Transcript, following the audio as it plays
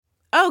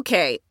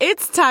Okay,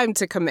 it's time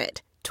to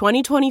commit.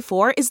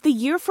 2024 is the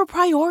year for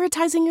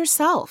prioritizing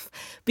yourself.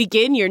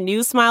 Begin your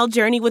new smile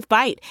journey with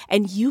Byte,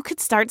 and you could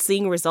start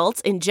seeing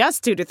results in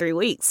just 2 to 3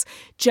 weeks.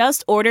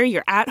 Just order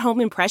your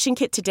at-home impression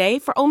kit today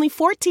for only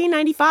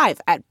 $14.95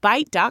 at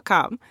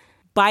Byte.com.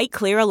 Byte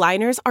Clear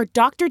aligners are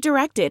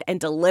doctor-directed and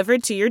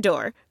delivered to your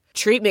door.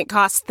 Treatment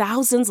costs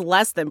thousands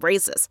less than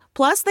braces.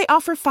 Plus, they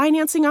offer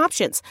financing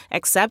options,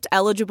 accept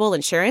eligible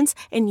insurance,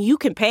 and you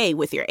can pay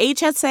with your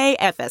HSA,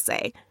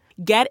 FSA.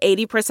 Get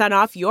 80%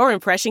 off your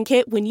impression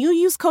kit when you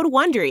use code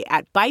WONDERY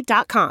at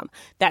Byte.com.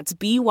 That's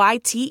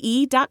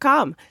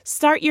BYTE.com.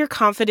 Start your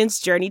confidence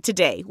journey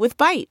today with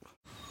Byte.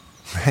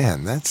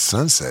 Man, that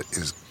sunset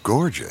is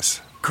gorgeous.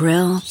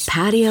 Grill,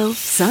 patio,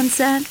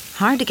 sunset.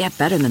 Hard to get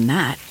better than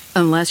that.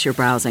 Unless you're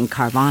browsing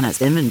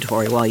Carvana's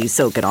inventory while you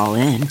soak it all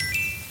in.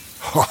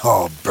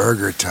 Oh,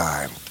 burger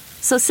time.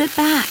 So sit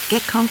back,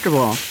 get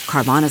comfortable.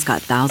 Carvana's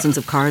got thousands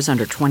of cars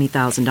under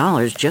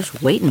 $20,000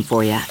 just waiting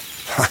for you.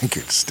 I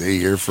could stay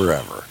here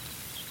forever.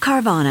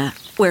 Carvana,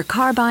 where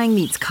car buying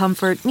meets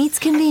comfort meets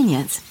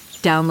convenience.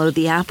 Download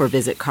the app or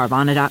visit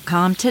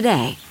Carvana.com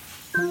today.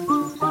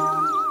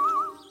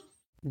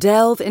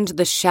 Delve into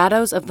the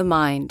shadows of the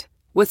mind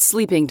with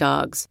Sleeping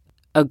Dogs,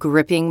 a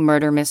gripping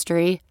murder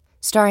mystery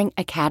starring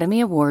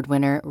Academy Award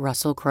winner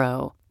Russell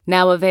Crowe.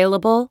 Now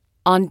available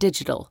on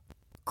digital.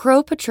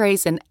 Crowe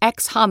portrays an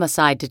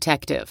ex-homicide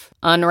detective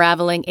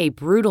unraveling a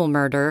brutal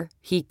murder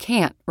he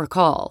can't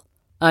recall.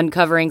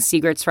 Uncovering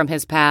secrets from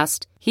his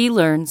past, he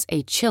learns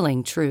a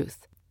chilling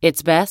truth.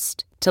 It's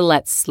best to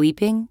let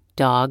sleeping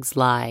dogs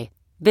lie.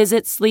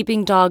 Visit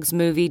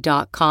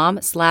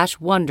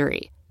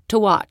sleepingdogsmovie.com/Wondery to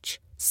watch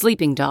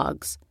Sleeping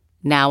Dogs,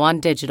 now on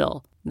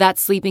digital.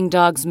 That's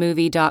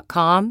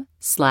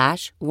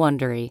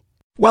sleepingdogsmovie.com/Wondery.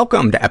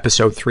 Welcome to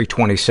episode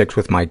 326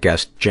 with my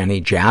guest,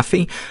 Jenny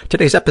Jaffe.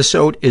 Today's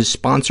episode is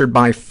sponsored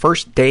by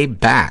First Day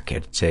Back.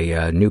 It's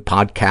a new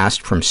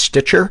podcast from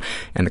Stitcher,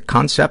 and the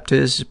concept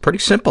is pretty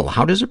simple.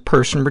 How does a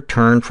person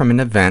return from an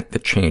event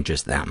that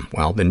changes them?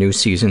 Well, the new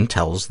season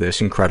tells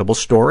this incredible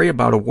story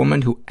about a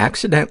woman who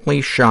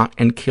accidentally shot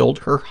and killed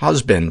her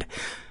husband,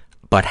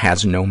 but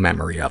has no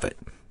memory of it.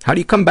 How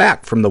do you come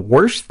back from the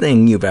worst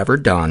thing you've ever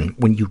done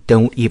when you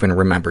don't even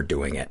remember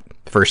doing it?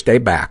 First Day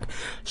Back.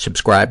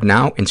 Subscribe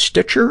now in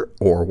Stitcher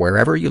or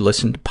wherever you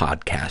listen to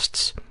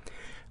podcasts.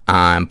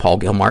 I'm Paul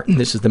Gilmartin.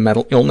 This is the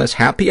Mental Illness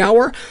Happy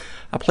Hour,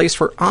 a place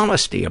for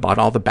honesty about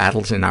all the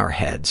battles in our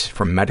heads,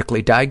 from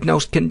medically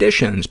diagnosed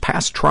conditions,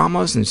 past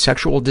traumas, and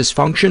sexual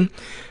dysfunction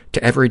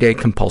to everyday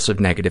compulsive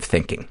negative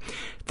thinking.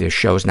 This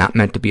show is not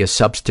meant to be a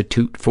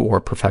substitute for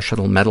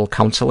professional mental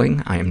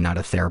counseling. I am not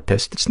a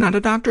therapist. It's not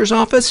a doctor's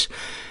office.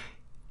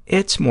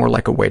 It's more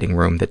like a waiting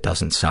room that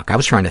doesn't suck. I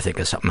was trying to think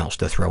of something else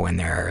to throw in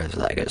there. It's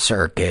like a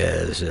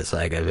circus. It's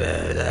like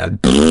and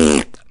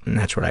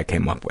that's what I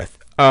came up with.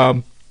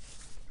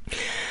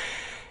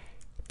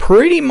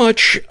 Pretty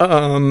much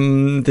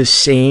the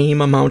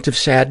same amount of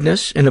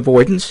sadness and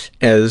avoidance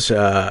as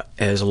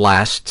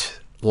last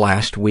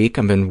week.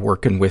 I've been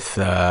working with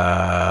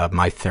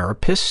my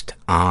therapist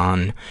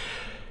on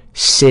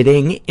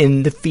sitting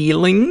in the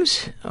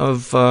feelings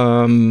of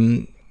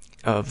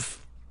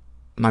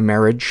my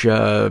marriage.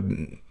 I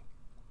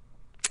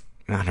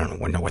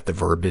don't know what the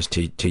verb is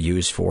to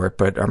use for it,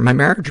 but my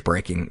marriage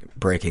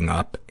breaking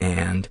up,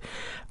 and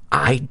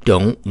I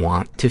don't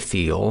want to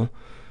feel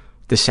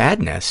the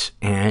sadness.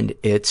 And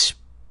it's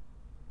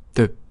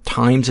the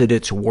times at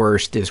its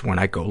worst is when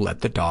I go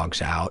let the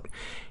dogs out,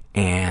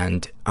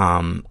 and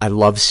I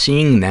love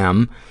seeing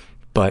them,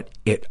 but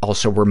it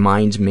also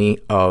reminds me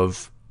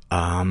of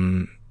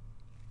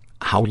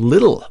how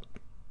little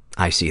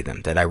I see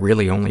them, that I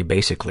really only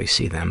basically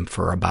see them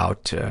for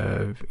about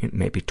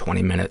maybe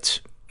 20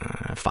 minutes,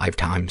 5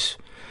 times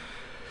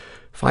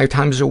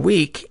a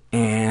week.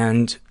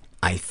 And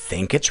I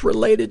think it's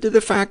related to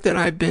the fact that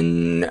I've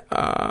been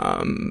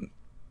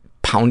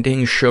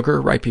pounding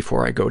sugar right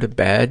before I go to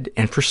bed.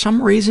 And for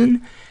some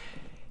reason,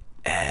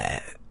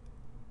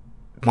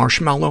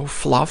 Marshmallow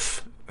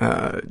Fluff,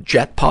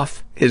 Jet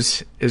Puff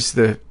is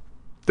the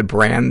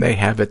brand they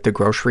have at the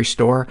grocery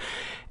store.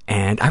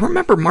 And I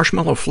remember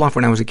Marshmallow Fluff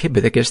when I was a kid,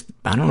 but I guess,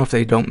 I don't know if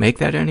they don't make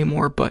that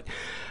anymore, but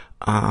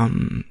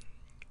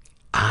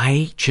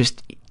I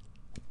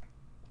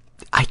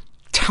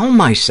tell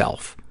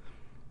myself,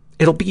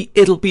 it'll be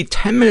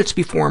 10 minutes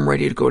before I'm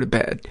ready to go to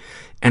bed,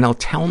 and I'll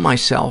tell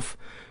myself,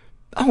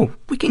 oh,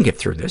 we can get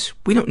through this.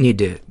 We don't need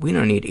to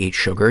eat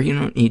sugar. You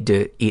don't need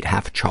to eat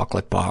half a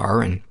chocolate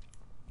bar and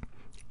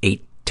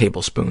 8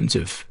 tablespoons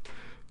of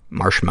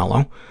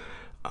marshmallow.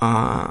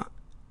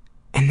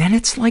 And then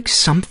it's like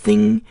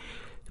something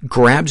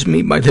grabs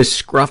me by the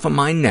scruff of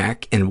my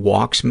neck and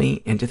walks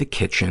me into the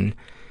kitchen,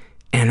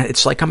 and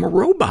it's like I'm a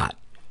robot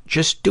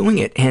just doing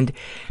it. And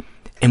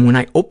when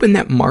I open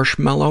that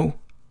marshmallow,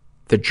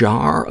 the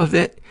jar of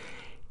it,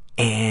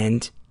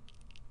 and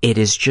it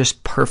is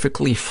just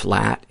perfectly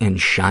flat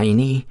and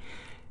shiny,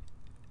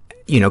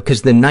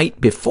 because the night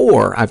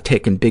before I've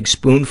taken big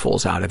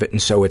spoonfuls out of it,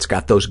 and so it's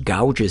got those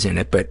gouges in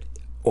it, but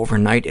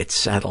overnight it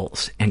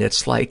settles, and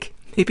it's like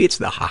maybe it's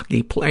the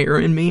hockey player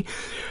in me,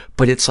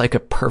 but it's like a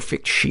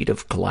perfect sheet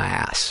of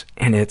glass.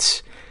 And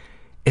it's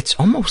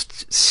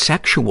almost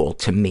sexual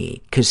to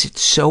me because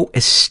it's so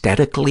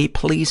aesthetically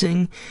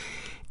pleasing.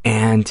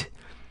 And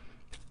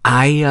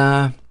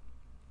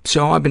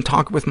so I've been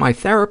talking with my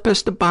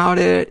therapist about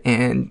it,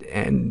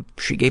 and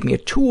she gave me a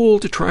tool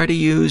to try to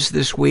use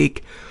this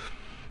week,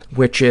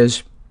 which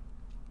is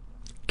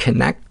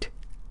connect,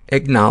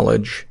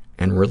 acknowledge,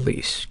 and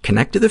release.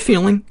 Connect to the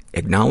feeling,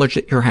 acknowledge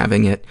that you're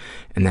having it,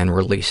 and then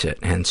release it.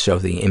 And so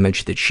the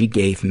image that she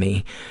gave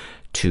me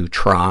to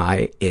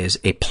try is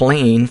a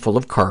plane full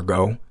of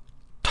cargo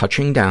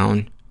touching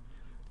down,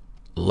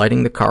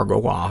 letting the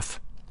cargo off,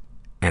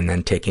 and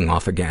then taking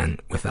off again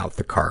without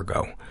the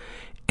cargo.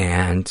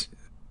 And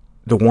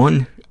the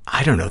one,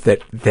 I don't know,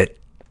 that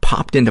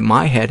popped into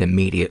my head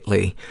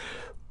immediately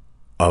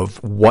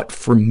of what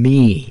for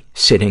me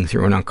sitting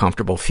through an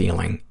uncomfortable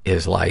feeling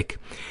is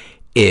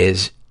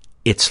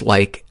it's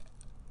like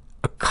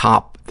a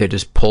cop that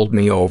has pulled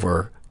me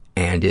over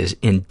and is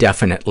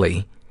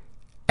indefinitely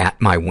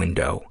at my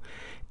window.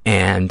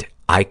 And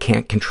I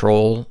can't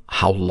control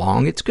how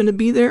long it's going to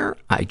be there.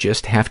 I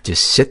just have to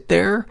sit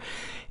there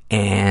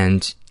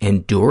and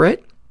endure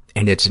it.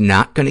 And it's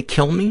not going to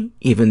kill me,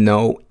 even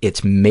though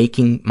it's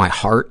making my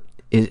heart,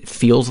 it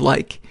feels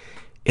like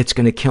it's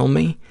going to kill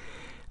me.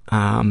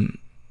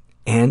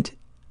 And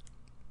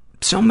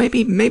so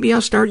maybe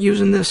I'll start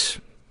using this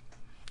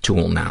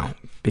tool now,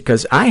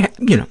 because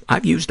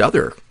I've used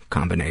other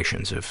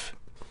combinations of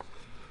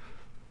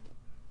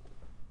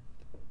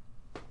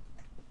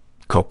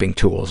coping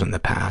tools in the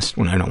past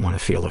when I don't want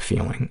to feel a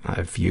feeling.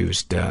 I've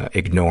used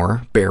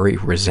ignore, bury,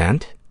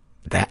 resent.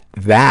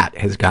 That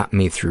has gotten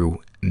me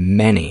through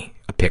many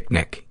a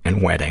picnic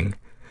and wedding.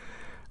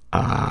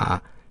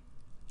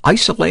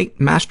 Isolate,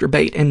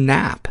 masturbate, and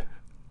nap.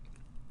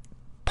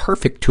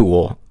 Perfect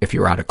tool if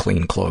you're out of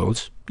clean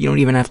clothes. You don't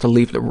even have to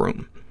leave the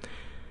room.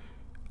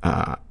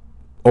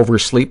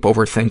 Oversleep,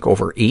 overthink,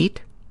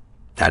 overeat.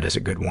 That is a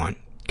good one.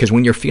 Because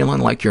when you're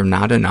feeling like you're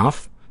not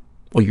enough,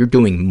 well, you're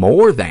doing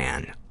more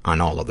than on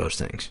all of those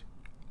things.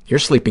 You're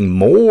sleeping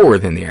more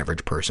than the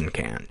average person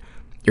can.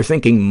 You're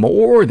thinking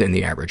more than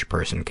the average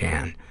person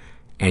can.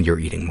 And you're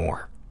eating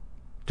more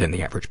than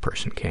the average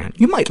person can.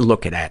 You might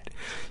look at it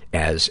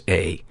as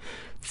a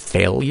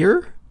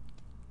failure.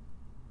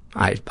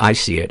 I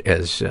see it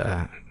as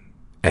a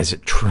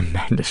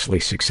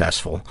tremendously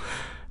successful.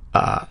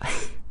 I'm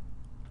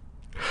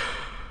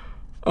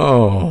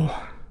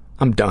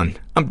done.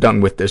 I'm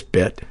done with this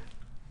bit.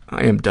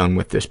 I am done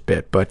with this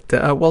bit, but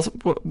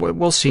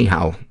we'll see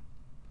how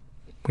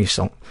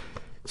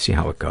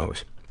it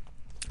goes.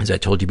 As I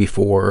told you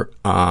before,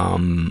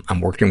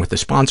 I'm working with a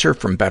sponsor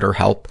from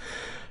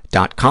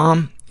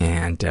BetterHelp.com,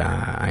 and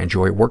I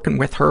enjoy working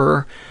with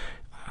her.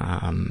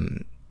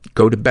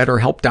 Go to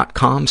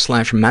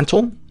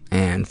BetterHelp.com/mental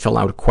and fill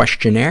out a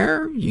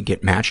questionnaire. You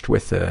get matched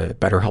with a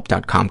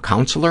BetterHelp.com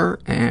counselor,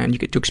 and you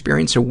get to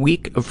experience a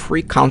week of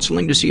free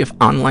counseling to see if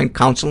online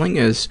counseling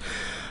is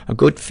a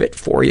good fit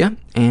for you.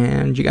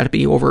 And you got to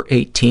be over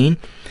 18.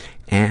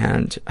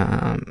 And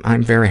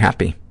I'm very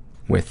happy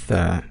with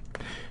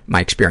my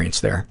experience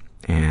there,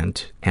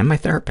 and my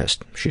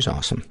therapist. She's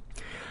awesome.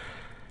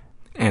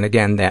 And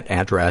again, that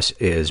address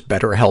is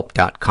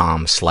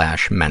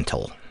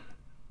BetterHelp.com/mental.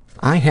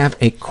 I have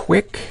a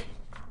quick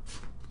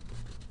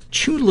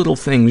 2 little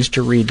things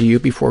to read to you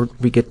before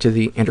we get to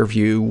the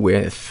interview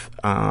with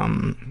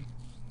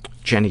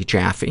Jenny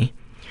Jaffe,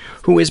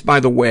 who is, by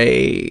the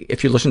way,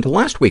 if you listen to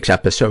last week's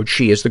episode,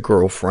 she is the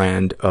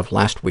girlfriend of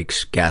last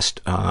week's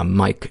guest,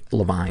 Mike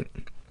Levine.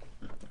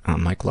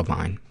 Mike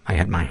Levine. I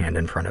had my hand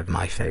in front of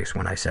my face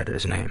when I said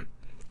his name.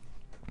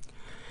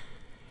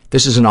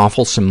 This is an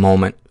awfulsome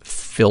moment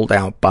filled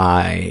out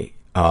by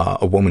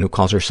a woman who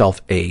calls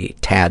herself a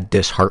tad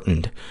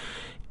disheartened.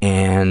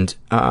 And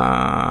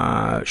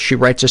she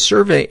writes, a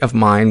survey of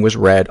mine was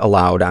read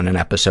aloud on an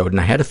episode,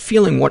 and I had a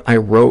feeling what I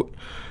wrote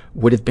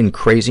would have been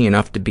crazy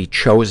enough to be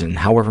chosen.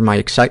 However, my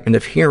excitement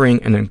of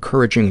hearing an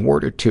encouraging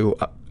word or two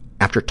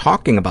after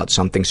talking about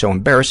something so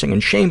embarrassing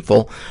and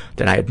shameful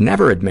that I had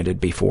never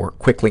admitted before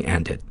quickly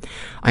ended.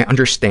 I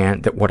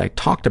understand that what I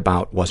talked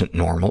about wasn't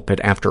normal, but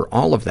after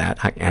all of that,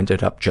 I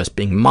ended up just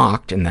being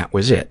mocked, and that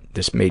was it.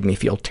 This made me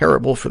feel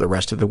terrible for the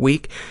rest of the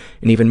week,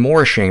 and even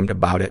more ashamed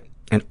about it,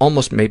 and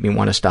almost made me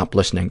want to stop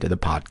listening to the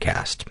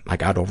podcast. I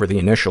got over the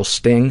initial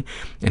sting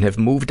and have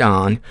moved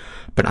on,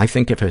 but I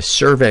think if a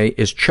survey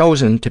is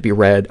chosen to be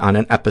read on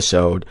an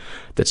episode,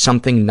 that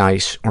something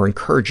nice or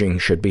encouraging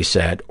should be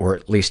said, or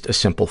at least a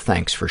simple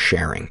thanks for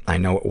sharing. I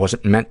know it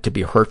wasn't meant to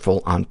be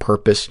hurtful on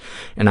purpose,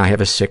 and I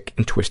have a sick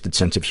and twisted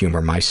sense of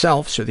humor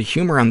myself, so the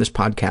humor on this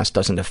podcast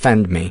doesn't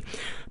offend me,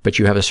 but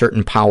you have a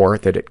certain power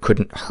that it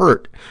couldn't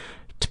hurt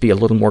to be a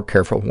little more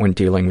careful when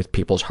dealing with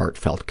people's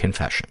heartfelt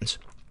confessions.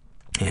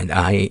 And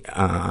I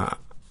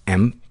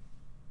am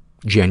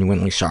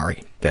genuinely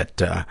sorry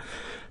that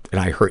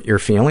I hurt your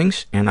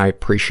feelings, and I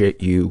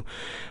appreciate you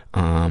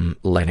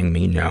letting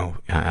me know.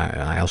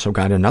 I also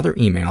got another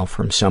email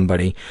from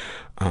somebody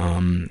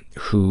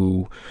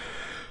who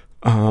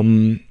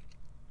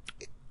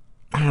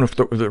know if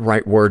the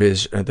right word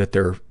is that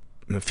their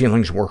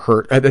feelings were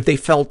hurt, that they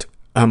felt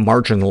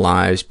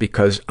marginalized,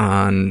 because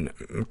on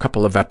a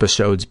couple of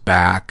episodes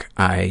back,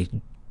 I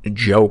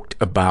joked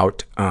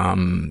about,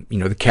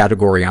 the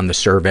category on the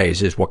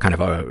surveys is what kind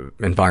of a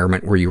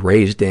environment were you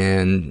raised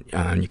in.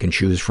 You can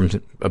choose from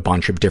a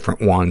bunch of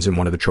different ones, and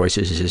one of the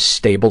choices is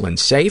stable and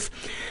safe.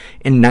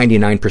 And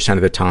 99%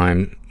 of the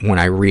time, when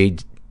I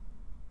read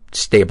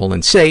stable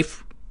and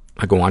safe,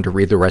 I go on to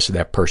read the rest of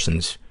that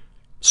person's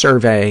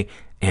survey,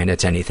 and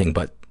it's anything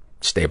but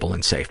stable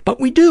and safe. But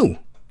we do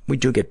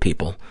get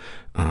people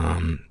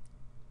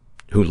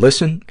who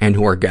listen and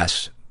who are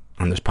guests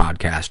on this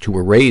podcast who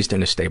were raised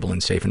in a stable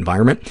and safe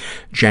environment.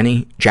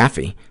 Jenny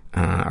Jaffe,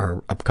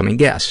 our upcoming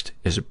guest,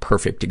 is a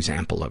perfect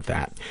example of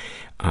that.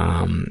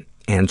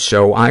 And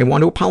so I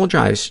want to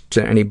apologize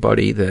to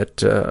anybody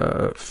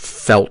that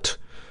felt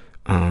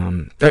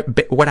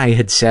what I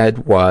had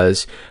said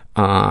was,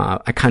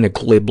 I kind of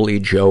glibly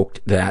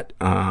joked that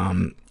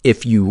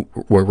if you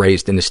were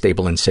raised in a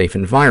stable and safe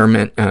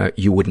environment,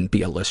 you wouldn't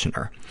be a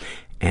listener.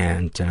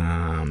 And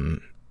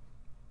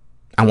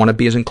I want to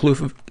be as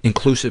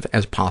inclusive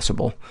as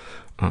possible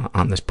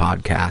on this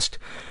podcast.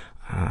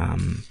 I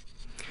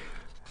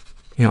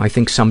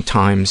think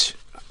sometimes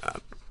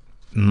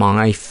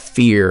my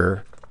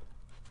fear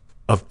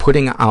of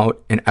putting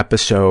out an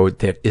episode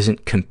that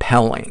isn't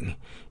compelling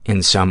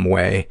in some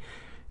way,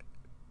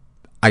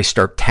 I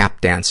start tap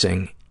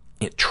dancing,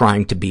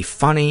 trying to be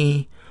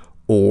funny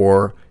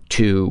or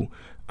to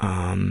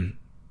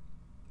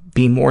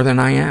be more than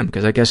I am,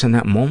 because I guess in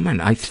that moment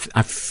I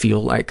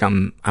feel like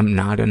I'm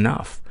not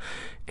enough,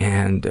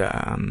 and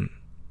that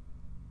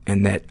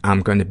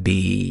I'm going to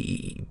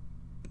be,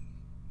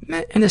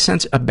 in a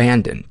sense,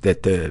 abandoned.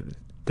 That the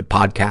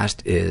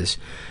podcast is,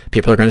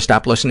 people are going to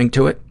stop listening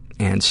to it,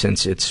 and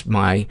since it's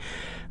my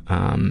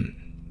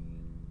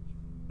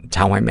it's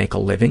how I make a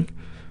living,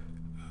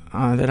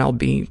 that I'll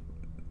be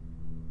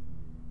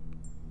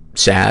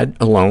sad,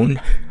 alone,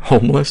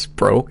 homeless,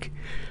 broke.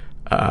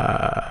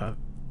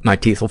 My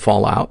teeth will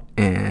fall out,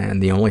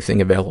 and the only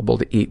thing available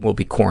to eat will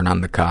be corn on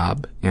the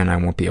cob, and I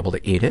won't be able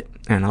to eat it,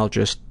 and I'll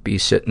just be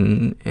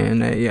sitting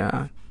in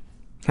a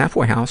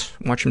halfway house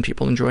watching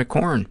people enjoy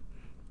corn.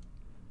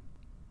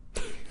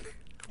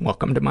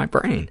 Welcome to my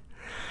brain.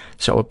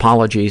 So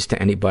apologies to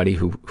anybody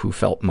who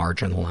felt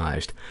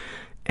marginalized.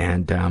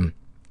 And I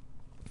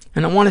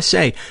want to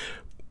say,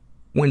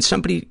 when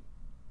somebody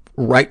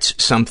writes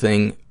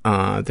something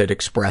that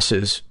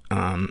expresses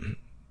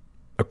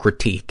a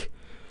critique,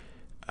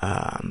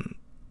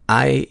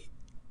 I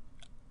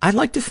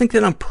like to think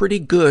that I'm pretty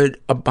good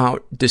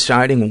about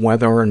deciding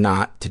whether or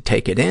not to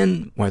take it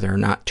in, whether or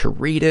not to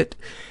read it.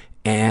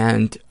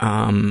 And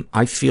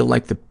I feel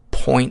like the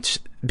points,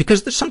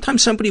 because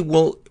sometimes somebody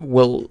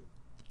will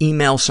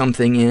email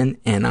something in,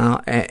 and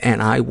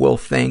I will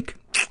think,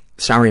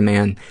 sorry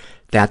man,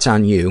 that's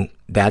on you.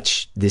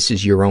 This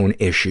is your own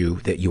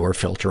issue that you are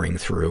filtering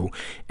through,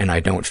 and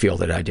I don't feel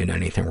that I did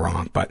anything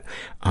wrong. But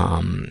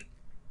I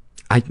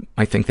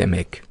think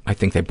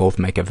they both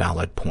make a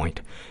valid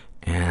point.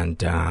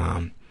 And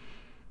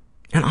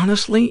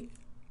honestly,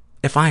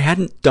 if I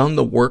hadn't done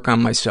the work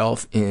on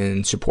myself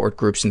in support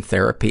groups and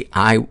therapy,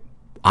 I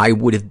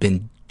would have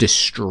been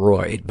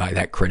destroyed by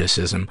that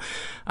criticism.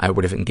 I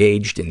would have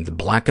engaged in the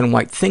black and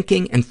white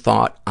thinking and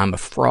thought, I'm a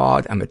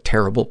fraud, I'm a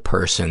terrible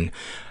person.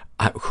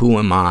 Who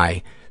am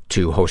I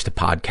to host a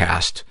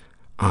podcast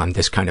on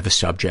this kind of a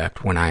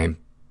subject when I'm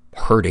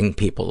hurting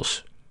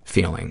people's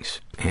feelings?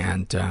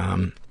 And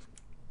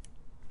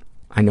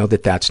I know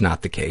that that's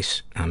not the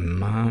case.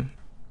 I'm a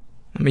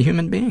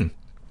human being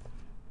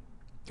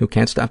who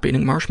can't stop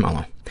eating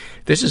marshmallow.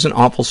 This is an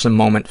awfulsome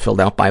moment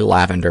filled out by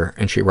Lavender,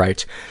 and she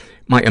writes,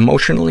 my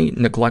emotionally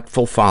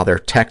neglectful father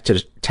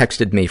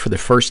texted me for the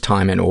first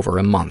time in over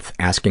a month,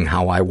 asking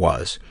how I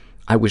was.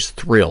 I was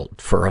thrilled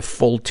for a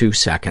full 2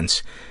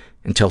 seconds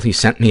until he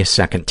sent me a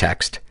second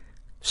text.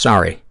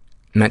 Sorry,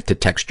 meant to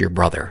text your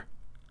brother.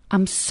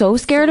 I'm so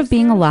scared of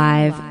being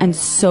alive and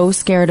so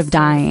scared of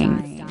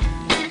dying.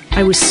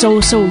 I was so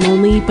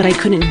lonely, but I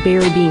couldn't bear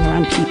being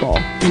around people,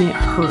 and it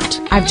hurt.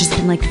 I've just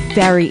been,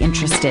 very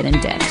interested in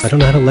dicks. I don't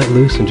know how to let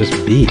loose and just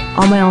be.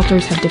 All my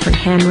alters have different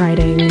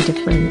handwriting,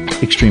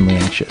 different... Extremely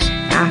anxious.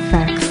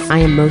 Affects. I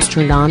am most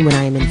turned on when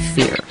I am in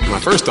fear. My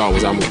first thought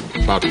was I'm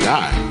about to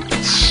die.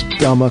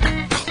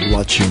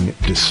 Stomach-clutching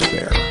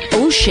despair.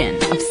 Ocean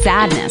of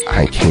sadness.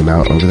 I came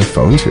out over the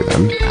phone to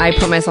them. I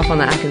put myself on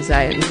the Atkins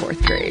diet in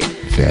 4th grade.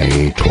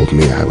 They told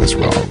me I was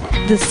wrong.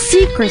 The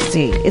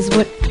secrecy is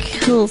what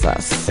kills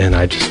us. And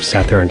I just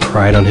sat there and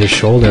cried on his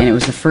shoulder. And it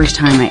was the first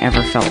time I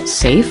ever felt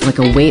safe, like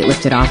a weight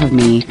lifted off of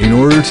me. In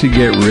order to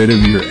get rid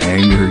of your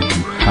anger,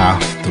 you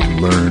have to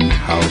learn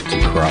how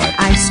to cry.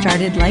 I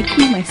started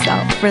liking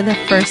myself for the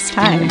first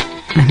time.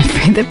 I'm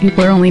afraid that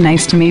people are only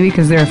nice to me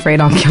because they're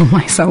afraid I'll kill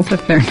myself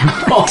if they're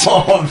not.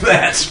 Oh,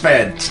 that's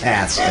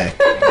fantastic.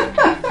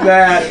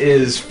 That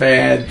is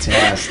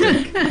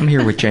fantastic. I'm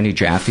here with Jenny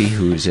Jaffe,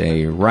 who's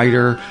a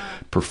writer,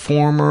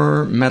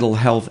 performer, mental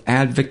health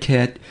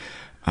advocate.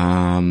 What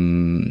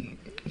am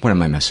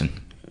I missing?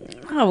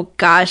 Oh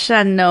gosh,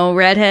 I don't know.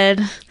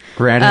 Redhead.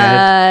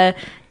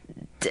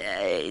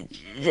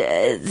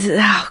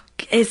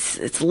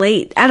 It's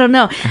late. I don't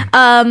know.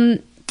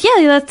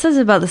 Yeah, that says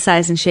about the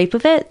size and shape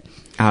of it.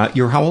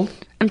 You're how old?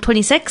 I'm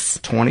 26.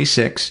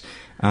 26.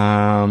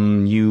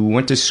 You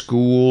went to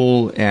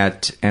school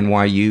at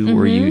NYU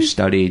where you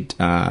studied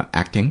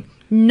acting?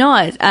 No,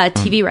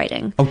 TV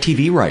writing. Oh,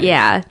 TV writing.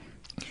 Yeah.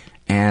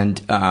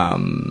 And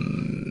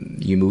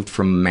you moved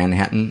from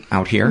Manhattan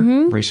out here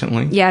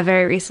recently? Yeah,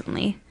 very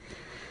recently.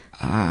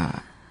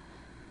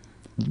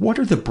 What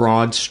are the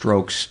broad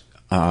strokes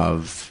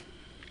of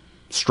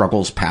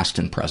struggles past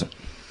and present?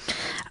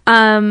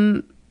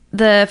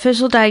 The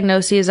official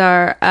diagnoses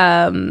are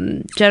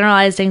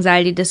generalized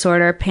anxiety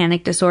disorder,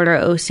 panic disorder,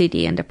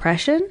 OCD, and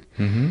depression.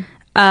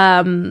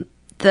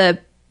 The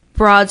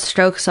broad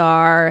strokes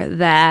are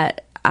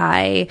that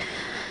I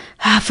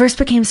first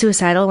became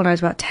suicidal when I was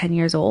about 10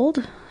 years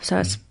old. So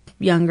it's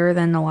younger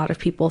than a lot of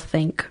people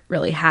think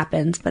really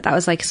happens. But that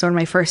was like sort of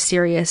my first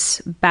serious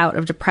bout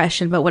of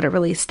depression. But what it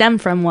really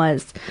stemmed from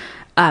was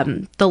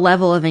the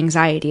level of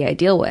anxiety I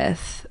deal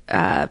with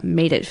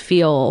made it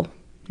feel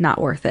not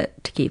worth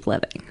it to keep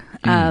living.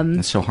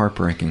 That's so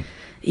heartbreaking.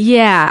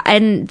 Yeah,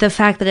 and the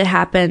fact that it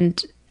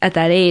happened at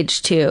that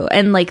age too.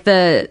 And like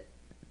the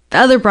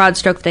other broad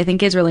stroke that I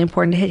think is really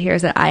important to hit here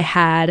is that I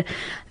had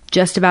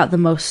just about the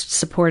most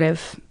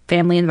supportive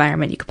family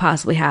environment you could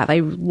possibly have. I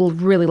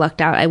really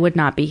lucked out. I would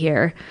not be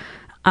here,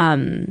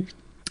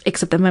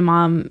 except that my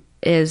mom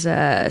is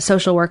a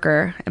social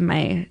worker and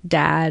my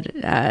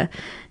dad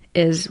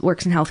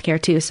works in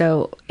healthcare too.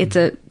 So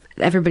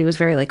everybody was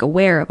very like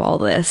aware of all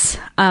this.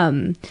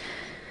 And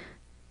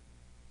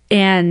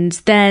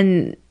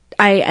then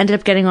I ended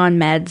up getting on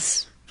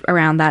meds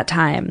around that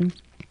time.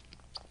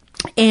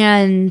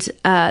 And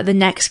the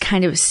next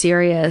kind of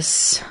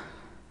serious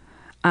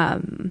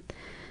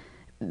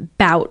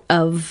bout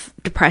of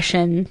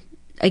depression,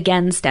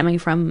 again stemming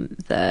from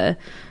the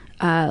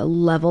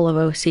level of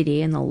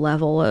OCD and the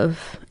level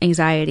of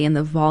anxiety and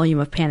the volume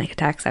of panic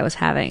attacks I was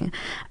having,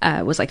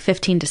 was like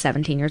 15 to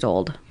 17 years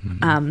old.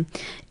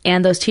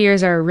 And those 2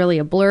 years are really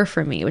a blur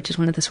for me, which is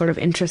one of the sort of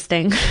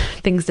interesting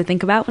things to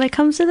think about when it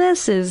comes to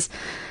this is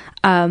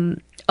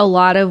a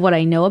lot of what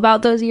I know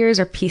about those years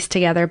are pieced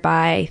together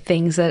by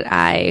things that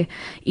I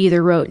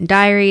either wrote in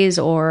diaries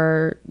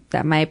or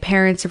that my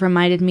parents have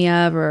reminded me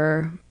of,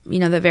 or, you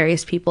know, that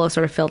various people have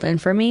sort of filled in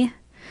for me.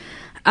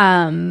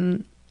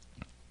 And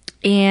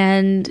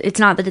it's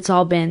not that it's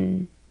all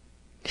been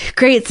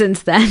great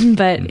since then,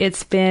 but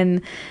it's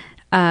been,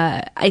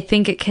 I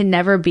think it can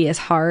never be as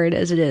hard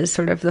as it is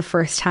sort of the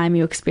first time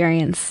you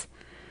experience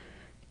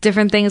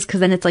different things, because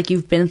then it's like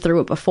you've been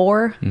through it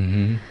before.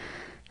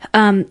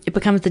 It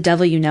becomes the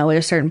devil you know at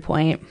a certain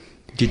point.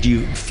 Did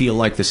you feel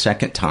like the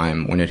second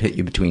time when it hit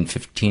you between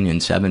 15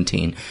 and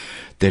 17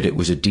 that it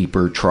was a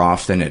deeper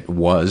trough than it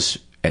was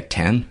at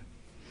 10?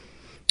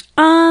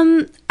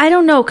 I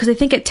don't know, because I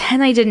think at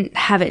 10 I didn't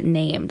have it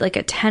named. Like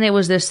at 10 it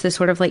was this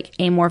sort of like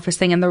amorphous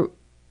thing, and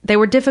they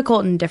were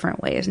difficult in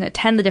different ways. And at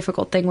 10 the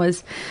difficult thing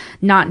was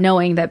not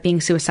knowing that being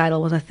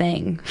suicidal was a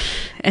thing,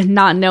 and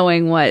not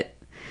knowing what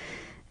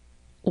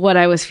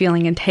I was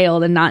feeling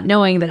entailed, and not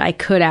knowing that I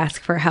could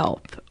ask for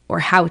help or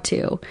how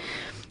to.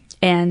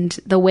 And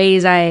the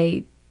ways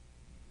I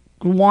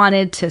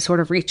wanted to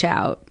sort of reach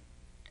out,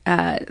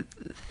 I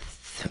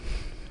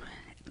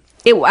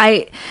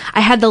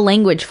had the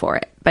language for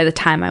it by the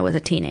time I was a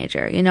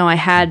teenager. You know, I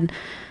had...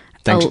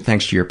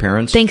 Thanks to your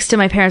parents? Thanks to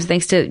my parents,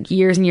 thanks to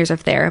years and years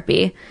of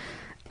therapy.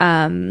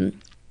 But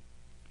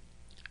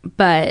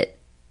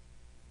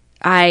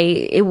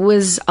it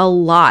was a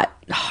lot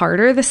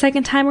harder the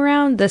second time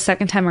around. The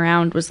second time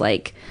around was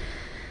like...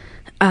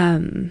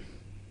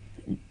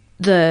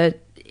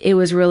 it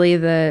was really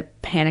the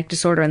panic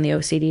disorder and the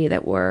OCD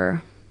that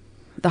were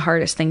the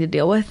hardest thing to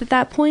deal with at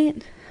that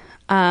point.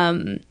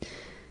 And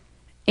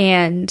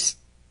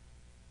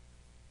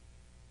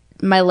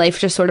my life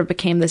just sort of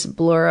became this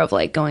blur of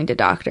like going to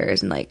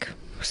doctors and like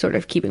sort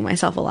of keeping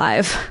myself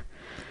alive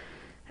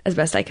as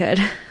best I could.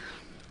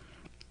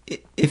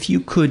 If you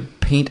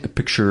could paint a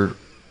picture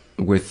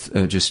with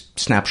just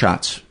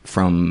snapshots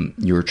from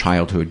your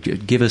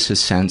childhood, give us a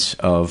sense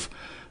of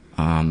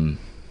the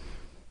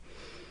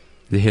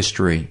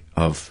history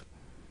of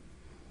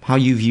how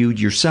you viewed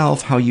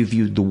yourself, how you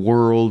viewed the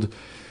world,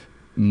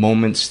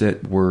 moments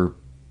that were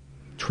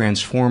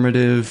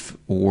transformative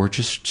or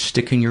just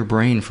stick in your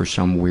brain for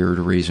some weird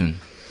reason,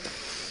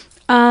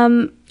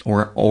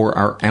 or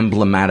are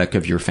emblematic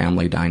of your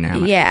family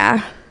dynamic.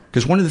 Yeah.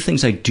 Because one of the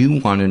things I do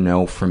want to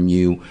know from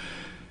you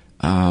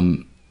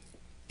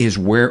is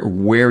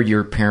where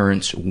your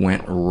parents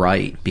went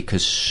right,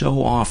 because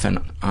so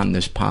often on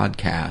this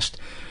podcast,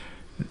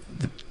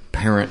 the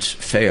parents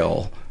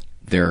fail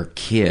their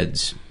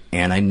kids,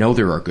 and I know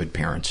there are good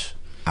parents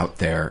out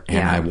there,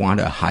 and I want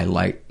to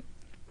highlight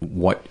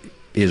what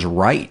is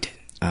right,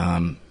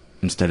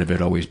 instead of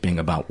it always being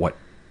about what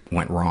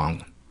went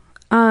wrong.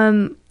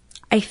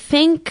 I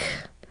think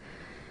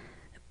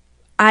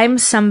I'm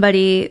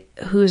somebody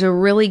who's a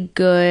really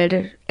good,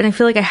 and I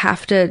feel like I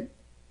have to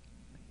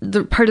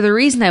the part of the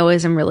reason I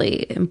always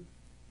am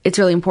it's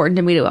really important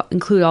to me to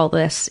include all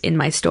this in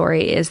my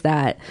story is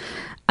that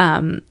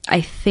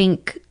I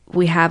think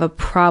we have a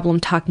problem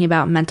talking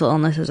about mental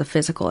illness as a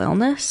physical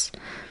illness.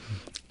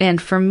 And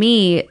for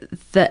me,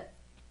 the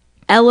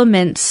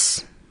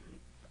elements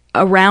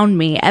around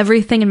me,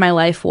 everything in my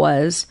life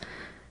was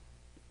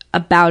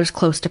about as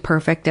close to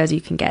perfect as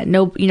you can get.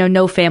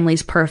 No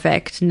family's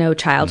perfect, no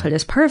childhood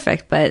is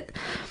perfect, but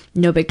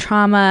no big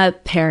trauma,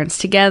 parents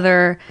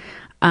together,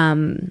 a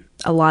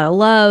lot of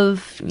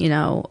love,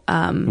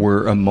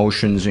 Were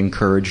emotions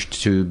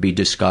encouraged to be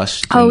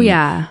discussed? Oh,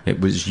 yeah.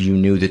 You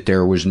knew that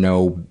there was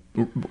no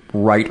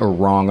right or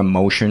wrong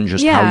emotion,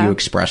 just how you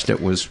expressed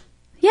it was...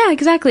 Yeah,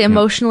 exactly.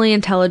 Emotionally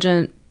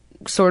intelligent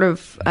sort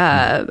of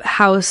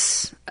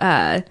house,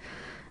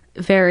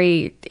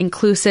 very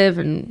inclusive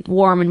and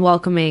warm and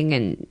welcoming,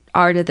 and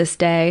are to this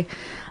day.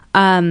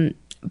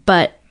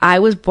 But I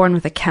was born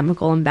with a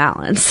chemical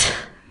imbalance.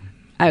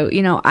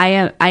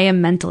 I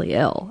am mentally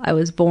ill. I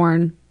was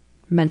born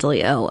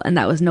mentally ill, and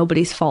that was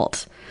nobody's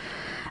fault.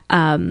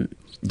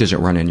 Does it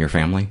run in your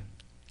family?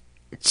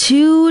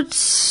 To a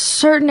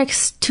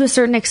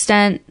certain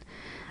extent.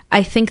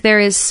 I think there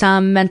is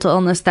some mental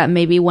illness that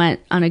maybe went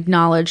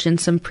unacknowledged in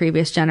some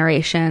previous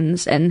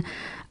generations. And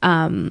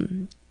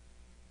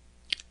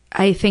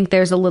I think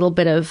there's a little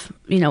bit of,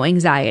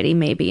 anxiety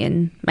maybe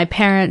in my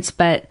parents,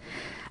 but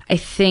I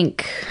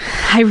think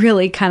I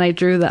really kind of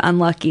drew the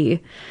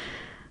unlucky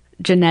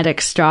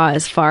genetic straw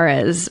as far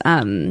as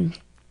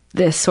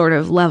this sort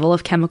of level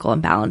of chemical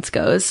imbalance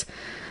goes.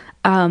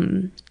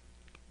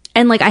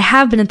 And I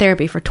have been in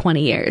therapy for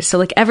 20 years.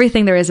 So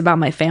everything there is about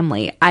my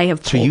family, I have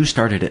told. So you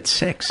started at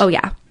 6? Oh,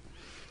 yeah.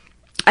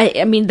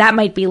 I mean, that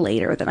might be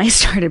later than I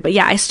started. But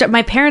yeah,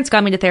 my parents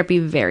got me to therapy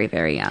very,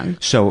 very young.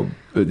 So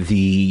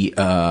the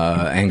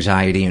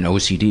anxiety and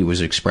OCD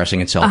was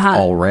expressing itself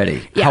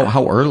already. Yeah.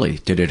 How early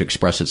did it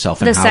express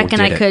itself? And the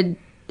second I could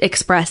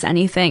express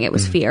anything, it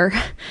was fear.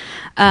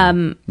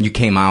 You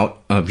came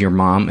out of your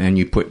mom and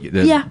you put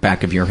the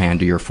back of your hand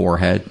to your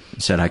forehead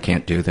and said, I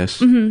can't do this.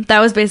 Mm-hmm. That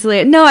was basically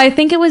it. No, I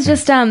think it was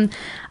just, I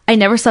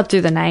never slept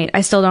through the night.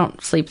 I still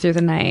don't sleep through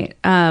the night.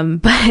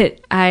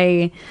 But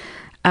I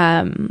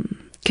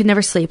could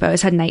never sleep. I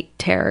always had night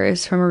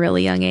terrors from a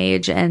really young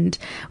age and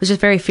was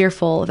just very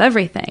fearful of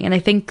everything. And I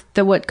think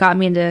that what got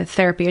me into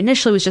therapy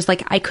initially was just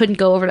I couldn't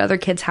go over to other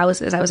kids'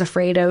 houses. I was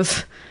afraid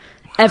of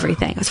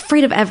everything. I was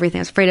afraid of everything.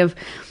 I was afraid of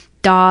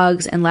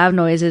dogs and loud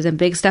noises and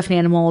big stuffed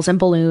animals and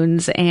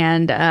balloons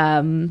and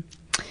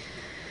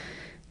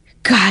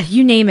God,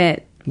 you name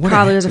it.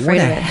 Probably was afraid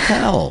of it.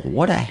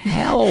 What a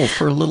hell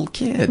for a little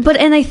kid. But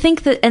I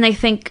think that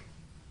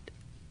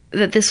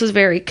this was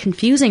very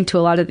confusing to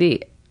a lot of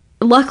the.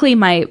 Luckily,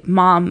 my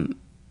mom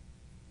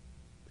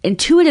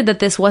intuited that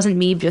this wasn't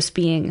me just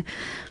being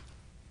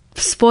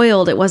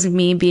spoiled. It wasn't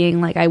me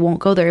being I won't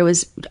go there. It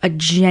was a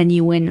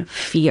genuine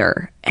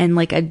fear and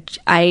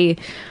that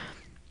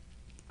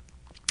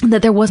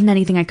there wasn't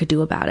anything I could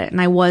do about it.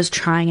 And I was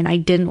trying, and I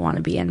didn't want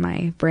to be in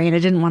my brain. I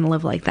didn't want to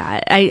live like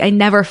that. I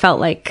never felt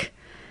like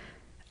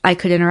I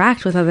could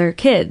interact with other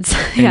kids.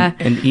 Yeah.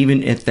 And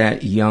even at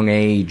that young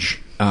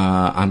age,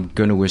 I'm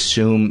going to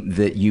assume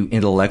that you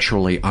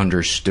intellectually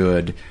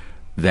understood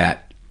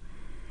that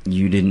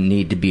you didn't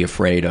need to be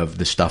afraid of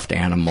the stuffed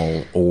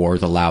animal or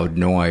the loud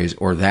noise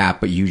or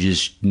that, but you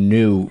just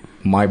knew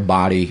my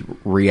body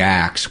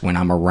reacts when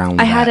I'm around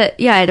that.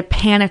 I had a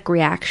panic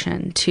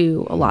reaction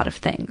to a lot of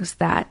things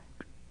that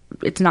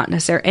it's not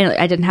necessary.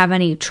 I didn't have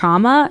any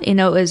trauma. It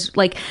was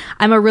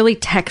I'm a really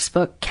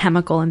textbook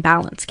chemical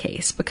imbalance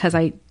case because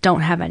I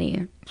don't have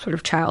any sort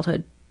of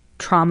childhood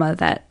trauma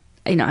that,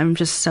 I'm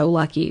just so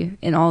lucky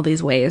in all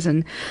these ways.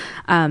 And,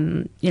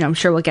 I'm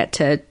sure we'll get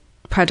to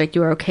Project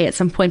You Are Okay at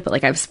some point,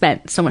 but I've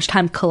spent so much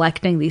time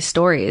collecting these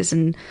stories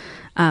and,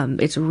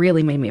 it's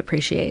really made me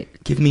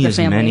appreciate. Give me as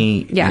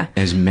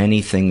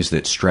many things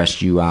that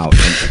stressed you out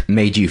and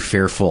made you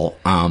fearful,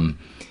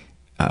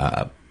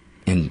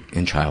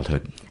 in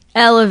childhood.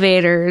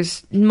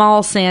 Elevators,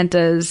 mall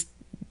Santas,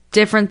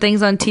 different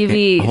things on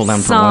TV, okay. Hold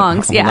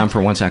on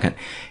for 1 second.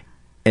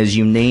 As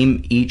you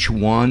name each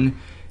one,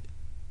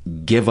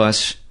 give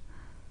us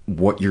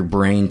what your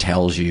brain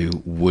tells you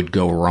would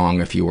go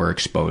wrong if you were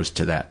exposed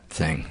to that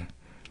thing.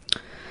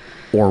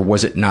 Or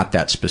was it not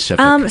that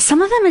specific?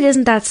 Some of them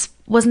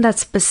wasn't that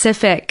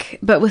specific,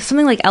 but with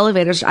something like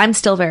elevators, I'm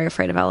still very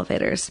afraid of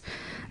elevators.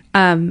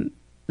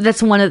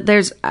 That's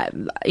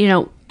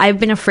I've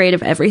been afraid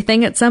of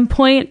everything at some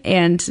point,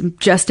 and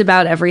just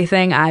about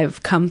everything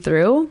I've come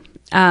through.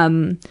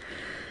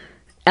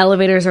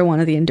 Elevators are one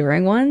of the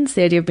enduring ones.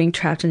 The idea of being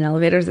trapped in an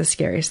elevator is the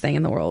scariest thing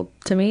in the world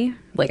to me.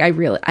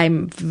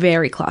 I'm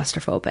very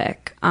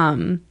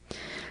claustrophobic.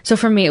 So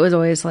for me, it was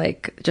always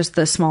just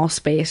the small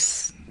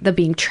space, the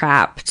being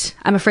trapped.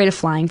 I'm afraid of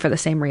flying for the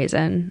same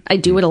reason. I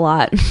do it a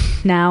lot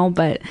now,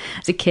 but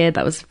as a kid,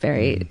 that was a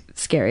very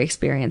scary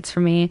experience for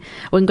me.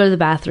 I wouldn't go to the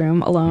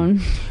bathroom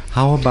alone.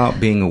 How about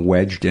being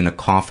wedged in a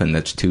coffin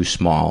that's too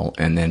small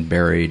and then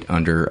buried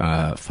under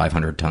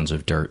 500 tons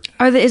of dirt?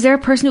 Is there a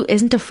person who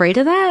isn't afraid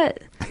of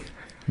that?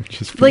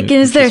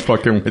 Is there? Just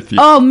fucking with you.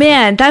 Oh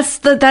man,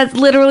 that's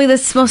literally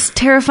the most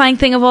terrifying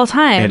thing of all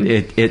time. And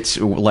it's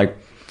like,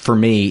 for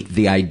me,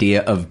 the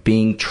idea of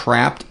being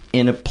trapped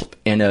in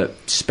a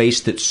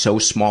space that's so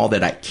small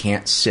that I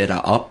can't sit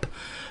up.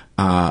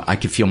 I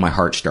can feel my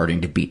heart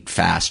starting to beat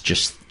fast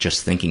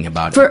just thinking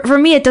about it. For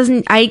me, it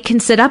doesn't. I can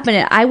sit up in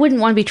it. I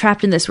wouldn't want to be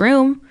trapped in this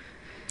room.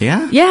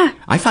 Yeah? Yeah.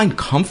 I find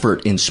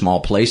comfort in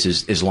small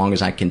places as long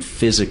as I can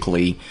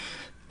physically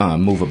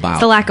move about.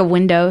 It's the lack of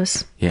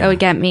windows that would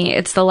get me.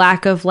 It's the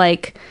lack of,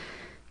 like,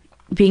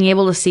 being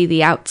able to see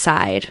the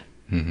outside.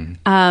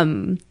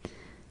 Mm-hmm.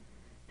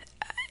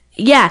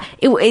 Yeah.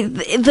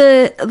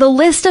 The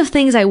list of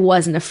things I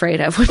wasn't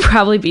afraid of would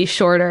probably be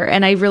shorter,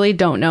 and I really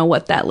don't know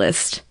what that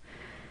list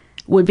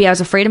would be. I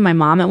was afraid of my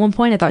mom at one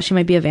point. I thought she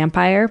might be a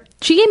vampire.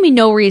 She gave me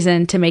no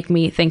reason to make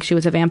me think she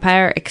was a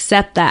vampire,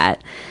 except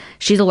that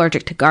she's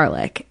allergic to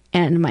garlic.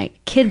 And my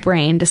kid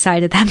brain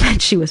decided that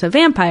meant she was a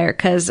vampire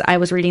because I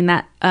was reading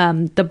that,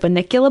 the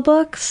Bunnicula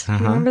books.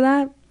 Uh-huh. Remember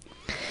that?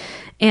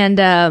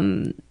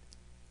 And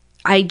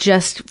I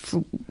just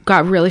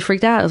got really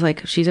freaked out. I was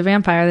like, she's a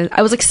vampire.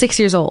 I was like 6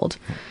 years old.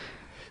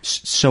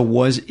 So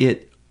was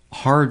it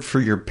hard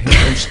for your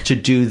parents to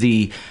do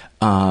the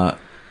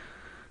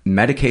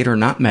medicate or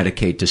not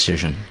medicate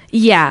decision?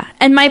 Yeah.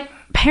 And my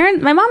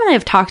mom and I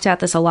have talked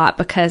about this a lot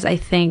because I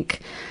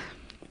think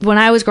when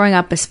I was growing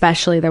up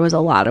especially, there was a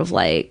lot of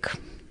like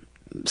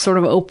sort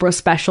of Oprah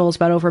specials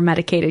about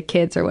over-medicated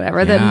kids or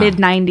whatever, the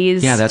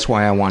mid-90s. Yeah, that's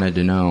why I wanted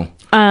to know.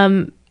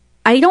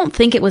 I don't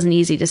think it was an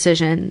easy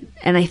decision,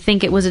 and I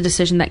think it was a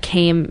decision that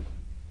came...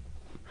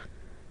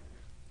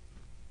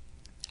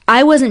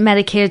 I wasn't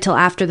medicated till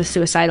after the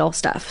suicidal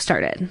stuff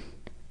started.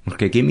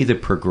 Okay, give me the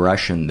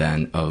progression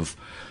then of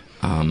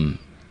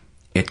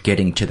it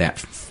getting to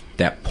that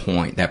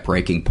point, that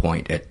breaking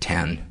point at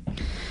 10.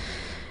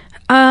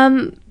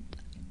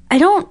 I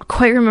don't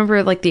quite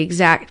remember like the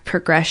exact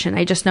progression.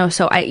 I just know.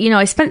 So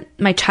I spent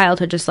my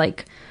childhood just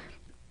like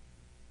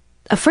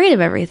afraid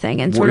of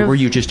everything and were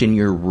you just in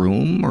your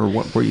room or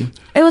what were you?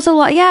 It was a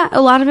lot. Yeah,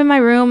 a lot of in my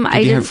room.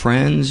 Did you have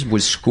friends?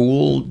 Was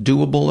school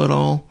doable at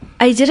all?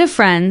 I did have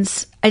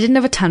friends. I didn't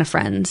have a ton of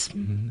friends.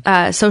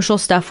 Mm-hmm. Social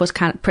stuff was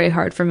kind of pretty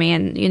hard for me,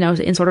 and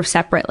in sort of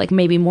separate, like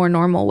maybe more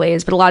normal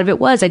ways. But a lot of it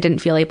was I didn't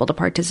feel able to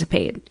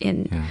participate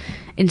in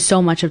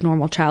so much of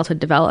normal childhood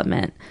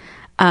development.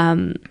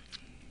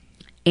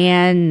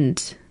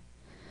 And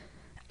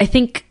I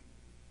think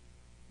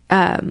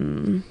I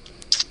remember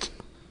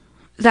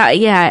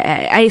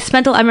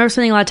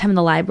spending a lot of time in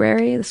the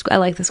library. I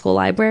like the school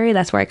library.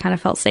 That's where I kind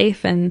of felt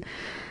safe. And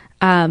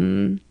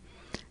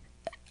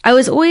I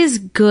was always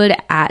good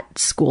at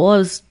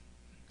school.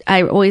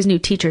 I always knew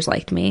teachers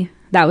liked me.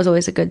 That was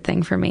always a good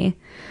thing for me.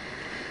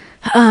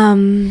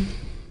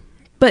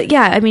 But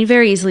yeah, I mean,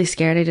 very easily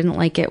scared. I didn't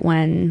like it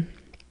when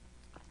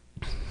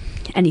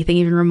anything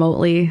even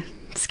remotely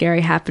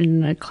scary happened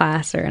in a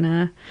class or in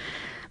a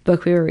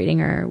book we were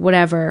reading or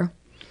whatever.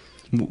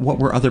 What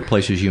were other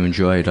places you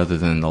enjoyed other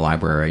than the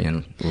library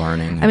and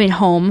learning? I mean,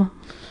 home.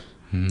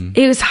 Mm-hmm.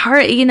 It was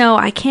hard,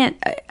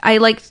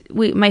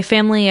 my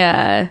family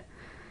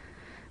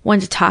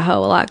went to Tahoe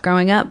a lot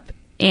growing up.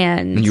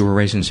 And you were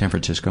raised in San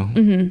Francisco?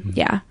 Mm-hmm,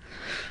 yeah.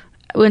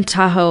 I went to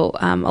Tahoe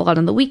a lot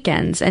on the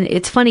weekends. And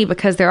it's funny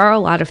because there are a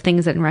lot of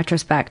things that in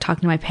retrospect,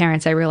 talking to my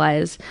parents, I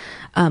realize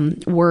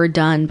were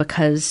done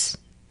because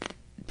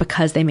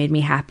they made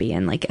me happy.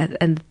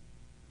 And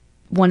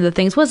one of the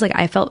things was like,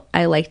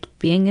 I liked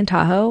being in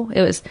Tahoe.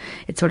 It's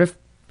sort of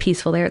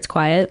peaceful there. It's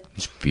quiet.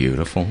 It's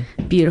beautiful.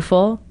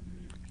 Beautiful.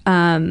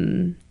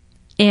 And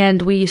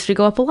we used to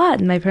go up a lot,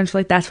 and my parents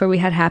were like, that's where we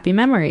had happy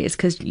memories.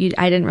 Cause you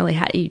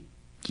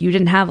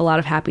didn't have a lot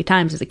of happy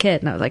times as a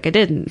kid. And I was like, I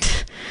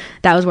didn't.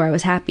 That was where I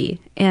was happy.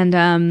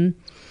 And,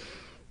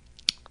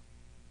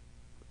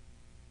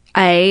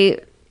 I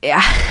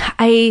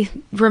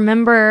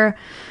remember,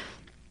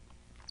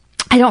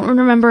 I don't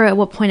remember at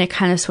what point I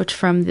kind of switched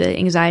from the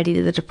anxiety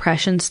to the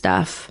depression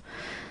stuff.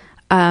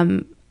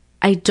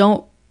 I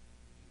don't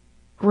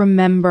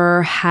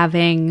remember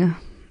having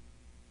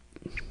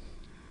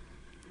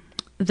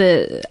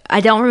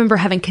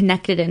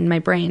connected in my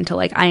brain to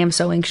like, I am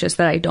so anxious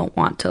that I don't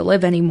want to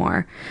live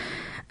anymore.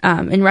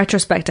 In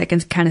retrospect, I can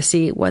kind of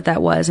see what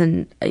that was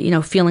and,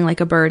 feeling like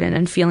a burden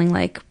and feeling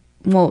like,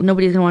 well,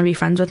 nobody's gonna want to be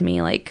friends with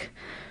me. Like,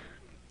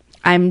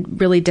 I'm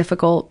really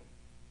difficult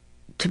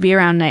to be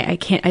around,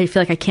 and I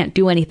feel like I can't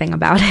do anything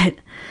about it.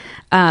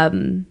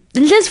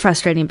 It is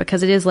frustrating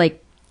because it is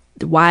like,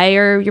 why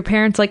are your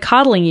parents like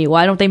coddling you?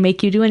 Why don't they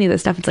make you do any of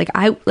this stuff? It's like,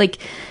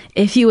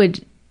 if you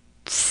had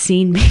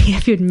seen me,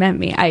 if you'd met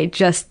me,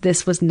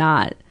 this was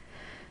not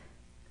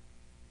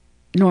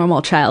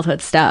normal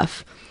childhood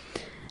stuff.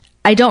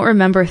 I don't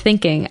remember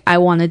thinking I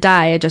want to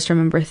die. I just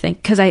remember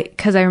because I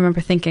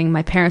remember thinking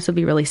my parents would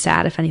be really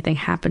sad if anything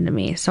happened to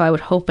me. So I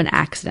would hope an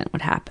accident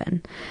would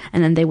happen,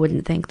 and then they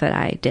wouldn't think that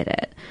I did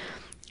it.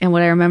 And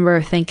what I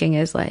remember thinking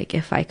is like,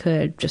 if I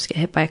could just get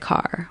hit by a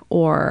car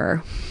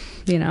or,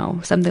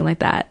 something like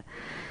that,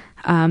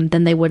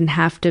 then they wouldn't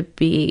have to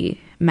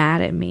be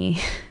mad at me.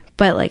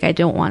 but like, I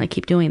don't want to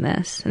keep doing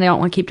this, and I don't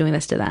want to keep doing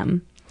this to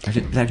them.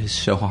 That is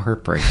so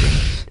heartbreaking.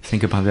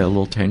 Think about that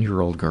little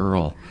 10-year-old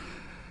girl.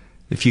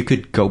 If you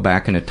could go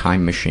back in a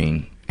time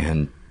machine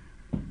and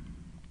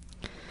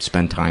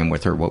spend time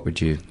with her, what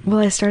would you... Well,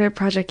 I started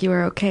Project You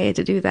Are Okay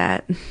to do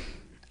that.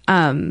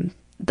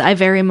 I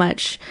very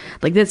much,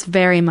 like, that's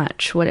very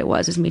much what it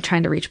was, is me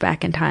trying to reach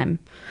back in time.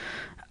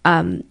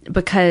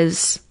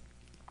 Because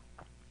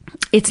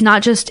it's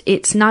not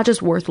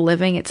just worth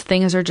living, it's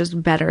things are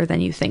just better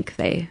than you think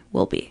they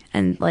will be.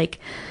 And like,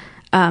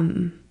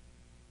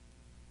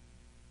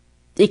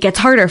 it gets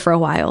harder for a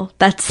while.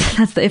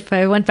 That's if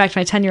I went back to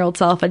my 10-year-old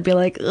self, I'd be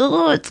like,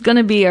 oh, it's going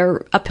to be a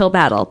uphill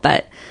battle,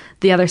 but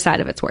the other side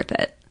of it's worth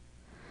it.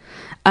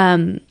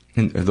 And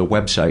the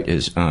website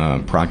is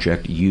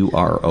Project You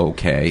Are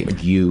Okay.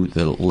 You,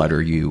 the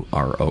letter U,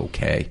 are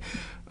okay.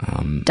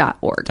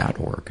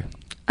 .org.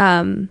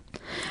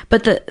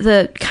 But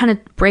the kind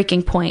of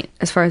breaking point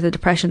as far as the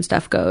depression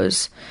stuff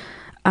goes,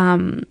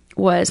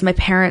 was my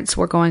parents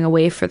were going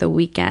away for the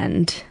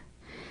weekend,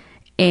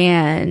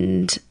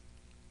 and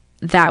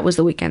that was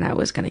the weekend I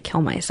was going to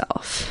kill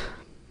myself.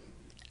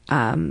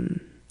 I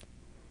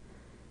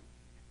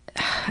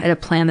had a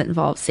plan that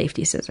involved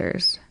safety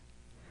scissors.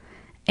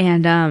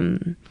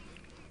 And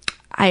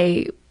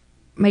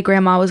my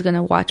grandma was going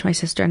to watch my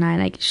sister and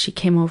I, she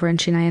came over,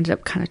 and she and I ended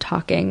up kind of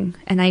talking.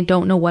 And I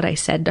don't know what I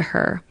said to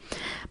her,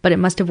 but it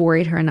must have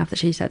worried her enough that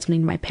she said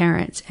something to my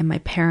parents, and my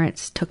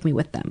parents took me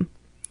with them.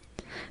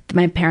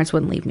 My parents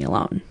wouldn't leave me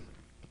alone,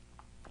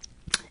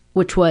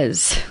 which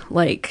was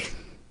like...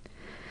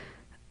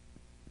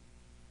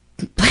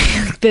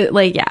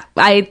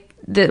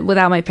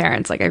 without my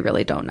parents, like, I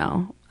really don't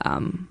know.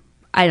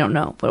 I don't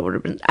know what would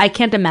have been. I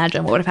can't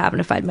imagine what would have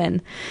happened if I'd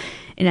been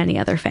in any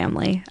other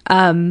family.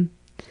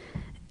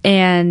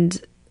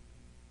 And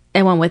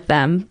I went with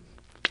them.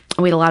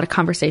 We had a lot of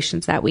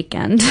conversations that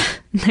weekend.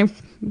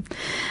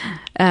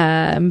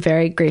 I'm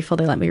very grateful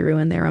they let me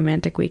ruin their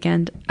romantic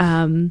weekend.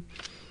 And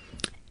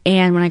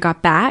when I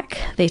got back,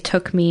 they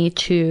took me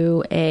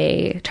to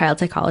a child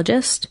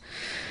psychologist,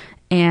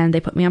 and they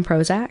put me on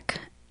Prozac.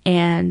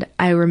 And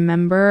I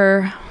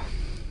remember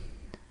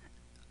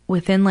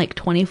within like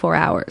 24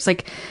 hours,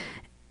 like,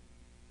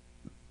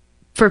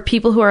 for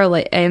people who are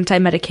like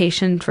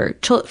anti-medication for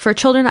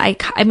children, I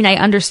mean, I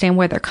understand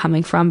where they're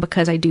coming from,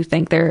 because I do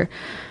think there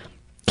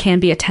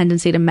can be a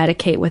tendency to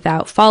medicate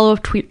without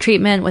follow-up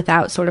treatment,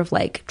 without sort of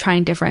like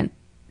trying different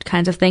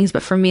kinds of things.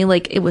 But for me,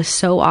 like, it was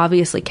so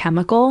obviously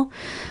chemical.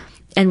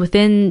 And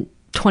within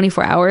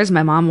 24 hours,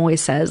 my mom always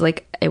says,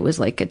 like, it was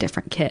like a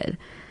different kid.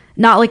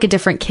 Not like a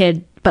different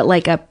kid, but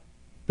like it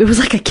was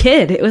like a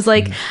kid. It was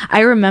like, I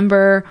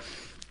remember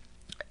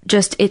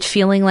just it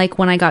feeling like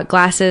when I got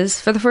glasses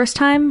for the first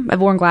time.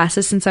 I've worn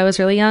glasses since I was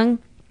really young,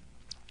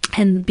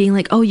 and being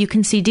like, oh, you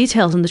can see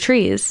details in the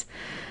trees.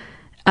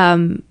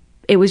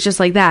 It was just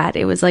like that.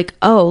 It was like,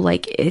 oh,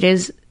 like it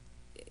is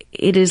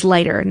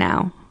lighter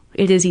now.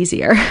 It is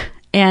easier.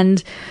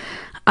 And,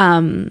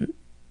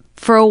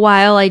 for a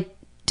while I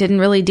didn't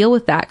really deal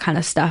with that kind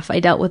of stuff. I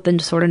dealt with the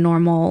sort of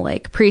normal,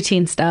 like,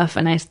 preteen stuff,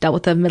 and I dealt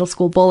with the middle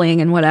school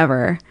bullying and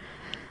whatever.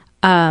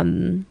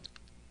 Do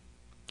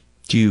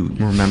you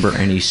remember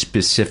any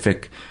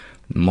specific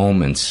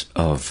moments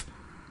of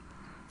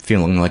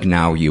feeling like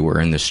now you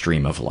were in the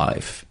stream of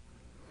life?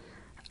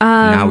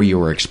 Now you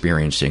were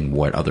experiencing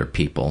what other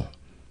people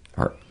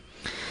are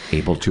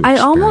able to experience?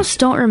 I almost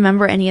don't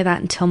remember any of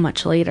that until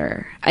much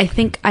later. I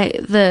think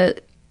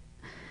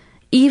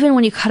even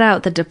when you cut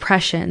out the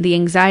depression, the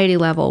anxiety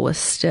level was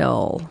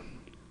still...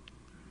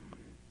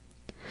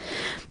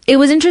 It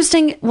was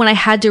interesting when I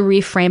had to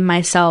reframe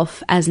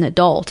myself as an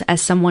adult,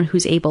 as someone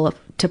who's able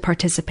to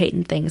participate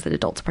in things that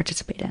adults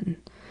participate in.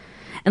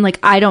 And like,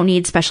 I don't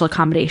need special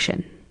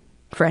accommodation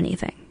for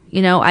anything.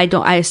 You know, I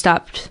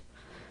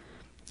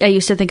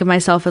used to think of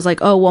myself as like,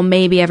 oh, well,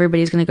 maybe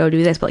everybody's going to go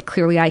do this, but like,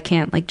 clearly I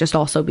can't like just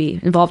also be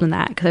involved in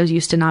that, because I was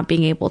used to not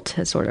being able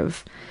to sort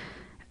of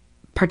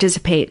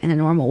participate in a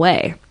normal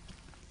way.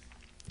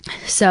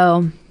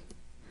 So.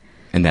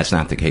 And that's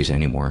not the case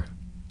anymore.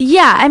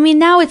 Yeah. I mean,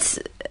 now it's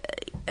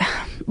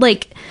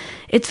like,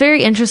 it's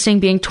very interesting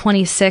being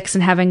 26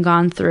 and having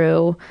gone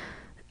through,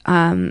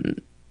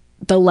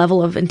 the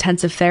level of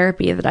intensive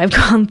therapy that I've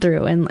gone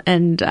through.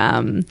 And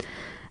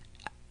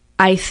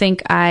I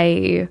think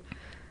I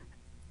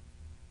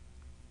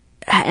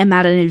am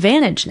at an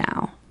advantage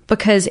now,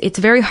 because it's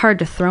very hard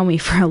to throw me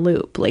for a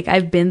loop. Like,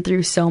 I've been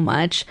through so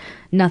much.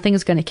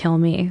 Nothing's going to kill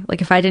me.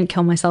 Like, if I didn't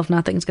kill myself,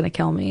 nothing's going to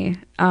kill me.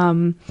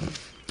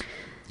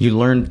 You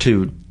learn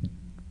to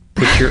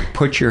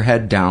put your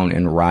head down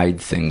and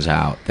ride things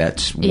out.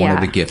 That's one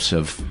of the gifts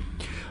of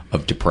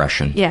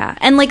depression. Yeah.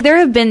 And like, there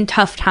have been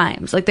tough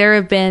times. Like, there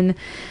have been,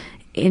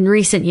 in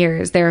recent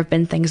years, there have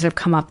been things that have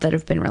come up that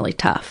have been really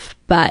tough,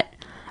 but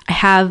I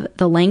have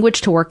the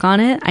language to work on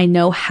it. I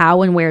know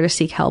how and where to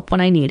seek help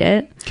when I need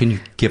it. Can you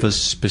give us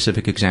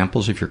specific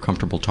examples if you're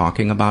comfortable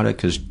talking about it?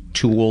 Because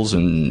tools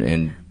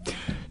and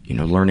you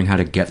know, learning how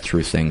to get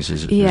through things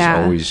is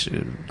always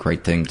a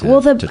great thing to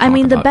talk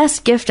about. The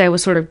best gift I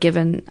was sort of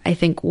given, I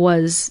think,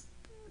 was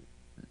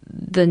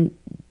the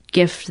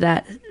gift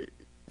that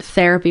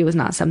therapy was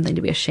not something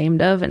to be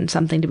ashamed of and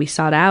something to be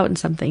sought out and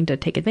something to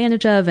take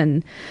advantage of.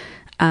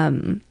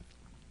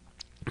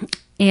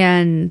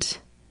 And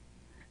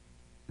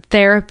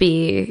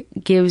therapy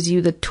gives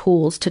you the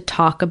tools to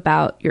talk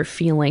about your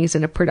feelings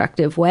in a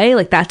productive way.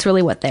 Like, that's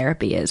really what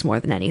therapy is more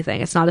than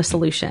anything. It's not a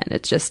solution.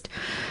 It's just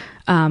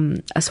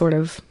a sort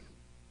of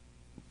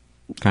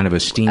kind of a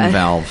steam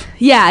valve.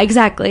 Yeah,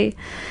 exactly.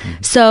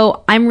 Mm-hmm.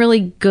 So I'm really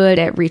good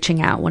at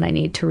reaching out when I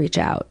need to reach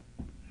out.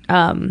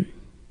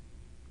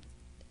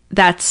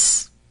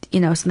 That's,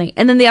 something.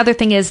 And then the other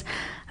thing is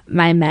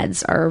my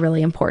meds are a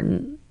really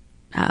important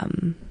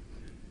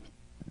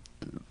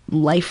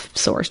life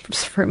source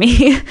for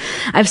me.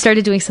 I've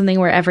started doing something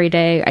where every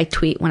day I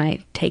tweet when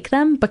I take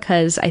them,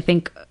 because I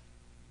think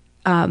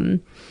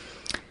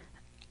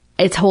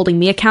it's holding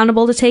me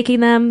accountable to taking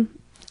them.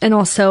 And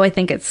also I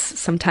think it's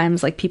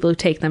sometimes like people who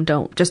take them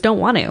don't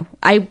want to.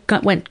 I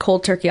went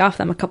cold turkey off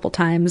them a couple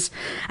times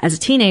as a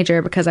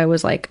teenager because I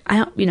was like,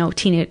 how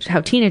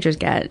teenagers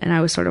get. And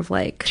I was sort of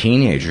like,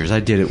 teenagers. I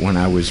did it when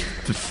I was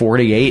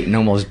 48 and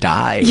almost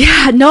died.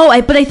 Yeah, no,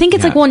 but I think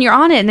it's like when you're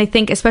on it, and I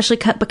think especially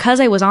because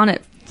I was on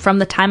it from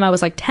the time I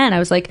was like 10, I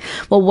was like,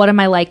 well, what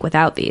am I like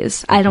without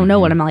these? I don't know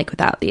what I'm like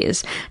without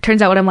these.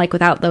 Turns out what I'm like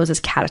without those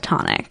is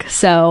catatonic.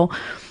 So,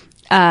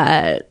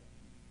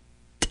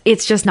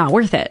 it's just not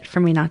worth it for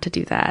me not to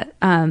do that.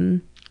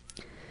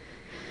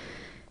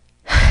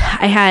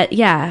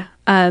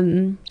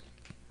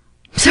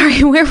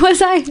 Sorry, where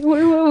was I?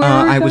 Where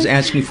I was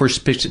asking for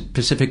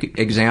specific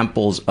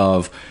examples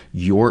of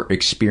your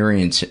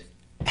experience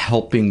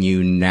helping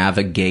you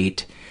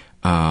navigate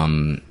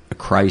a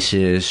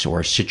crisis or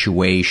a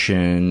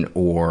situation,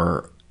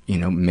 or,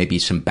 maybe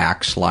some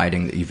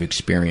backsliding that you've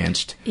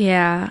experienced.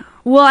 Yeah.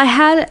 Well, I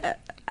had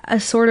a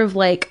sort of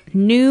like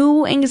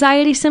new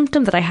anxiety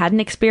symptom that I hadn't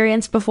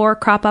experienced before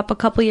crop up a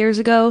couple years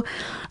ago,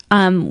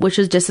 which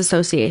is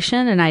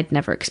disassociation, and I'd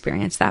never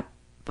experienced that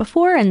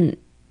before. And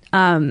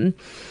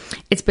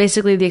it's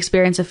basically the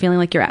experience of feeling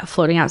like you're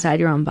floating outside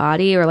your own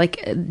body, or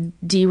like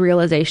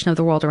derealization of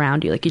the world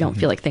around you, like you don't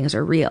feel like things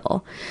are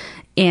real.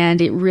 And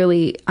it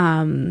really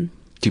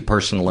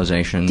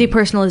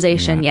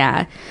depersonalization,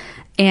 yeah.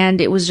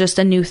 And it was just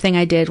a new thing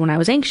I did when I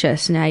was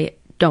anxious, and I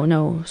don't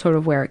know sort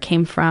of where it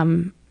came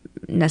from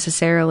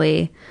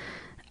necessarily,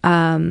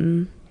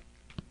 but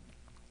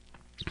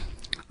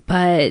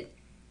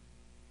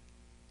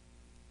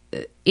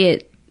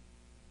it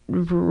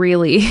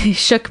really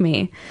shook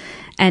me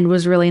and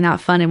was really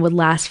not fun, and would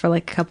last for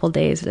like a couple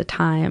days at a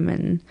time,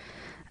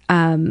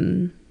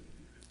 and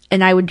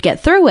I would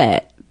get through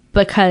it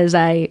because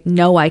I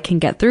know I can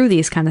get through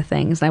these kind of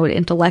things. And I would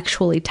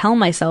intellectually tell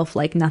myself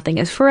like nothing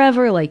is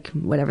forever, like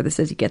whatever this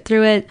is, you get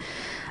through it.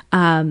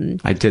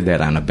 I did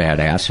that on a bad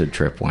acid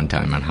trip one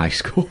time in high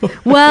school.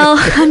 Well,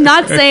 I'm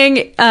not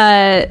saying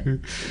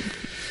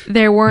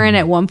there weren't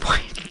at one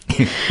point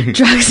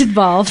drugs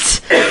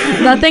involved.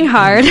 Nothing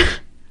hard.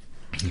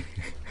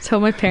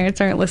 So my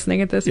parents aren't listening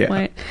at this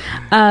point.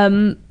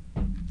 So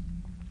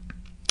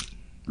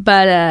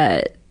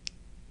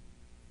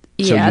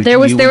there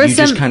was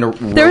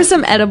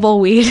some edible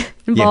weed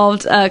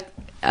involved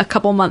a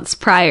couple months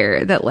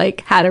prior that like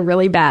had a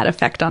really bad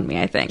effect on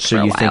me, I think.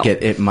 So you think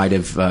it might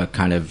have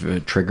kind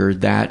of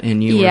triggered that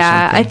in you?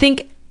 Yeah, or something? I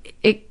think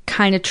it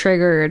kind of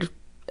triggered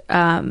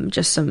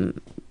just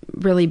some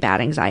really bad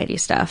anxiety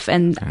stuff.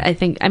 And I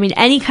think,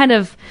 any kind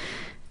of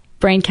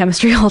brain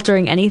chemistry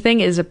altering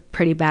anything is a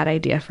pretty bad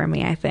idea for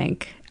me, I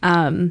think.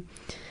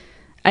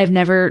 I've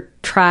never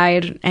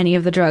tried any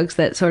of the drugs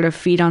that sort of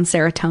feed on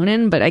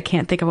serotonin, but I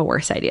can't think of a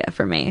worse idea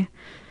for me.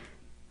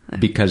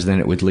 Because then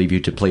it would leave you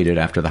depleted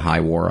after the high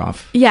wore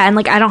off. Yeah, and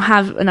like I don't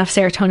have enough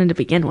serotonin to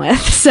begin with,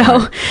 so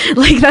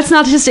like that's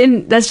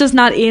just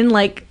not in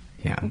like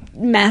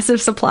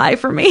massive supply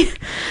for me.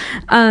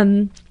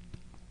 But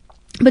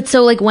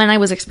so like when I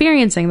was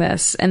experiencing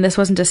this, and this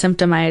wasn't a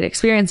symptom I had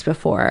experienced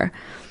before,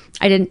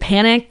 I didn't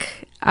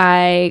panic.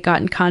 I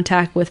got in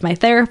contact with my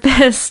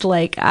therapist.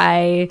 Like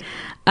you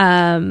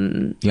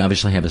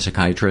obviously have a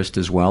psychiatrist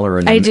as well, or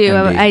I do.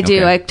 I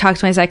do. I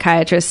talked to my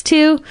psychiatrist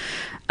too.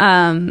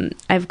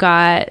 I've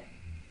got,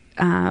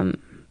 a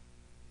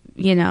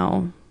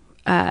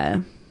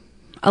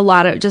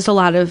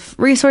lot of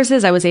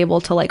resources. I was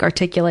able to like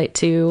articulate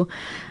to,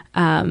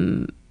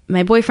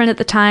 my boyfriend at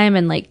the time,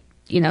 and like,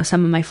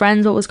 some of my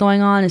friends, what was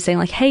going on, and saying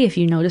like, hey, if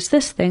you notice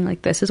this thing,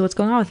 like this is what's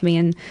going on with me.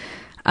 And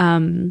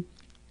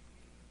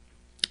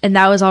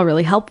that was all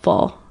really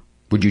helpful.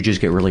 Would you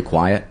just get really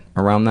quiet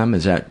around them?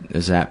 Is that,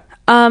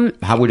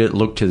 how would it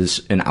look to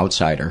an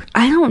outsider?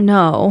 I don't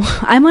know.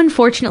 I'm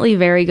unfortunately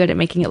very good at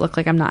making it look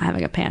like I'm not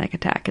having a panic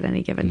attack at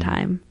any given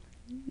time.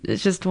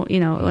 It's just, one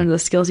of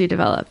those skills you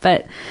develop.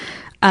 But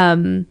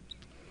you'd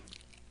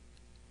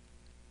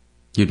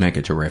make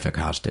a terrific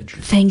hostage.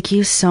 Thank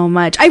you so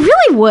much. I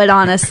really would,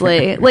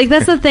 honestly. Like,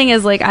 that's the thing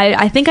is, like,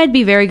 I think I'd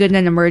be very good in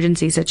an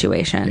emergency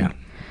situation.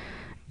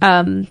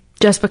 Yeah.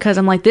 Just because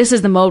I'm like, this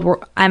is the mode where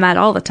I'm at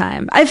all the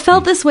time. I've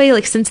felt this way,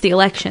 like, since the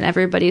election.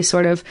 Everybody's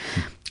sort of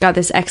got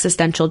this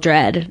existential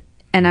dread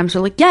And I'm sort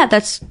of like, yeah,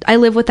 I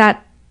live with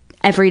that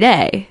every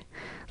day.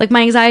 Like,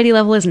 my anxiety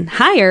level isn't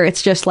higher.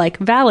 It's just like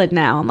valid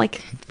now. I'm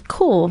like,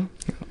 cool.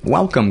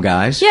 Welcome,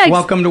 guys. Yeah,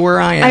 welcome to where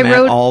I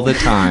am all the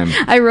time.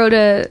 I wrote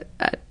a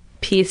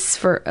piece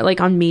for like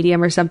on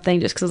Medium or something,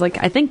 just because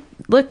like, I think,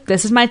 look,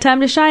 this is my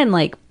time to shine.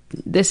 Like,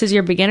 this is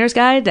your beginner's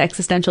guide to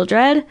existential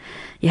dread.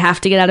 You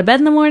have to get out of bed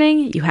in the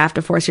morning. You have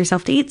to force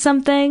yourself to eat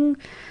something.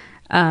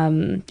 You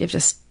have to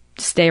just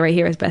stay right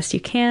here as best you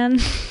can.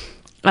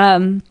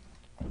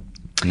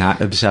 Not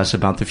obsess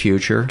about the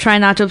future. Try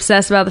not to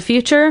obsess about the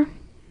future.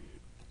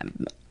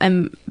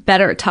 I'm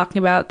better at talking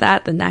about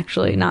that than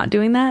actually not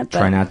doing that. But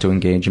try not to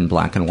engage in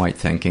black and white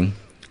thinking.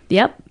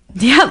 Yep.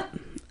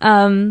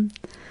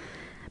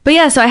 But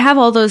yeah, so I have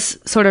all those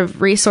sort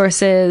of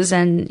resources,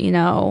 and, you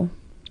know,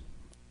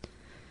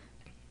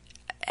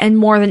 and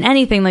more than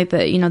anything, like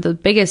the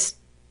biggest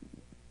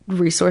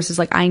resource is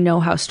like, I know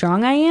how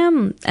strong I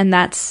am. And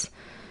that's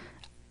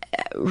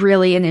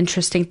really an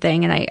interesting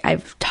thing. And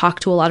I've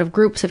talked to a lot of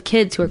groups of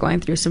kids who are going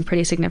through some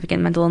pretty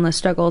significant mental illness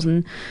struggles.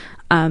 And,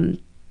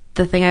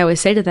 the thing I always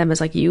say to them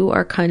is like, you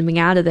are coming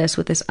out of this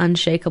with this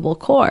unshakable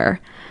core.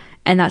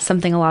 And that's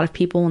something a lot of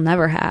people will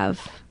never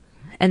have.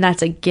 And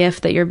that's a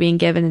gift that you're being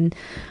given. And,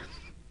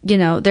 you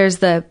know,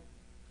 there's I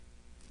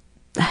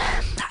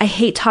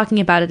hate talking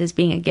about it as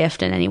being a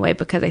gift in any way,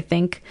 because I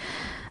think,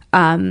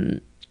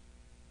 that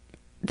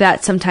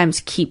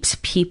sometimes keeps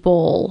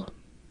people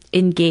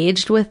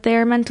engaged with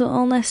their mental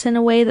illness in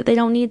a way that they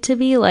don't need to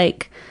be.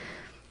 Like,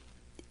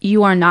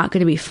 you are not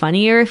going to be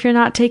funnier if you're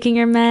not taking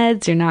your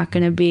meds. You're not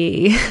going to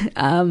be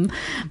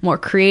more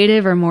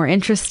creative or more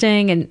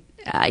interesting. And,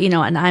 you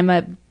know, and I'm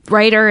a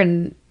writer,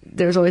 and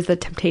there's always the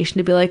temptation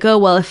to be like, oh,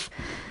 well, if,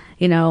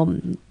 you know,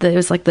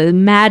 there's like the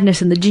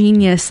madness and the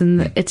genius,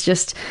 and it's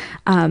just,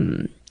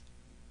 the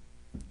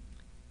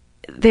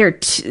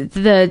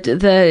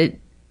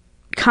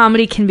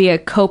comedy can be a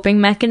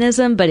coping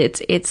mechanism, but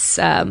it's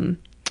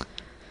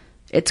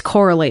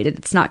correlated.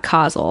 It's not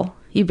causal.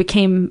 You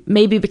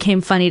maybe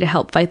became funny to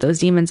help fight those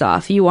demons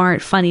off. You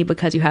aren't funny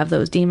because you have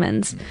those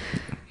demons.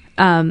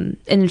 And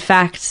in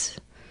fact,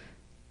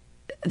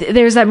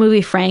 there's that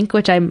movie Frank,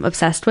 which I'm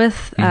obsessed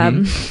with.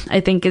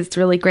 I think it's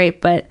really great,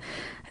 but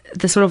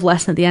the sort of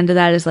lesson at the end of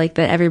that is like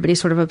that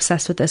everybody's sort of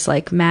obsessed with this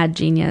like mad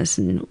genius,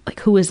 and like,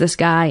 who is this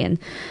guy? And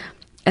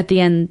at the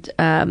end,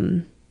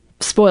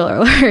 spoiler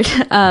alert,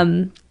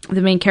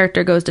 the main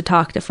character goes to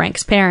talk to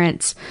Frank's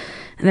parents,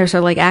 and they're sort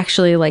of like,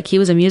 actually, like, he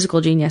was a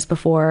musical genius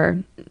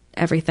before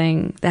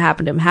everything that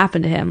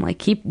happened to him.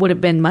 Like, he would have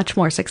been much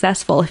more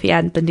successful if he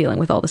hadn't been dealing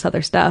with all this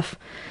other stuff.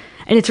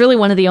 And it's really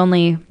one of the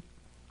only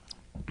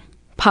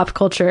pop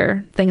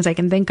culture things I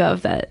can think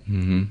of that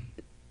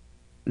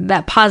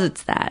that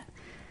posits that.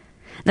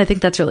 And I think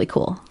that's really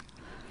cool.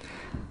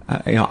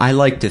 You know, I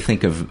like to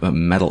think of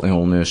mental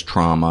illness,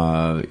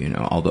 trauma, you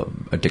know, all the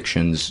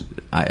addictions.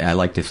 I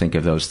like to think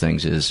of those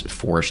things as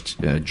forced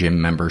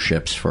gym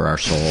memberships for our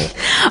soul.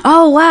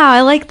 Oh, wow.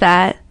 I like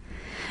that.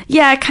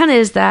 Yeah, it kind of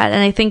is that.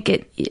 And I think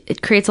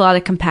it creates a lot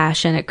of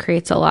compassion. It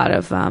creates a lot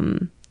of,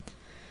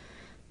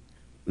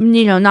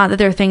 you know, not that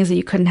there are things that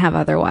you couldn't have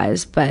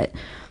otherwise, but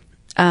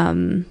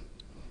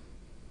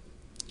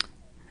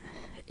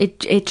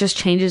it just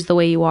changes the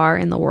way you are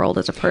in the world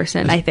as a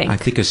person, I think. I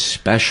think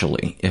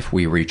especially if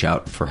we reach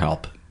out for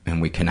help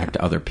and we connect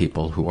to other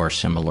people who are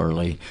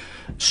similarly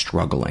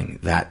struggling.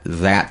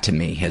 That to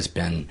me has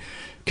been,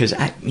 because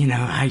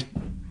I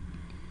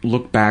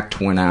look back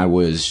to when I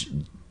was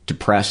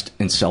depressed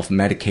and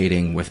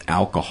self-medicating with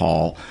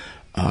alcohol.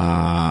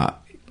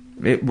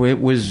 It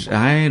was,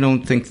 I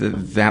don't think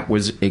that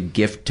was a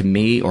gift to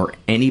me or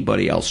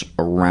anybody else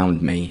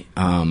around me.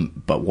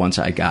 But once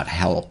I got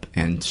help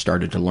and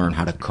started to learn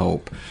how to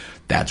cope,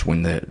 that's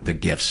when the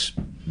gifts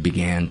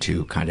began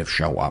to kind of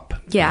show up.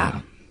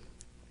 Yeah.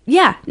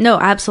 Yeah, no,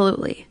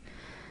 absolutely.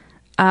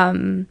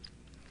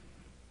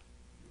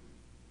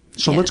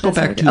 So let's go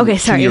back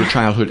to your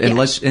childhood. And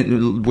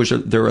was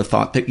there a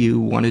thought that you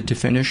wanted to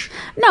finish?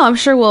 No, I'm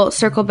sure we'll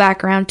circle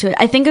back around to it.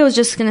 I think I was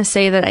just going to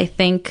say that I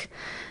think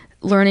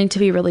learning to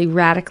be really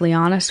radically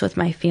honest with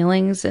my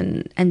feelings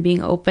and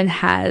being open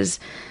has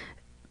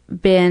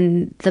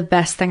been the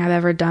best thing I've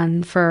ever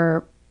done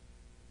for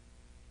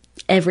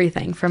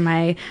everything, from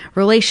my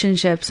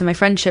relationships and my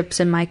friendships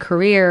and my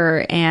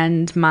career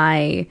and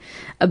my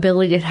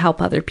ability to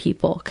help other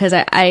people. Because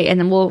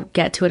and we'll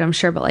get to it, I'm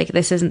sure, but like,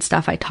 this isn't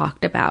stuff I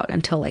talked about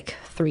until like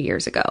 3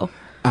 years ago.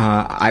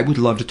 I would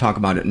love to talk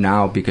about it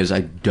now, because I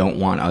don't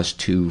want us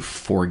to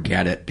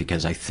forget it,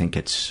 because I think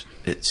it's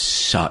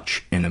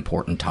such an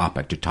important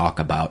topic to talk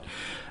about,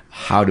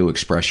 how to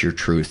express your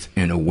truth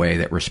in a way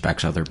that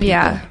respects other people.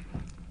 Yeah.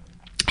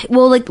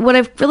 Well, like, what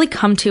I've really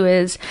come to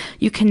is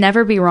you can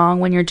never be wrong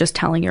when you're just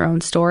telling your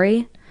own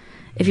story.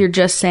 If you're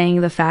just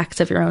saying the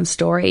facts of your own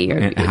story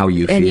and how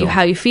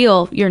you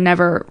feel, you're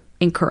never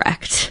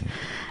incorrect.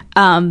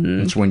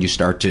 It's when you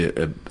start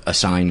to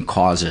assign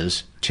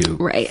causes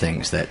to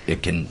things that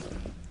it can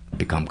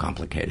become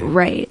complicated.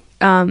 Right.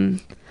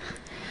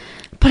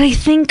 But I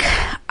think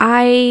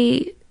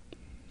I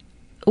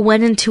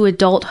went into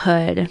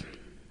adulthood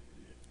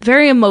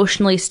very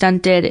emotionally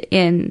stunted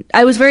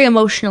I was very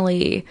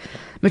emotionally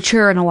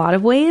mature in a lot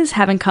of ways,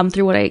 having come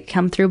through what I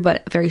come through,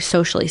 but very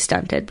socially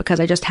stunted because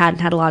I just hadn't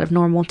had a lot of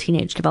normal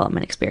teenage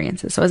development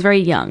experiences. So I was very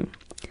young.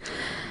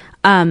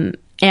 And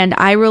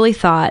I really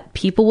thought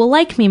people will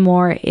like me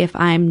more if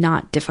I'm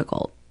not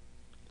difficult.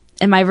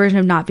 And my version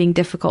of not being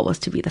difficult was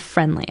to be the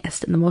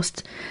friendliest and the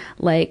most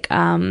like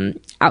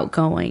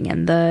outgoing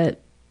and the,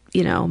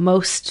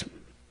 most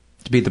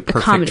to be the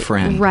perfect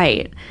friend.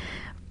 Right.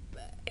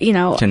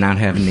 To not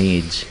have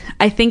needs.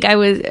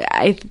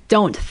 I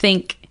don't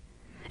think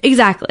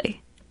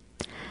exactly.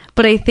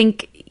 But I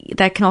think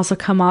that can also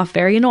come off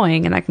very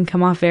annoying, and that can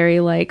come off very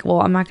like,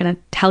 well, I'm not going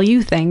to tell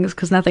you things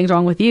because nothing's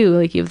wrong with you.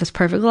 Like, you have this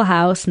perfect little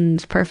house and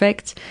it's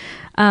perfect.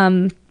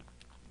 Someone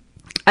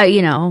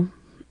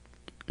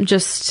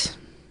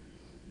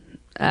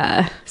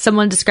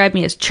described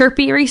me as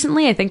chirpy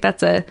recently. I think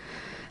that's a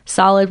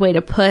solid way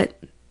to put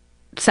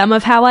some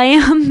of how I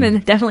am,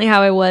 and definitely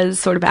how I was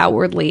sort of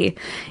outwardly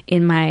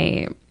in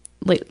my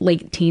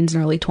late teens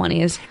and early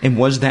 20s. And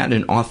was that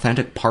an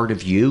authentic part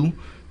of you?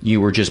 You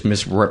were just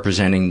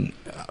misrepresenting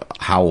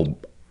how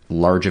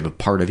large of a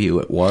part of you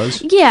it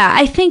was? Yeah,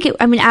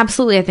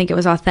 absolutely. I think it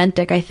was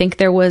authentic. I think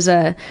there is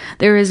a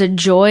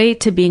joy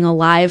to being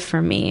alive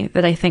for me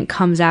that I think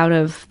comes out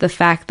of the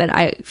fact that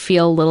I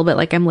feel a little bit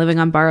like I'm living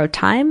on borrowed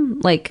time,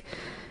 like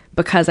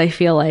because I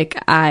feel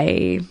like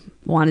I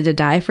wanted to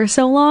die for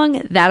so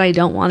long. That I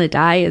don't want to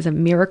die is a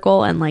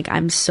miracle, and like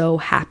I'm so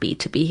happy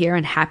to be here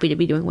and happy to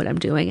be doing what I'm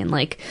doing, and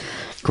like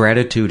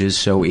gratitude is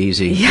so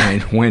easy. Yeah.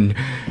 And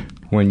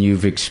when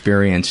you've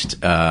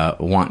experienced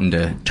wanting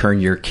to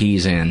turn your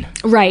keys in.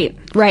 Right.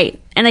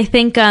 And I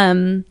think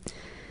I've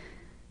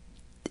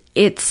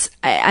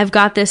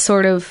got this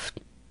sort of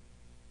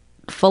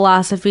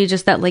philosophy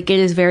just that like it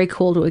is very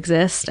cool to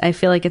exist. I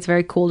feel like it's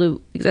very cool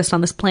to exist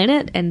on this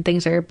planet, and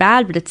things are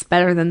bad, but it's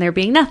better than there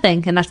being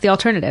nothing, and that's the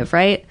alternative,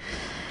 right?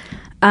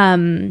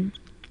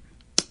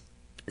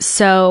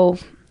 So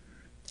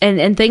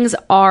and things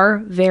are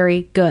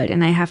very good,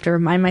 and I have to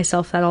remind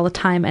myself that all the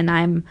time, and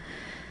I'm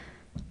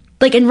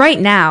like, and right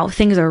now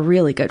things are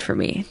really good for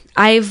me.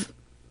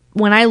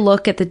 When I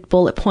look at the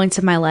bullet points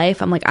of my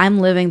life, I'm like, I'm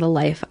living the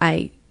life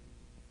I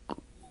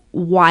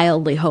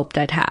wildly hoped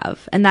I'd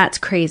have, and that's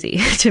crazy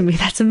to me.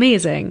 That's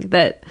amazing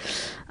that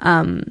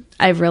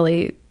I've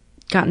really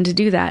gotten to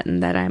do that,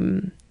 and that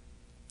I'm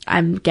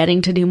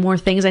getting to do more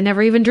things I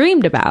never even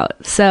dreamed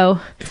about. So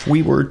if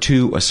we were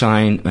to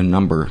assign a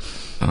number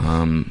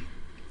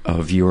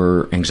of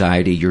your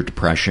anxiety, your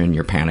depression,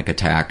 your panic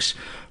attacks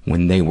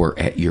when they were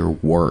at your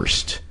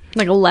worst,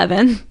 like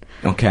 11.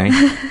 Okay.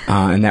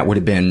 And that would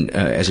have been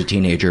as a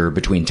teenager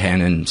between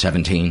 10 and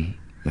 17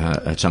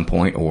 at some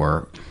point,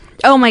 or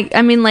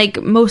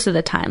like most of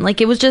the time.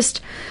 Like, it was just,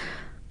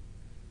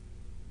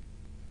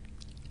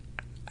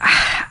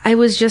 I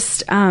was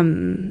just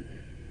bogged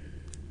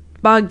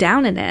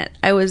down in it.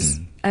 I was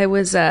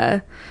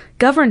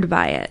governed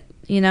by it,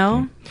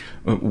 Okay.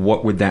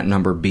 What would that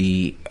number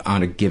be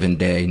on a given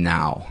day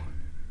now,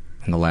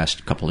 in the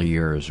last couple of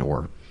years,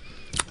 or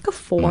like a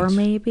 4 months?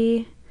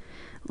 Maybe?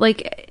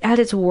 Like, at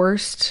its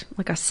worst,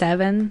 like a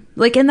 7.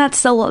 Like, and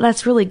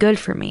that's really good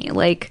for me.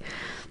 Like,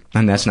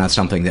 and that's not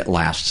something that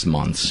lasts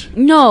months.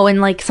 No, and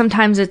like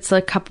sometimes it's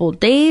a couple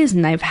days,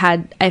 and I've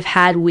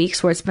had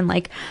weeks where it's been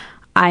like,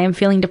 I am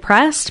feeling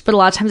depressed, but a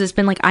lot of times it's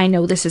been like, I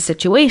know this is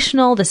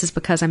situational. This is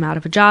because I'm out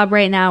of a job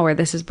right now, or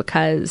this is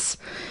because,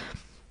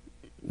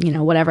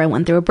 whatever, I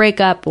went through a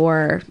breakup,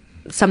 or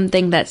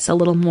something that's a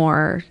little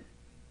more,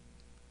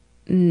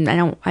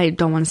 I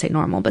don't want to say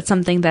normal, but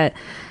something that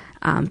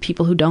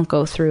people who don't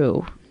go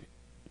through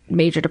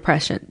major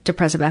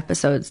depressive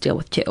episodes deal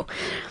with too.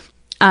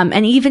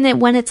 And even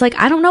when it's like,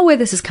 I don't know where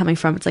this is coming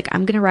from, it's like,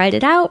 I'm going to ride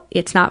it out.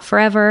 It's not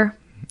forever.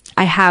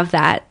 I have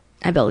that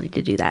ability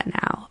to do that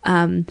now.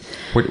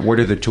 What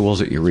are the tools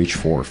that you reach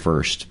for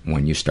first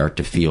when you start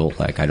to feel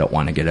like, I don't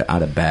want to get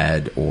out of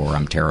bed, or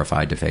I'm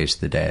terrified to face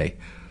the day?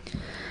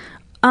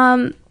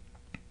 One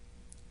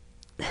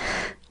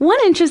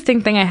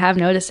interesting thing I have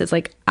noticed is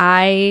like,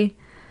 a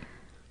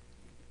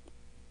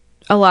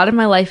lot of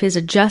my life is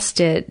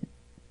adjusted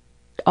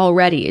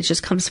already. It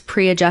just comes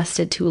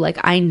pre-adjusted to like,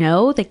 I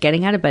know that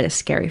getting out of bed is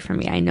scary for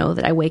me. I know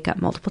that I wake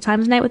up multiple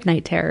times a night with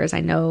night terrors.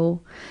 I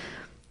know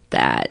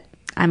that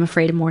I'm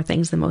afraid of more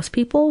things than most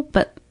people,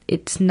 but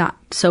it's not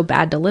so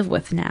bad to live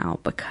with now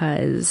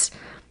because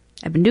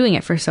I've been doing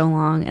it for so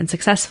long and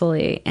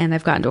successfully, and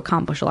I've gotten to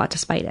accomplish a lot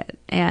despite it.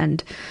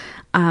 And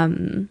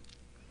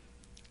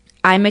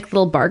I make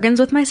little bargains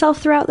with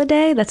myself throughout the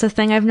day. That's a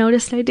thing I've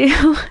noticed I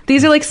do.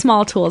 These are like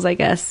small tools, I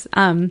guess.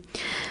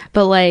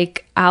 But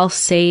like, I'll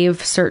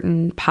save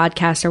certain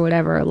podcasts or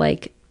whatever,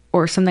 like,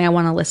 or something I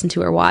want to listen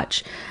to or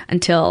watch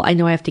until I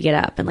know I have to get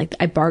up. And like,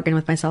 I bargain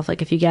with myself.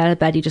 Like, if you get out of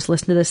bed, you just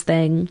listen to this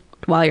thing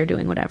while you're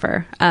doing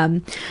whatever.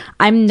 I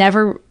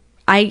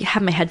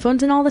have my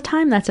headphones in all the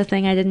time. That's a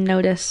thing I didn't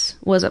notice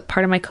was a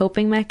part of my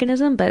coping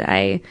mechanism, but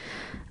I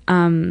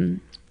do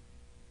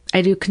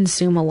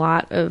consume a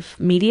lot of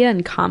media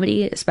and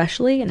comedy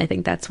especially, and I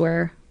think that's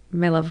where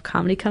my love of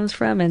comedy comes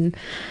from. And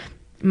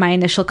my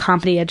initial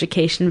comedy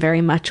education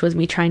very much was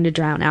me trying to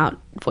drown out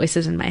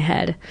voices in my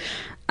head.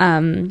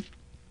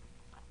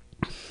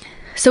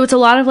 So it's a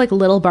lot of like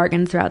little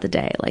bargains throughout the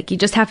day. Like you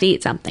just have to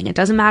eat something. It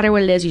doesn't matter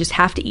what it is. You just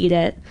have to eat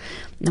it.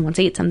 And then once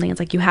I eat something, it's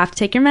like, you have to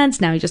take your meds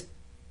now. You just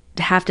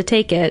have to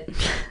take it.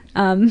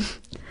 And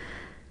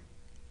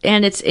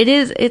it's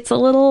a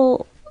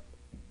little,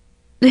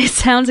 it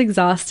sounds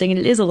exhausting, and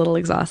it is a little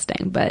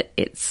exhausting, but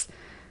it's,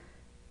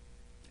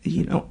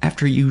 you know,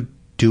 after you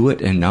do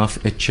it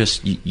enough, it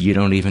just, you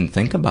don't even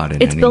think about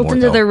it it's anymore. It's built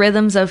into though. the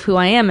rhythms of who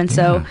I am. And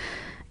so,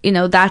 you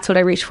know, that's what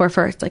I reach for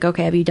first. Like,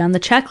 okay, have you done the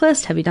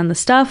checklist? Have you done the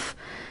stuff?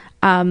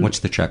 What's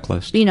the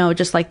checklist? You know,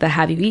 just like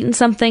have you eaten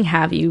something?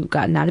 Have you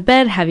gotten out of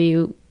bed? Have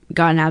you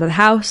gotten out of the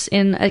house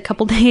in a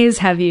couple days?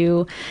 Have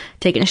you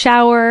taken a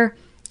shower?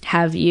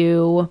 Have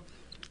you,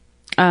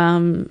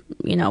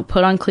 you know,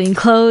 put on clean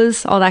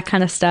clothes? All that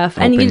kind of stuff.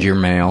 Opened your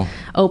mail.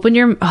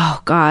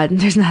 Oh God,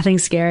 there's nothing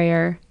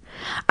scarier.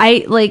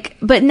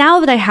 But now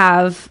that I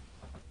have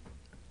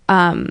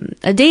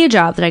a day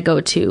job that I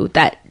go to,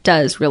 that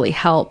does really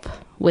help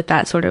with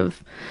that sort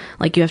of,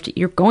 like,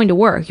 you're going to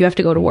work, you have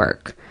to go to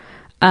work.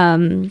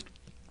 And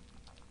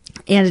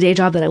a day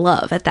job that I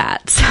love at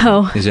that.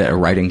 So is it a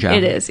writing job?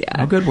 It is,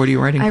 yeah. Oh, good. What are you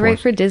writing for? I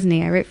write for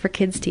Disney. I write for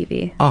kids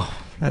TV. Oh,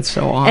 that's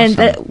so awesome.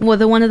 And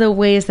one of the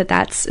ways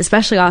that's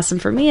especially awesome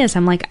for me is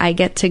I'm like, I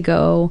get to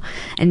go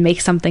and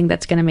make something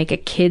that's going to make a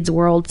kid's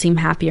world seem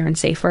happier and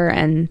safer.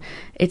 And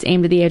it's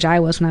aimed at the age I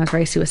was when I was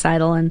very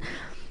suicidal. And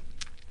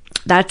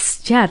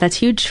that's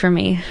huge for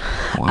me.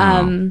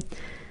 Wow.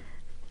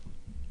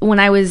 When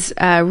I was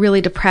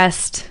really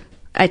depressed,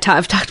 I've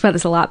talked about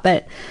this a lot,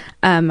 but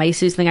I used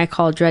to do something I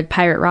call Dread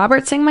Pirate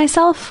Robertsing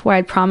myself, where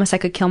I'd promise I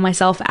could kill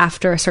myself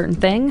after a certain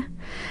thing.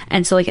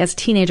 And so, like, as a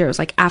teenager, it was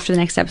like, after the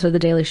next episode of The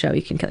Daily Show,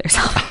 you can kill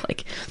yourself.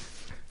 Like,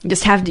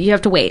 you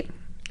have to wait.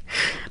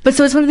 But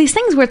so it's one of these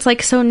things where it's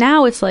like, so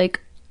now it's like,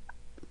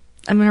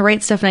 I'm going to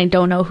write stuff and I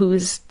don't know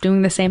who's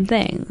doing the same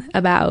thing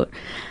about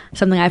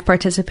something I've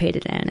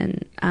participated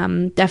in.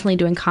 And definitely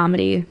doing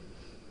comedy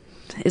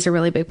is a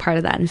really big part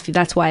of that. And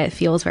that's why it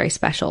feels very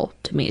special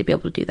to me to be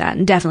able to do that.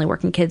 And definitely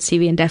working kids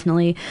TV, and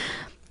definitely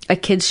a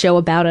kids show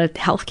about a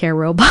healthcare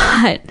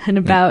robot and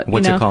about,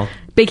 what's it called?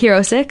 Big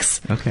Hero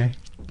 6. Okay.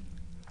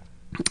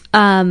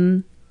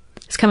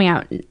 It's coming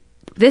out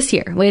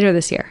later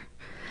this year.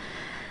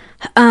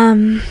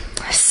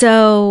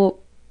 So,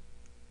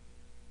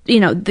 you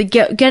know,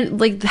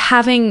 like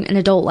having an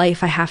adult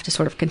life I have to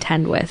sort of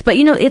contend with, but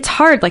you know, it's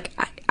hard. Like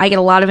I get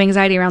a lot of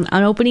anxiety around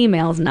unopened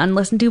emails and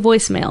unlistened to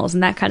voicemails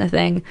and that kind of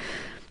thing.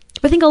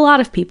 But I think a lot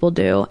of people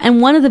do.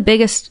 And one of the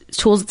biggest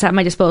tools that's at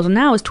my disposal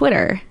now is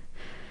Twitter.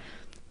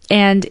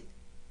 And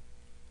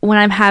when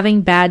I'm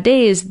having bad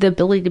days, the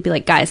ability to be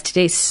like, guys,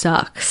 today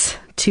sucks,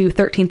 to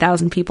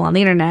 13,000 people on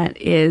the internet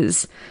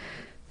is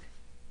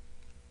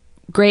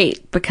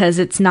great, because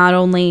it's not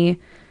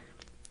only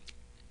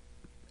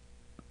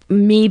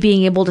me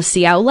being able to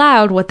see out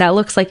loud what that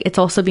looks like, it's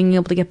also being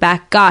able to get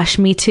back, gosh,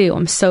 me too.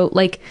 I'm so,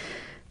 like,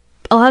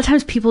 a lot of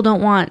times people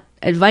don't want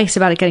advice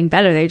about it getting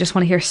better. They just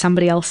want to hear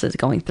somebody else is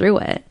going through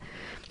it.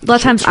 A lot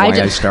of times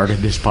I started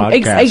this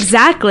podcast.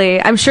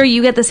 Exactly. I'm sure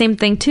you get the same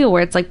thing too,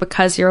 where it's like,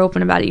 because you're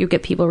open about it, you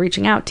get people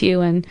reaching out to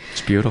you, and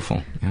it's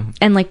beautiful. Yeah.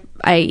 And like,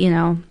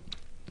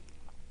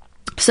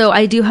 so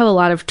I do have a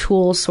lot of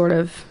tools sort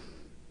of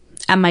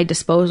at my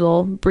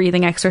disposal,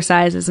 breathing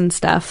exercises and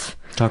stuff.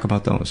 Talk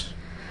about those.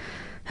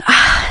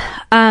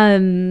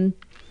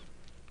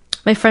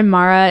 My friend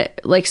Mara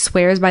like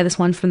swears by this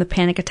one from the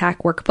Panic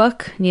Attack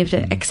Workbook, and you have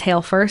to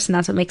exhale first, and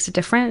that's what makes it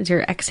different. Is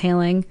you're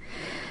exhaling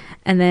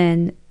and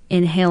then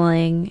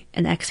inhaling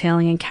and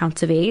exhaling in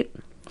counts of 8.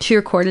 She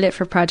recorded it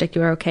for Project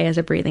You Are Okay as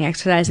a breathing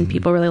exercise, and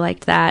people really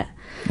liked that.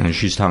 And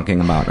she's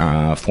talking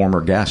about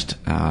former guest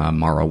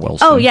Mara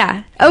Wilson. Oh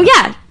yeah.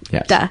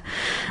 Yes. Duh.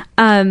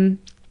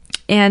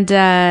 And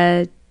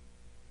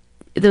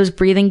those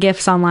breathing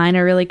gifs online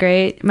are really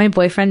great. My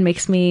boyfriend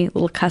makes me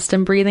little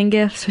custom breathing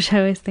gifs, which I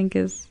always think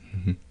is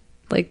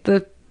like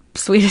the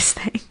sweetest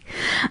thing.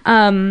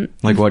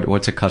 Like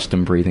what's a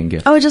custom breathing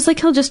gift? Oh, just like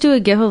he'll just do a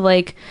gif of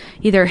like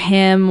either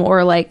him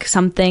or like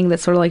something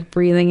that's sort of like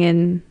breathing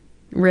in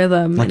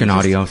rhythm, like an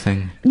audio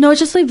thing. No, it's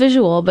just like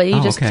visual, but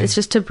okay. It's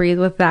just to breathe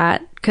with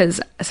that, because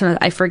sometimes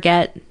I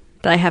forget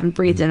that I haven't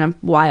breathed in a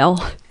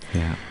while.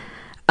 Yeah.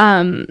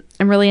 I'm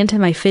really into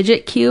my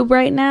fidget cube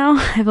right now.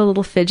 I have a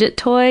little fidget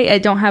toy. I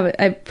don't have it.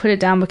 I put it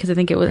down because I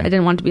think I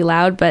didn't want it to be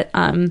loud, but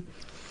I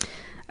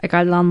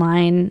got it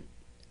online,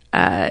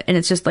 and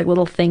it's just like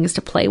little things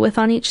to play with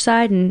on each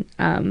side, and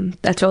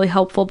that's really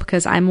helpful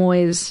because I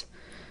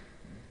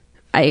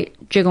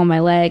jiggle my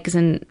legs,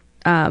 and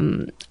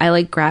I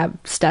like grab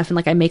stuff, and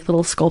like I make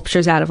little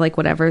sculptures out of like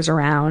whatever's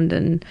around,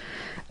 and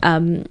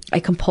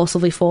I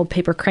compulsively fold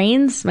paper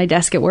cranes. My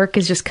desk at work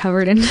is just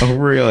covered in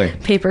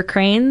paper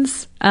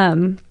cranes.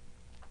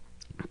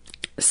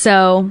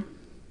 So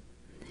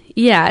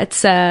yeah,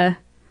 it's but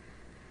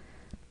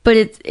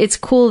it's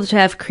cool to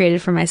have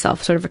created for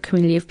myself sort of a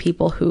community of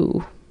people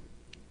who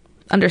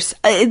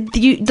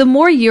the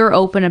more you're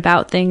open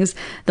about things,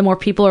 the more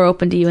people are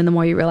open to you, and the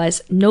more you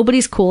realize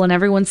nobody's cool and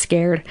everyone's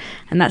scared.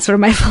 And that's sort of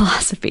my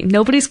philosophy.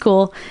 Nobody's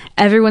cool,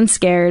 everyone's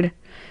scared,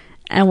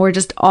 and we're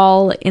just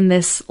all in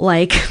this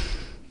like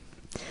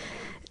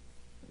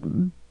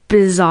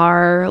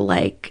bizarre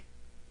like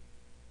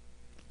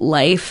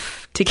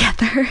life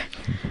together.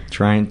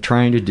 Trying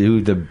to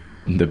do the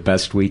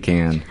best we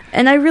can.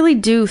 And I really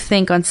do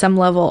think on some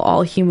level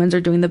all humans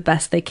are doing the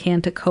best they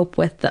can to cope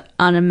with the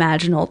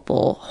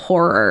unimaginable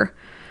horror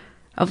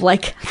of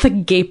like the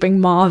gaping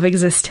maw of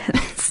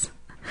existence.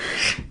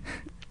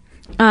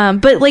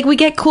 But like we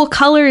get cool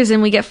colors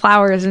and we get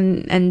flowers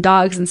and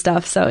dogs and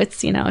stuff, so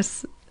it's, you know,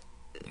 it's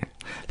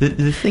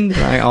the thing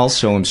that I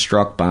also am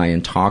struck by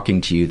in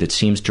talking to you that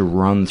seems to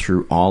run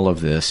through all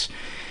of this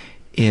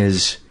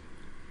is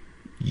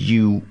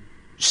you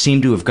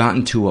seem to have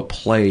gotten to a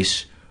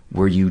place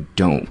where you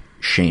don't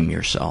shame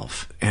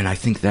yourself. And I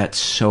think that's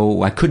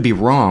so, I could be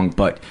wrong,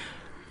 but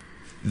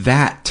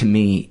that to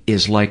me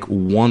is like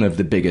one of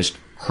the biggest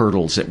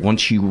hurdles, that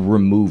once you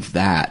remove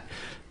that,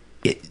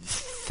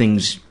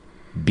 things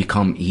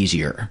become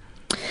easier.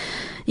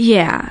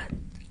 Yeah.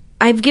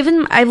 I've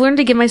learned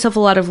to give myself a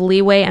lot of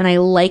leeway, and I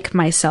like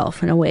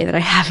myself in a way that I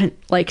haven't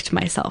liked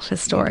myself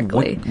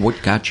historically.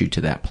 What got you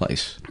to that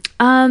place?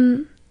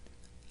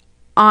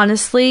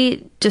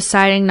 Honestly,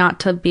 deciding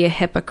not to be a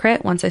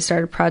hypocrite once I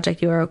started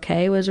Project You Are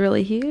Okay was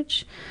really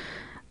huge.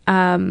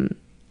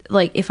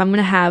 Like, if I'm going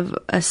to have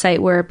a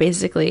site where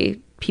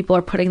basically people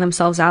are putting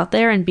themselves out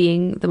there and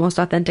being the most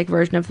authentic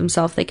version of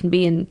themselves they can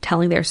be and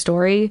telling their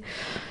story,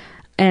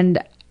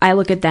 and I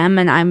look at them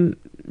and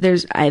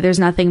there's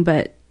nothing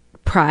but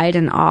pride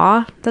and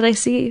awe that I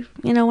see,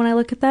 you know, when I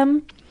look at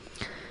them,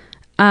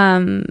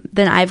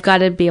 then I've got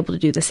to be able to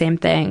do the same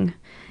thing.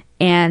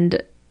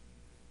 And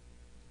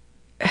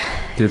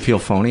did it feel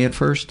phony at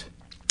first?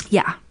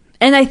 Yeah.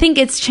 And I think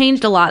it's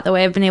changed a lot, the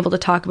way I've been able to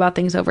talk about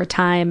things over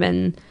time,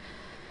 and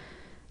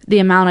the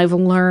amount I've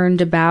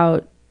learned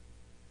about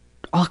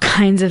all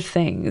kinds of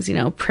things, you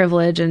know,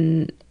 privilege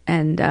and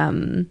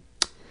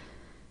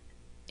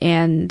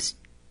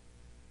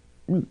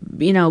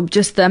you know,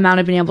 just the amount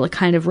I've been able to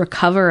kind of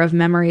recover of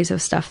memories of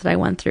stuff that I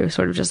went through,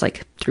 sort of just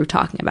like through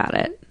talking about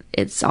it.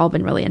 It's all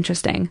been really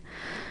interesting.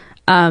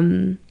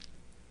 And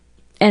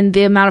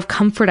the amount of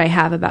comfort I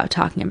have about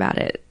talking about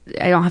it.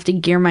 I don't have to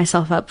gear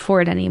myself up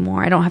for it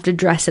anymore. I don't have to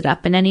dress it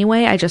up in any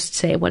way. I just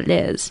say what it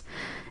is.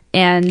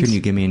 And can you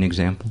give me an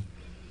example?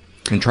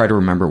 And try to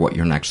remember what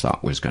your next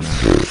thought was going to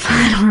be.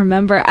 I don't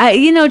remember. I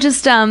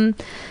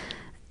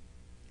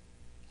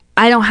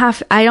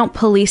don't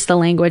police the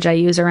language I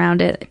use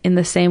around it in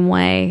the same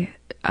way,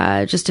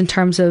 just in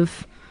terms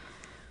of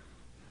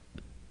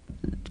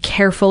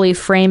carefully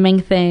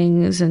framing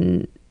things,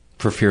 and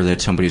for fear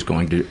that somebody's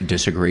going to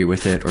disagree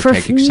with it or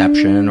take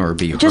exception or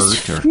be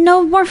hurt?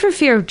 No, more for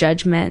fear of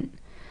judgment,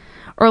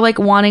 or like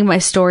wanting my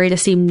story to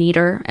seem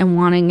neater and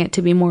wanting it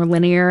to be more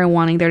linear and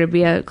wanting there to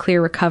be a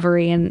clear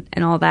recovery and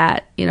all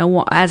that, you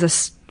know, as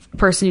a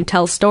person who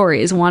tells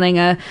stories, wanting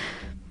an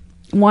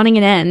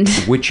end.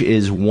 Which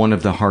is one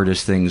of the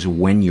hardest things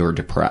when you're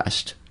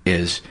depressed,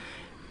 is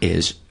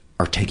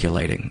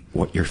articulating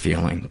what you're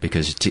feeling,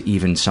 because to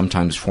even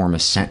sometimes form a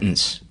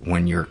sentence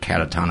when you're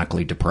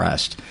catatonically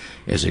depressed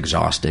is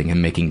exhausting,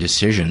 and making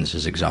decisions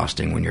is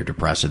exhausting when you're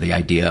depressed. So the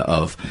idea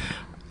of,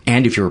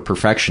 and if you're a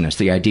perfectionist,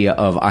 the idea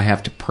of I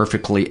have to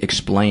perfectly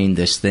explain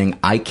this thing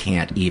I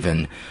can't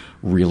even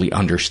really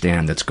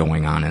understand that's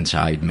going on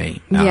inside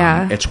me.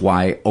 Yeah. It's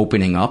why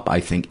opening up,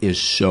 I think,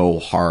 is so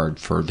hard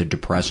for the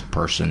depressed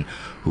person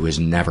who has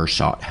never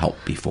sought help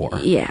before.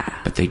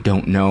 Yeah. But they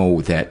don't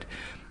know that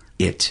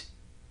it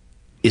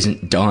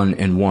isn't done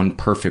in one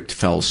perfect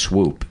fell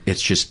swoop.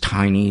 It's just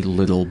tiny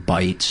little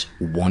bites,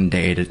 one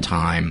day at a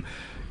time.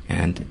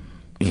 And,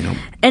 you know.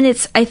 And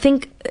I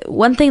think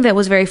one thing that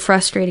was very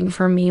frustrating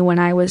for me when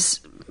I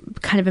was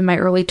kind of in my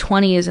early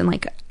 20s, and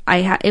like,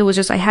 I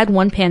had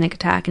one panic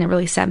attack and it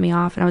really set me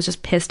off, and I was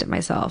just pissed at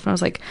myself. And I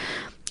was like,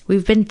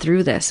 we've been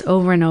through this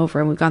over and over,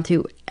 and we've gone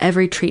through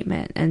every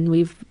treatment, and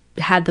we've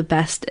had the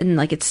best, and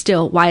like, it's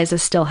still, why is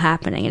this still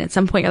happening? And at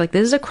some point you're like,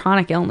 this is a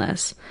chronic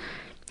illness.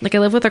 Like, I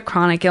live with a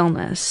chronic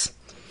illness,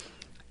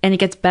 and it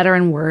gets better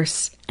and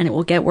worse, and it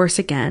will get worse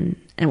again,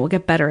 and it will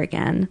get better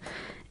again.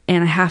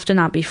 And I have to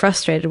not be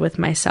frustrated with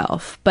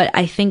myself. But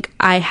I think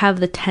I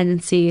have the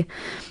tendency,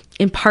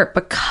 in part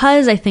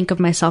because I think of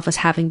myself as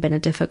having been a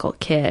difficult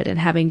kid and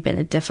having been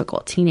a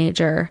difficult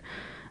teenager,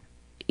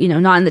 you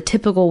know, not in the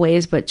typical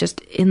ways, but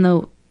just in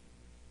the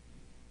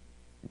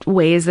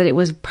ways that it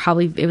was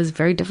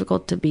very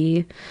difficult to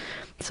be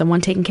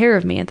someone taking care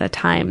of me at that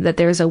time, that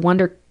there's a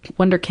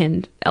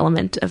wonderkind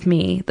element of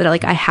me that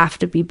I have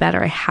to be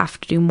better. I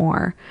have to do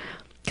more,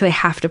 because I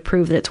have to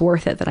prove that it's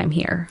worth it, that I'm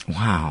here.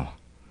 Wow.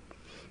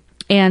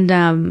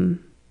 And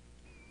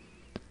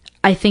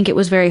I think it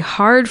was very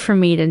hard for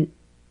me to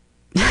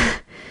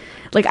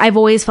like, I've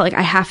always felt like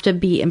I have to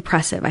be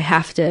impressive. I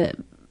have to,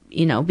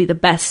 you know, be the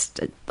best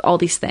at all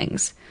these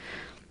things.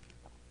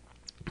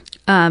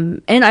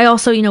 And I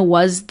also,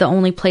 was the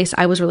only place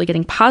I was really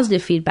getting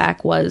positive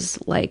feedback was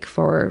like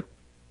for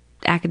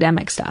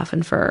academic stuff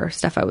and for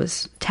stuff I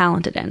was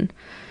talented in.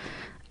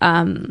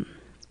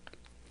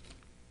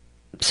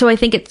 So I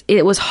think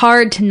it was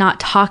hard to not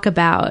talk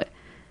about.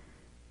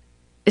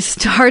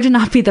 It's hard to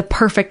not be the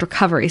perfect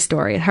recovery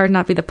story. It's hard to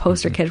not be the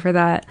poster kid for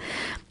that.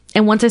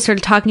 And once I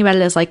started talking about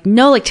it as like,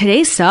 no, like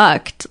today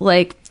sucked.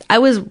 Like I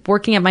was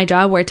working at my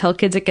job where I tell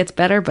kids it gets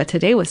better, but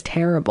today was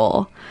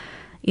terrible.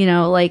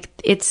 Like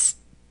it's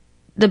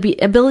the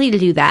ability to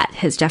do that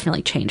has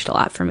definitely changed a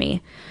lot for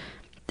me.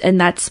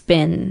 And that's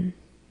been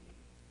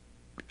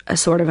a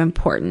sort of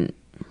important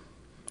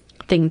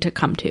thing to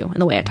come to in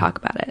the way I talk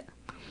about it.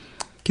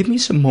 Give me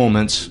some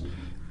moments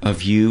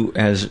of you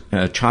as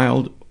a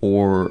child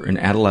or an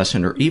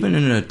adolescent or even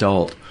an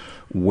adult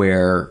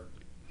where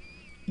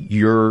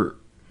your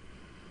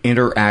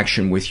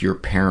interaction with your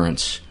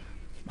parents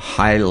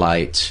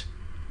highlights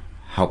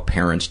how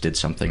parents did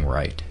something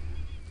right.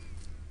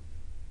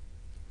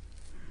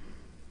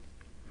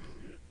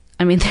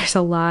 I mean, there's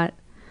a lot.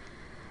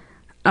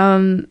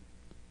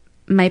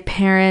 My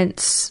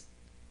parents,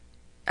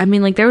 I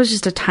mean, like there was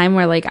just a time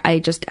where like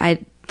I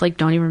like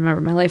don't even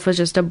remember. My life was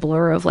just a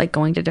blur of like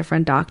going to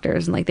different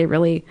doctors, and like they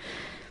really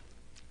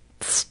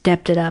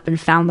stepped it up and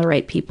found the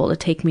right people to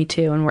take me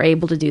to, and were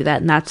able to do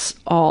that. And that's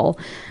all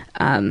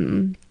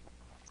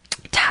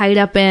tied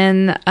up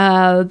in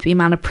the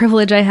amount of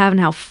privilege I have and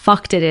how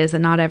fucked it is that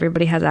not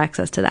everybody has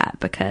access to that,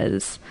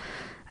 because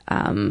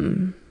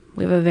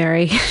we have a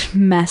very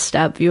messed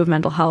up view of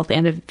mental health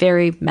and a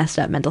very messed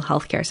up mental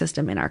health care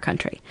system in our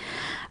country.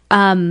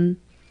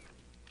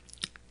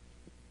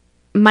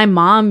 My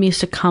mom used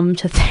to come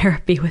to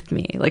therapy with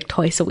me like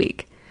twice a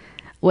week.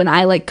 When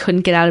I like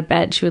couldn't get out of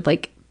bed, she would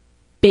like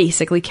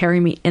basically carry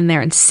me in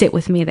there and sit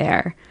with me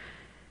there.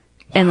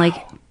 Wow. And like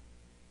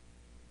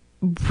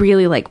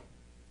really like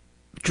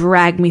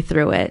drag me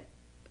through it.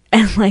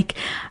 And like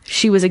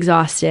she was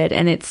exhausted,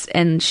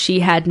 and she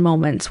had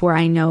moments where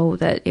I know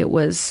that it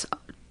was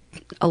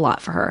a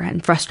lot for her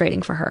and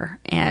frustrating for her,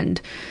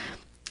 and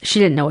she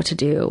didn't know what to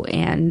do,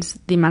 and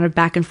the amount of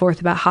back and forth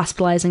about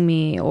hospitalizing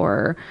me,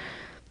 or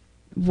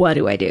what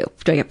do I do?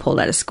 Do I get pulled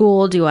out of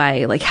school?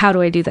 How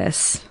do I do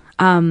this?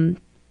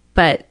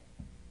 But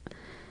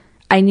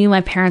I knew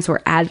my parents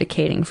were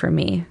advocating for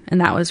me, and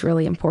that was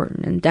really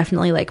important. And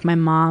definitely like my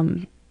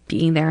mom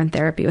being there in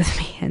therapy with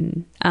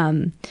me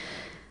and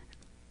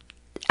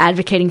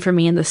advocating for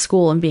me in the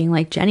school and being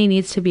like, Jenny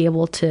needs to be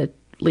able to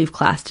leave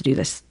class to do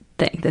this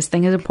thing. This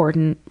thing is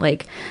important.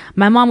 Like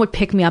my mom would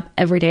pick me up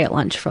every day at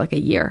lunch for like a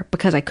year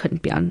because I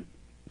couldn't be on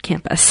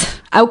campus.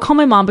 I would call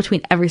my mom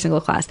between every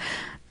single class.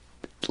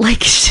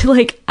 She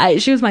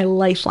was my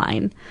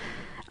lifeline.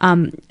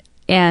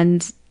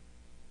 And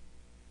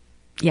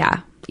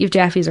yeah, Eve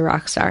Jaffe's a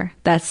rock star.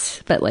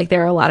 But like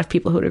there are a lot of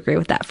people who would agree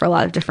with that for a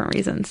lot of different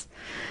reasons.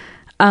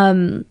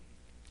 And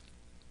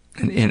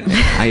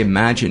I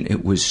imagine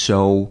it was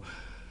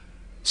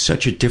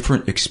such a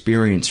different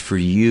experience for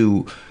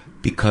you,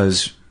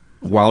 because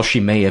while she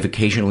may have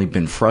occasionally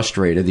been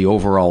frustrated, the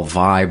overall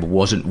vibe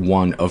wasn't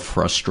one of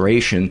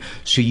frustration.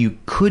 So you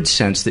could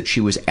sense that she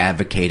was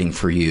advocating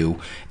for you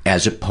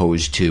as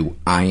opposed to,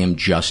 I am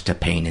just a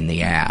pain in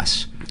the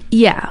ass.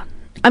 Yeah.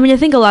 I mean, I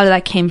think a lot of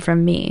that came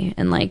from me,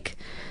 and like,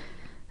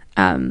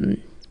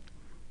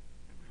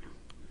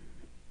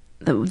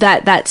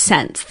 that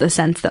sense, the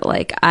sense that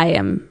like I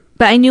am,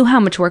 but I knew how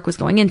much work was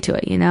going into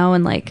it,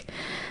 and like,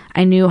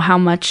 I knew how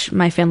much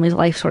my family's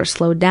life sort of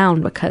slowed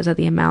down because of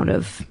the amount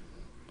of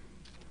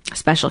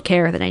special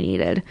care that I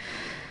needed.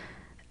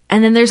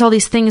 And then there's all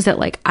these things that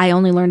like I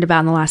only learned about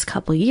in the last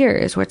couple of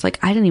years, where it's like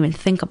I didn't even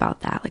think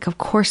about that. Like, of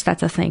course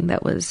that's a thing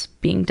that was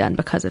being done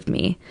because of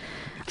me.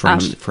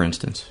 For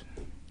instance,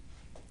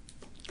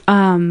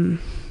 when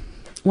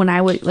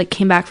I would like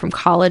came back from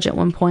college at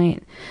one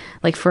point,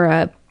 like for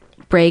a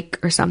break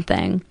or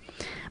something,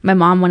 my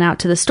mom went out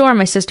to the store.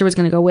 My sister was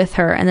going to go with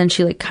her, and then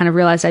she like kind of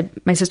realized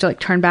my sister like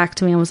turned back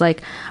to me and was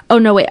like, "Oh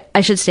no, wait,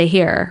 I should stay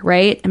here,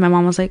 right?" And my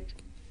mom was like,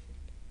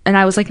 and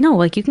I was like, "No,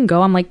 like you can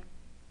go. I'm like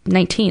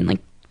 19, like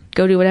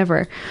go do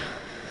whatever."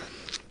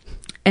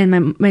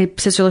 And my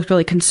sister looked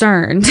really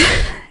concerned,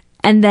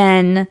 and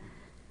then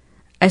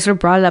I sort of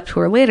brought it up to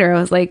her later. I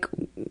was like,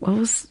 what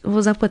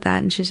was up with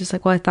that? And she's just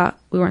like, well, I thought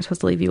we weren't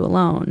supposed to leave you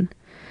alone.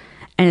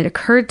 And it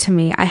occurred to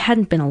me, I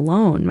hadn't been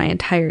alone my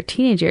entire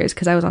teenage years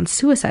because I was on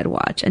suicide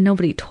watch, and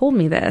nobody told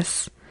me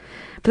this.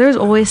 But there was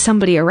always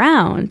somebody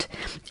around.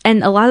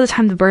 And a lot of the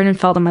time the burden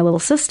fell on my little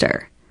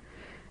sister.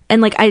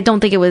 And like, I don't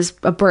think it was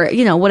a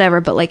burden,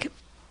 whatever, but like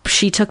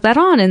she took that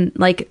on, and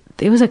like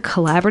it was a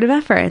collaborative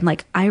effort, and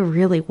like I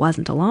really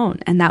wasn't alone.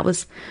 And that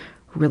was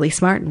really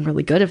smart and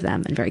really good of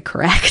them and very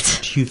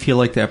correct. Do you feel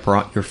like that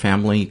brought your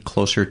family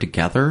closer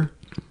together?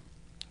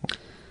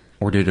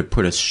 Or did it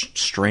put a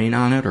strain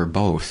on it, or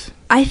both?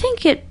 I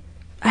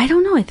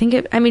don't know.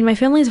 I mean, my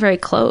family is very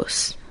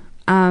close.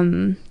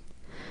 I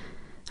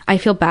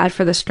feel bad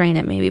for the strain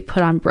it maybe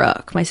put on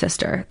Brooke, my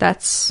sister.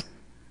 But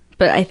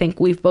but I think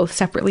we've both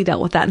separately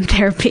dealt with that in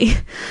therapy.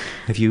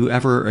 Have you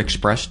ever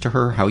expressed to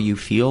her how you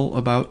feel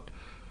about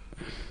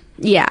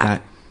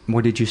that?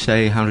 What did you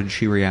say? How did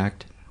she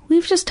react?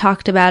 We've just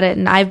talked about it,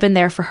 and I've been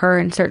there for her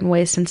in certain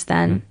ways since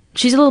then. Mm-hmm.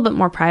 She's a little bit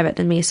more private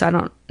than me, so I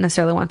don't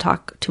necessarily want to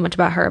talk too much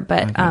about her,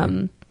 but,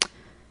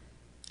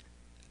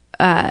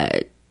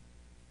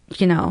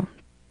 you know,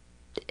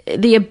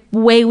 the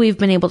way we've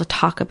been able to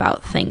talk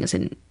about things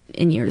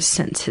in years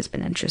since has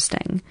been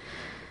interesting.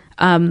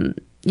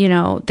 You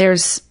know,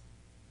 there's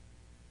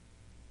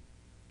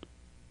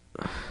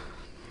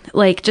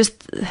like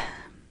just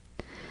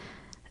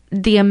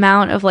the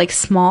amount of like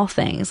small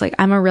things. Like,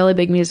 I'm a really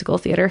big musical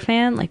theater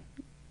fan. Like,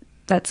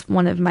 that's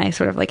one of my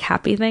sort of like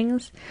happy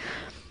things.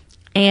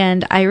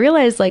 And I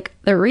realized like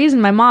the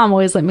reason my mom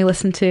always let me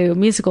listen to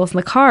musicals in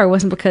the car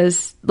wasn't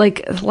because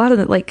like a lot of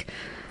the like,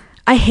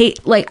 I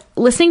hate like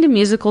listening to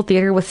musical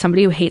theater with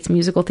somebody who hates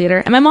musical theater.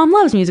 And my mom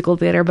loves musical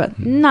theater, but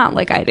not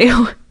like I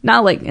do.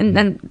 Not like, and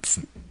then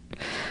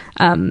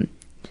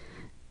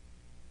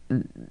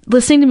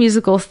listening to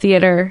musical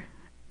theater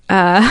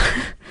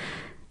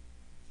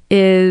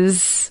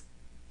is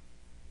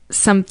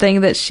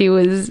something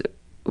that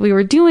we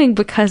were doing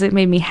because it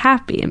made me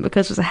happy and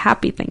because it was a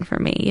happy thing for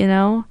me, you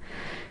know?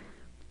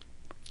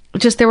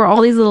 Just there were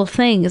all these little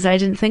things I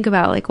didn't think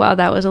about, like, wow,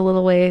 that was a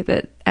little way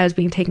that I was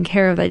being taken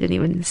care of that I didn't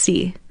even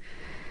see.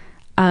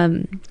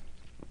 And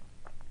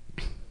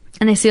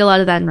I see a lot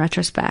of that in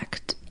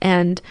retrospect.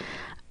 And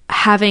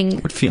having...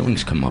 What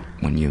feelings come up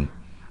when you...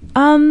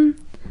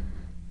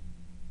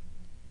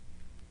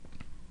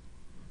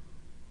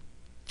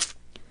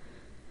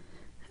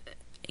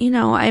 You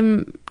know,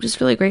 I'm just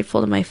really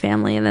grateful to my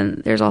family. And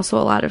then there's also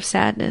a lot of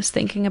sadness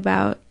thinking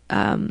about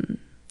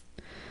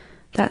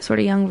that sort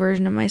of young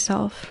version of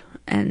myself.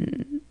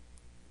 And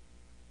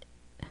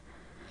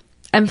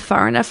I'm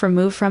far enough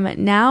removed from it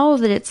now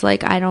that it's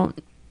like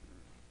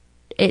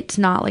it's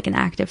not like an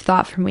active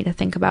thought for me to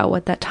think about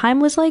what that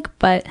time was like.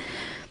 But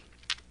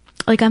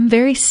like, I'm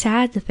very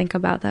sad to think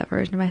about that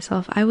version of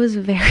myself. I was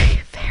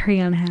very, very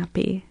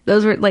unhappy.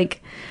 Those were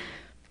like...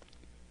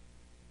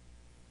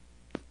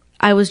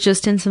 I was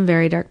just in some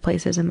very dark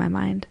places in my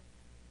mind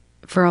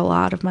for a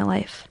lot of my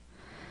life.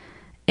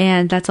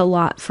 And that's a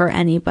lot for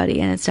anybody.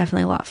 And it's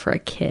definitely a lot for a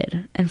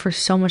kid. And for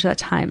so much of that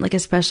time, like,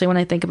 especially when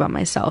I think about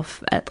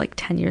myself at like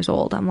 10 years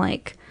old, I'm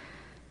like,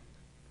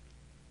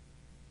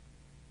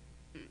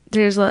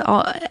 there's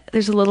a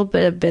little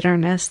bit of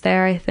bitterness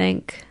there, I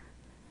think.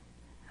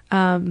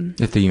 At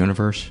the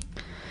universe?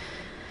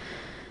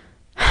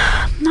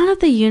 Not at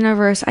the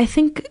universe. I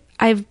think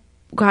I've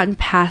gotten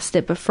past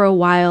it, but for a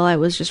while I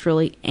was just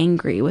really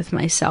angry with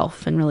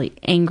myself and really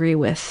angry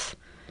with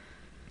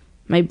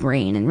my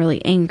brain and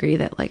really angry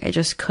that like I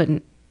just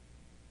couldn't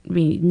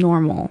be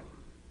normal.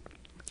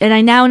 And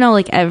I now know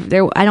like I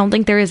don't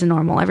think there is a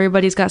normal.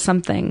 Everybody's got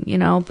something, you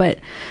know, but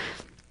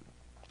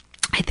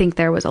I think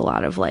there was a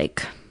lot of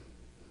like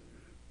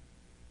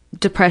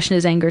depression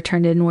is anger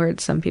turned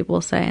inwards, some people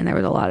say, and there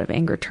was a lot of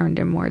anger turned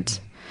inwards.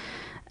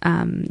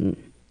 You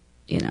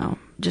know,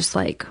 just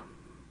like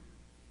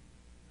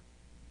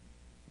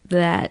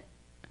that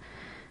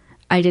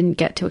I didn't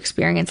get to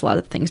experience a lot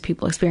of things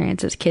people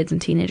experience as kids and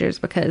teenagers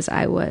because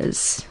I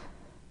was,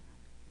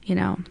 you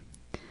know,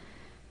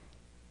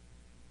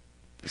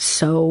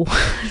 so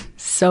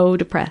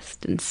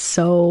depressed and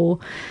so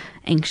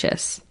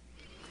anxious.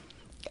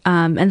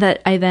 And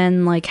that I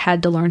then like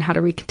had to learn how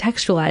to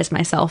recontextualize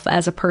myself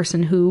as a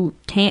person who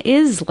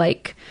is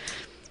like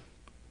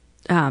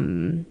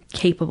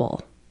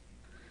capable.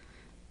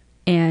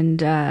 And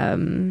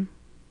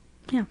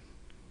yeah.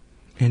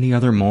 Any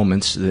other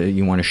moments that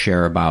you want to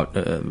share about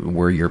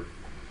where your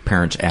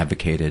parents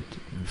advocated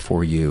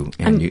for you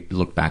and you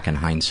look back in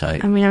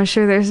hindsight? I mean, I'm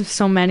sure there's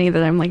so many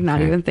that I'm like not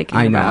even thinking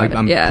about.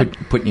 I know, I'm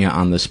putting you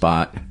on the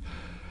spot.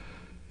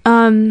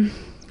 I mean,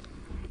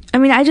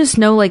 I just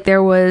know like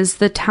there was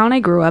the town I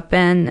grew up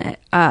in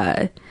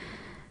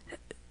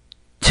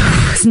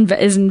is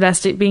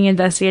being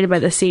investigated by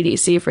the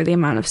CDC for the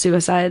amount of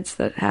suicides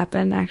that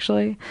happened,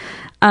 actually.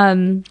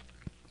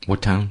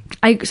 What town?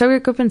 I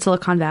grew up in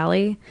Silicon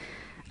Valley.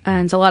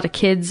 And it's a lot of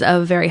kids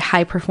of very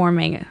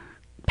high-performing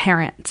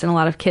parents and a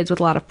lot of kids with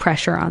a lot of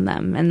pressure on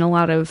them and a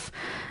lot of...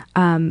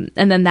 and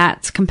then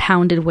that's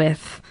compounded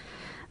with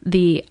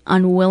the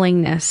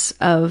unwillingness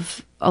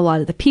of a lot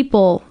of the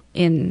people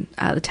in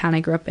the town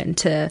I grew up in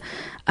to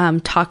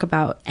talk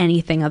about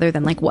anything other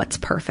than, like, what's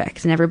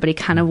perfect. And everybody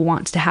kind of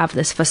wants to have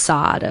this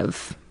facade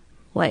of,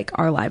 like,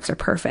 our lives are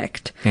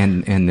perfect.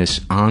 And this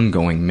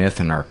ongoing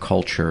myth in our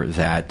culture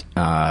that...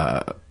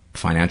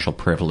 financial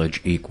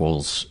privilege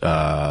equals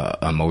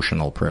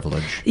emotional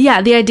privilege.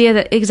 Yeah, the idea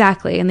that,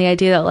 exactly, and the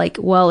idea that, like,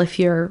 well, if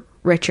you're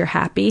rich, you're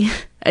happy.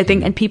 I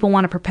think, and people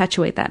want to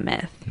perpetuate that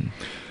myth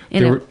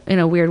in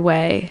a weird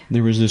way.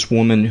 There was this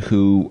woman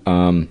who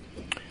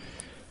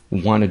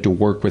wanted to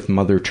work with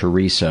Mother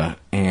Teresa,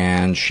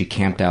 and she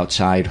camped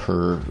outside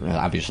her,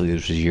 obviously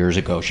this was years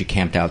ago, she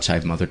camped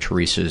outside Mother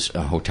Teresa's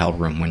hotel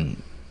room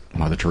when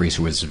Mother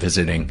Teresa was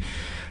visiting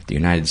the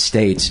United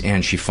States,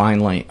 and she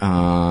finally...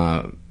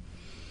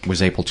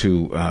 was able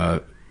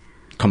to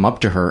come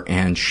up to her,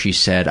 and she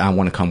said, I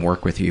want to come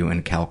work with you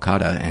in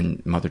Calcutta.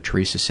 And Mother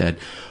Teresa said,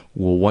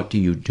 well, what do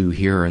you do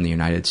here in the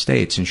United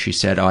States? And she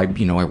said, I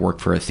work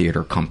for a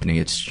theater company.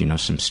 It's,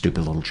 some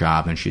stupid little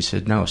job. And she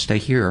said, no, stay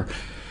here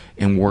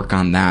and work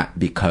on that,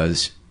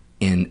 because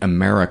in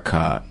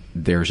America,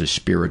 there's a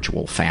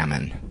spiritual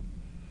famine.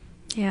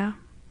 Yeah.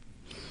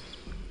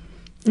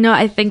 No,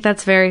 I think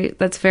that's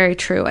very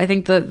true. I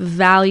think the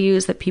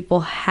values that people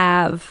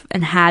have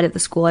and had at the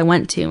school I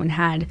went to and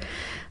had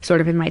sort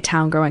of in my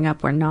town growing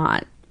up were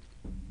not,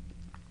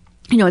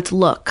 it's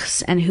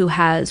looks and who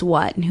has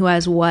what and who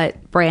has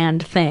what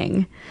brand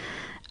thing,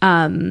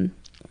 and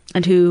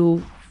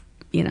who,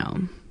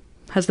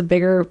 has the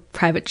bigger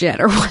private jet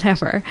or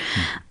whatever.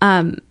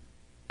 And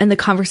the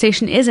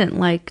conversation isn't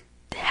like,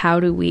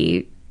 how do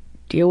we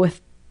deal with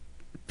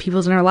people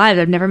in our lives?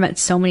 I've never met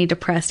so many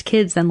depressed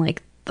kids than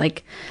like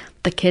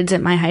the kids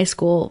at my high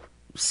school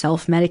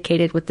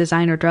self-medicated with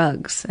designer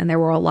drugs, and there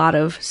were a lot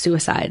of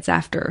suicides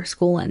after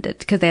school ended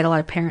because they had a lot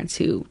of parents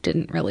who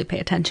didn't really pay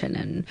attention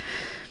and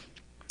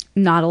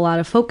not a lot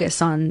of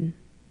focus on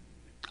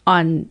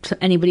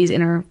anybody's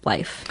inner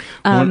life.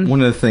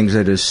 One of the things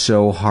that is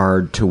so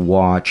hard to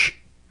watch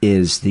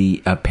is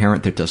the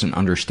parent that doesn't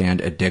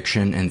understand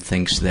addiction and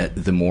thinks that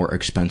the more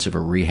expensive a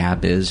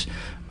rehab is,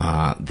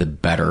 the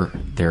better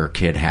their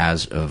kid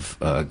has of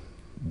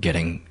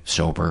getting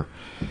sober.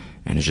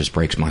 And it just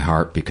breaks my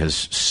heart, because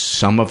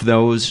some of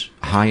those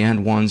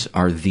high-end ones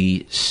are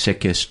the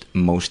sickest,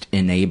 most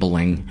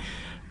enabling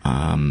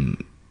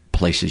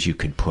places you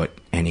could put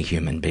any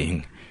human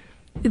being.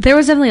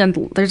 There's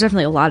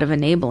definitely a lot of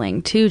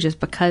enabling too, just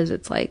because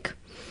it's like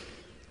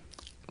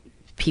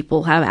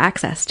people have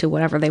access to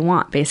whatever they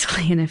want,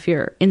 basically. And if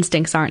your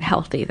instincts aren't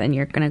healthy, then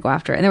you're going to go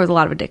after it. And there was a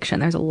lot of addiction.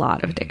 There's a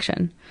lot of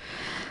addiction.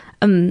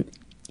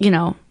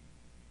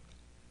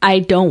 I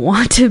don't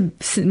want to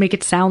make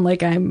it sound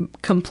like I'm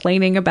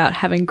complaining about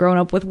having grown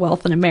up with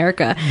wealth in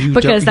America,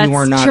 because that's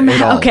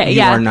traumatic. Okay,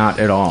 you are not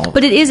at all.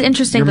 But it is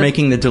interesting. You're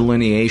making the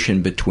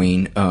delineation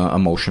between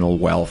emotional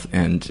wealth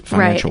and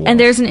financial wealth. And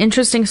there's an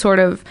interesting sort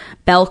of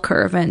bell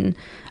curve, and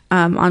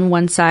on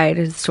one side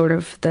is sort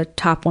of the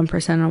top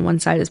 1%. On one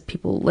side is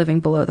people living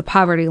below the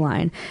poverty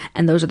line,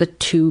 and those are the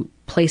two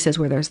places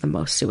where there's the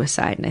most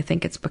suicide. And I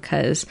think it's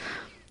because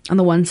on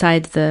the one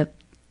side, the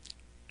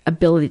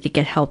ability to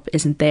get help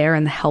isn't there,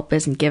 and the help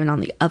isn't given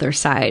on the other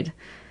side.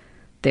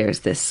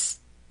 There's this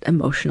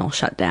emotional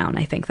shutdown,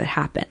 I think, that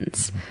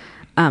happens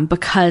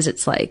because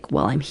it's like,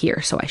 well, I'm here,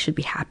 so I should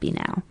be happy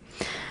now.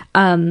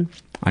 I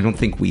don't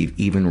think we've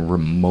even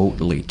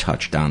remotely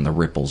touched on the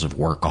ripples of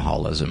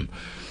workaholism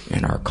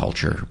in our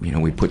culture.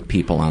 We put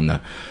people on the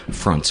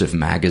fronts of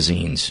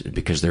magazines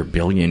because they're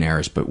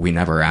billionaires, but we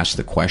never ask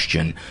the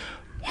question,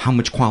 how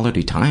much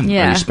quality time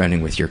are you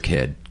spending with your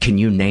kid? Can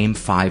you name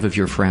 5 of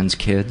your friends'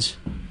 kids?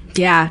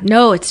 Yeah,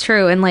 no, it's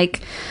true. And I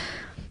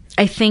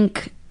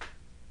think,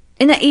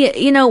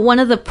 one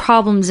of the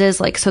problems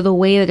is so the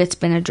way that it's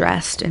been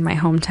addressed in my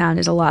hometown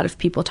is a lot of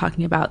people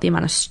talking about the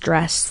amount of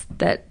stress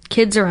that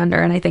kids are under.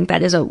 And I think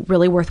that is a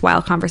really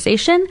worthwhile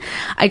conversation.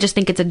 I just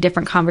think it's a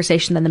different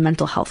conversation than the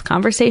mental health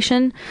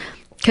conversation.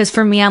 Because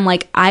for me, I'm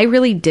I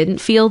really didn't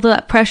feel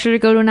the pressure to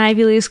go to an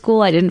Ivy League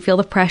school. I didn't feel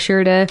the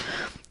pressure to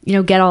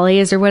get all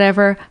A's or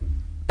whatever,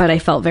 but I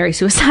felt very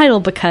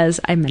suicidal because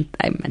I'm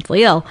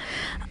mentally ill.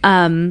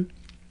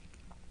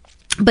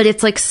 But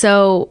it's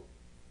so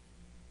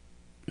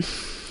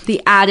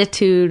the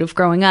attitude of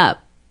growing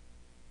up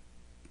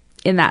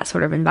in that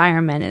sort of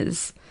environment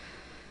is,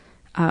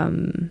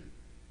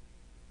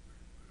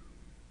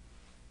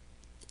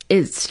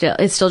 it's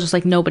still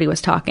just nobody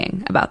was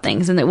talking about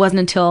things. And it wasn't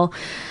until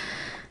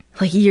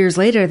years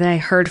later that I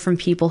heard from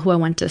people who I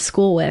went to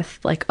school with,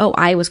 oh,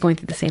 I was going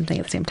through the same thing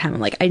at the same time.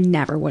 I'm I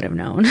never would have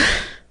known.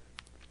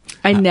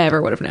 I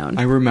never would have known.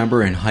 I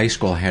remember in high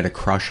school I had a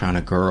crush on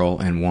a girl,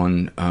 and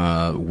one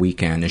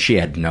weekend, and she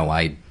had no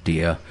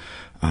idea.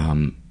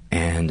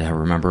 And I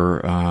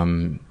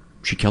remember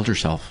she killed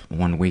herself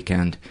one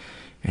weekend.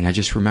 And I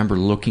just remember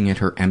looking at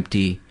her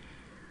empty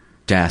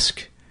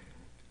desk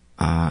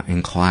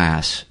in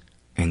class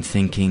and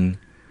thinking,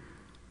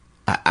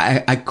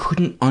 I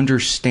couldn't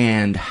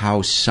understand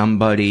how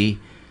somebody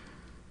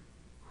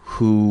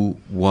who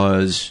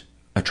was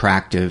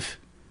attractive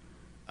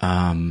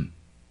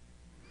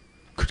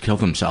could kill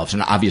themselves.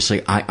 And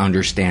obviously I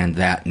understand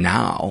that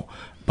now,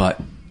 but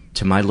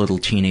to my little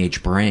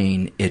teenage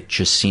brain, it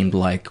just seemed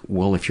like,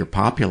 well, if you're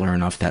popular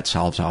enough, that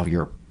solves all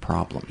your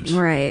problems.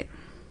 Right.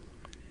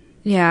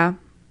 Yeah.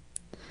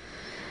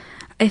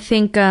 I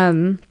think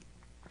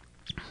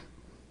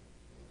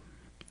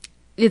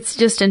it's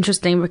just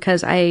interesting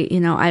because I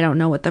don't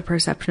know what the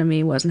perception of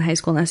me was in high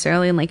school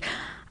necessarily. And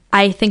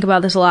I think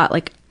about this a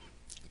lot.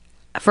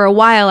 For a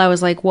while I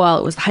was well,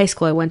 it was the high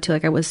school I went to.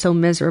 I was so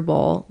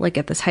miserable,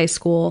 at this high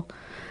school.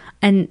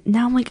 And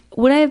now I'm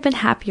would I have been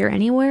happier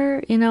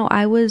anywhere?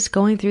 I was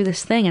going through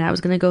this thing, and I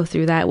was going to go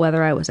through that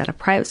whether I was at a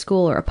private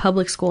school or a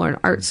public school or an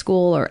art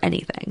school or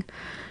anything.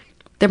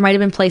 There might have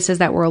been places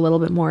that were a little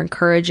bit more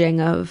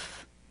encouraging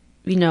of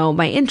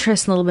my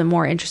interest and a little bit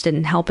more interested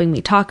in helping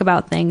me talk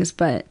about things.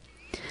 But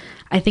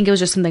I think it was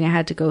just something I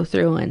had to go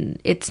through, and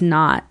it's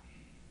not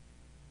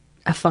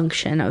a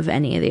function of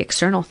any of the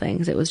external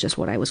things. It was just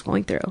what I was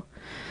going through.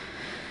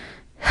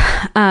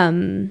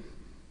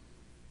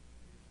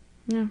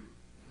 Yeah.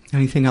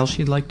 Anything else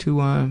you'd like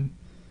to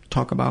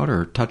talk about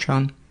or touch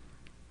on?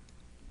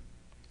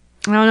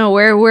 I don't know.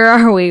 Where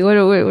are we? What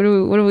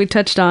have we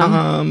touched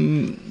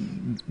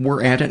on?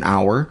 We're at an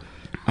hour.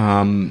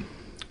 We're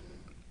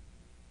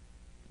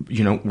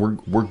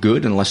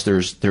good unless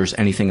there's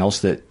anything else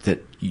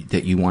that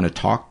you want to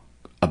talk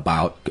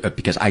about,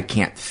 because I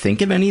can't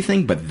think of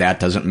anything, but that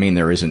doesn't mean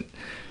there isn't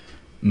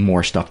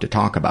more stuff to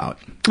talk about.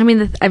 I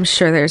mean, I'm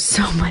sure there's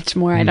so much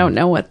more. I don't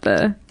know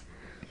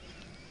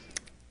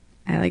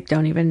I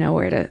don't even know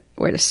where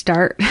to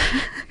start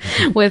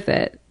with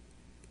it.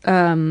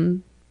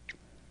 The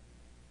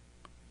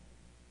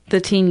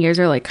teen years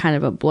are like kind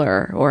of a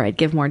blur, or I'd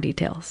give more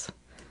details.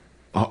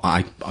 Oh,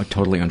 I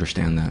totally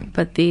understand that.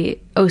 But the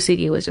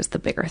OCD was just the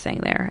bigger thing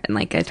there. And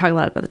like, I talk a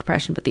lot about the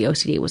depression, but the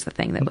OCD was the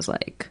thing that was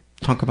like...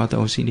 Talk about the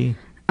OCD.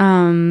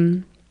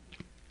 The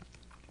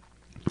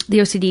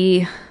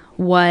OCD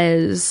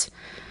was...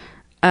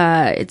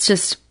 it's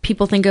just,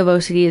 people think of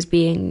OCD as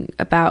being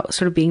about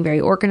sort of being very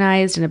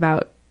organized and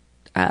about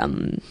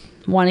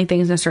wanting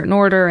things in a certain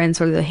order and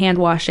sort of the hand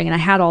washing. And I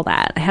had all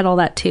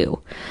that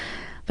too.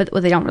 But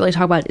what they don't really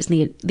talk about is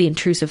the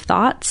intrusive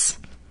thoughts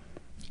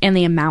and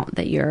the amount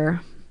that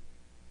your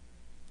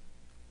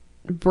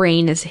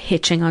brain is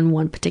hitching on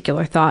one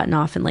particular thought, and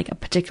often like a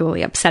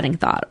particularly upsetting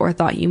thought or a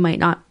thought you might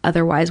not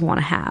otherwise want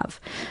to have.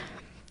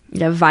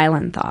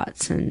 Violent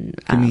thoughts. And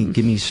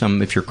give me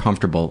some, if you're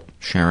comfortable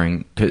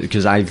sharing,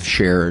 because I've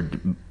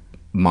shared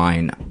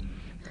mine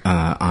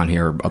on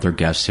here. Other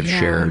guests have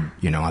shared,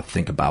 I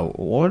think about,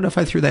 what if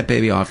I threw that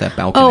baby off that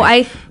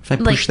balcony? If I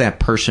pushed that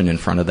person in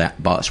front of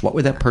that bus, what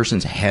would that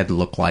person's head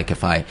look like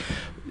if I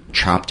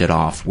chopped it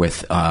off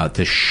with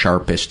the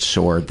sharpest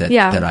sword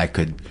that I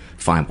could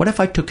find? What if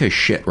I took a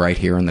shit right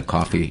here in the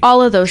coffee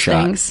all of those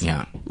shop? Things.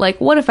 Yeah.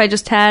 Like, what if I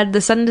just had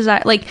the sudden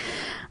desire? Like,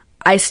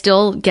 I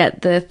still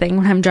get the thing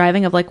when I'm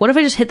driving of like, what if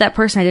I just hit that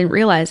person? I didn't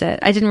realize it.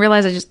 I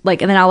just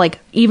like, and then I'll like,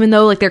 even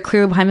though like they're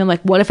clearly behind me, I'm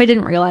like, what if I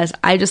didn't realize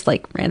I just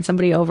like ran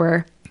somebody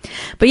over?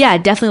 But yeah,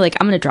 definitely like,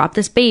 I'm going to drop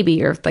this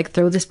baby, or like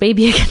throw this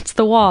baby against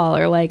the wall,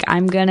 or like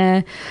I'm going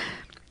to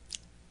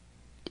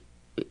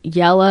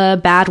yell a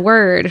bad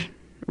word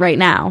right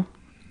now,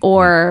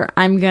 or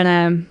I'm going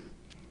to,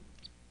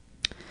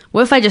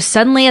 what if I just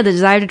suddenly had the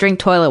desire to drink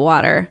toilet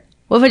water?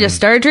 What if I just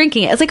started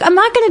drinking it? It's like, I'm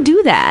not going to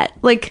do that.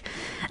 Like,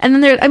 and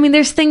then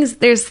there's things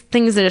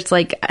that it's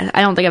like,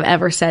 I don't think I've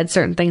ever said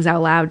certain things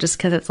out loud just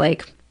because it's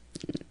like,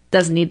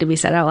 doesn't need to be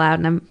said out loud,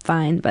 and I'm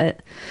fine,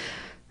 but,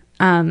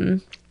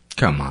 come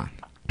on.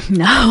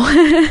 No.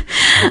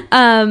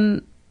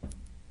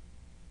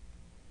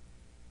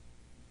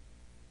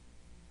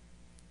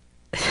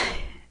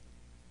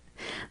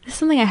 This is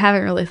something I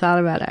haven't really thought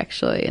about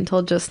actually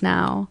until just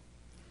now,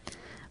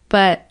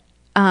 but,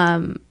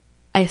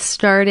 I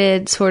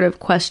started sort of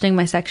questioning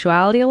my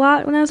sexuality a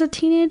lot when I was a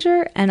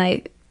teenager, and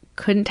I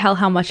couldn't tell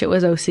how much it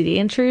was OCD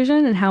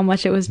intrusion and how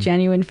much it was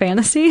genuine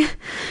fantasy.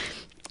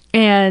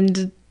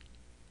 And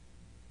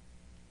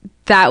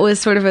that was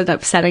sort of an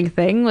upsetting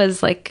thing,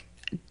 was like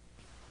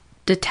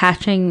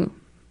detaching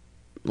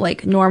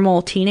like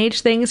normal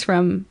teenage things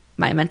from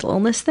my mental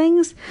illness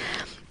things.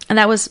 And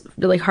that was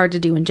really hard to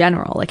do in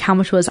general. Like, how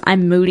much was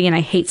I'm moody and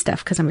I hate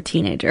stuff because I'm a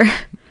teenager,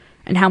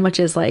 and how much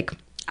is like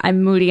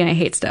I'm moody and I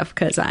hate stuff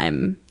because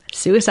I'm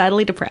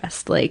suicidally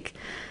depressed. Like,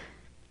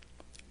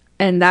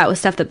 and that was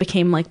stuff that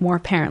became like more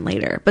apparent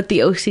later. But the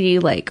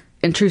OCD, like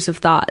intrusive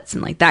thoughts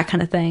and like that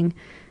kind of thing.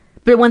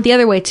 But it went the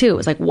other way too. It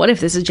was like, what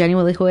if this is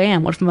genuinely who I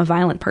am? What if I'm a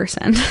violent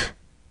person?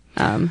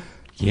 Yeah,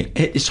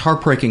 it's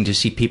heartbreaking to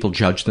see people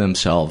judge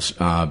themselves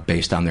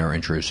based on their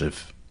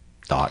intrusive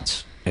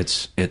thoughts.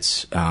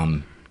 It's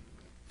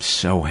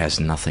so has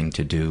nothing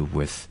to do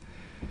with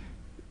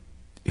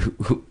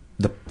who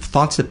the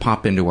thoughts that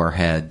pop into our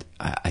head.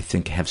 I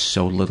think have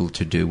so little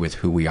to do with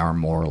who we are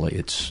morally.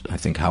 It's, I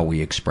think, how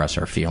we express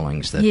our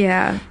feelings that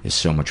is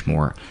so much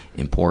more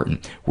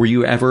important. Were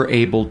you ever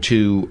able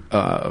to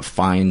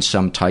find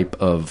some type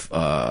of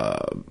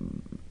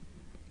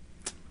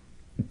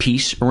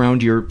peace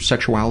around your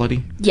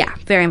sexuality? Yeah,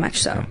 very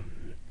much so.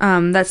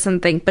 That's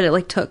something, but it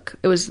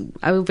was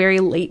a very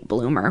late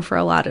bloomer for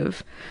a lot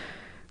of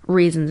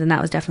reasons, and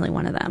that was definitely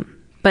one of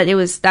them. But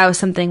that was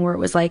something where it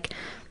was like,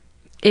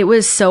 it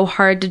was so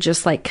hard to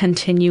just like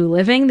continue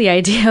living. The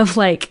idea of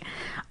like,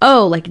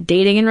 oh, like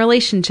dating and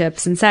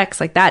relationships and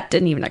sex, like that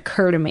didn't even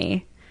occur to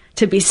me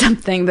to be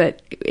something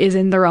that is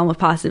in the realm of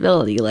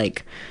possibility.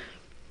 Like,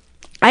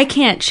 I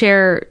can't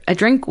share a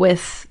drink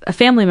with a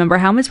family member.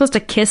 How am I supposed to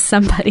kiss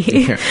somebody?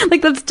 Yeah.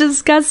 Like, that's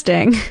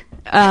disgusting.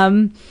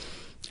 I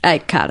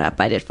caught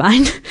up. I did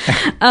fine.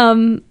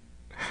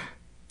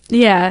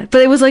 Yeah,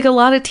 but it was like a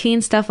lot of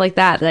teen stuff like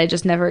that I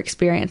just never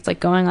experienced, like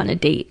going on a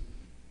date,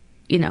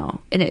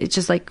 and it's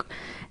just like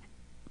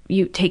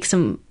you take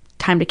some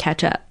time to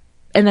catch up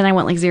and then I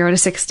went like 0 to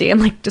 60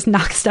 and like just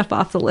knocked stuff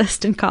off the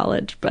list in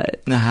college.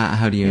 But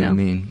how do you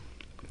mean?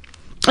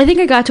 I think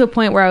I got to a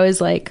point where I was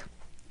like,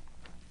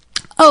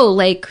 oh,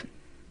 like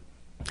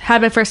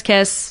had my first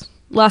kiss,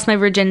 lost my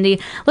virginity.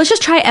 Let's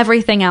just try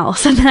everything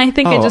else. And then I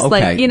think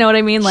like, you know what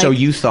I mean? Like, so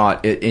you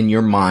thought in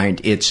your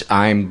mind, it's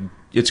going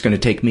to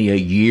take me a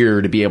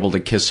year to be able to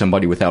kiss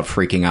somebody without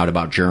freaking out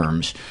about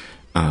germs.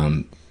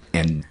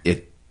 And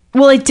it.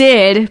 Well, it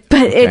did,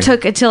 but it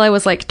took until I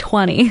was like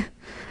 20.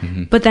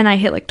 Mm-hmm. But then I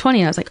hit like 20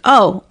 and I was like,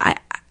 oh,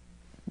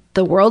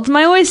 the world's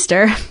my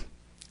oyster.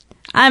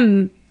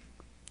 I'm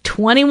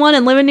 21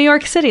 and live in New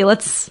York City.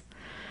 Let's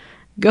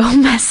go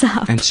mess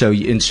up. And so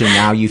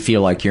now you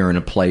feel like you're in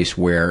a place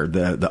where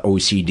the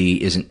OCD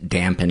isn't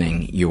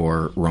dampening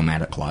your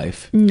romantic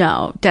life.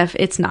 No,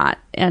 it's not.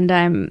 And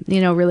I'm,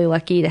 really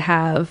lucky to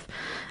have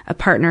a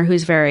partner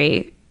who's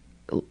very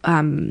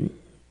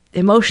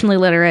emotionally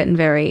literate and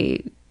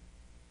very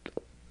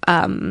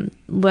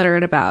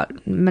literate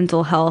about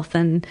mental health,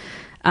 and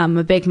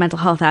a big mental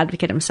health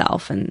advocate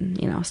himself,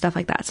 and stuff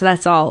like that. So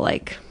that's all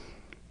like.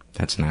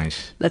 That's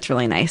nice. That's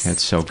really nice.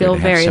 That's so good. Feel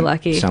very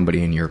lucky.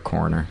 Somebody in your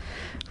corner.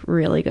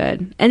 Really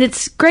good. And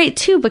it's great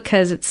too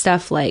because it's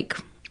stuff like,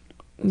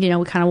 we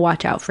kind of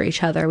watch out for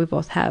each other. We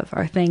both have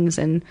our things,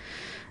 and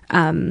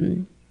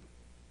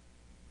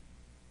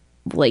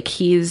like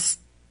he's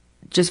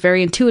just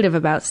very intuitive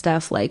about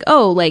stuff like,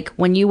 oh, like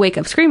when you wake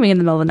up screaming in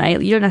the middle of the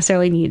night, you don't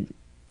necessarily need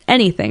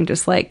anything,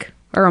 just like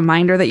a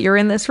reminder that you're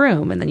in this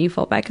room, and then you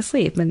fall back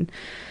asleep. And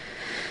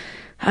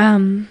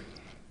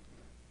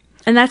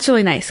that's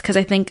really nice because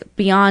I think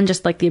beyond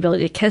just like the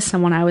ability to kiss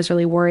someone, I was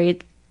really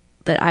worried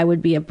that I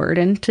would be a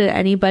burden to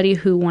anybody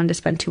who wanted to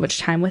spend too much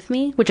time with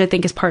me, which I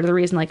think is part of the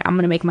reason, like, I'm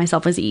going to make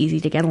myself as easy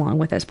to get along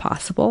with as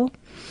possible.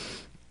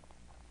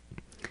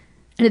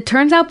 And it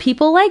turns out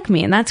people like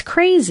me, and that's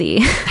crazy.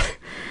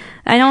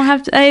 I don't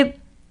have to,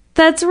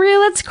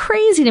 that's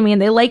crazy to me.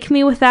 And they like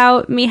me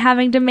without me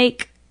having to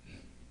make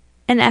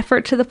an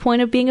effort to the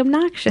point of being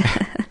obnoxious.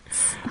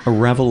 A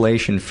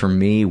revelation for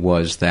me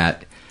was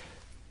that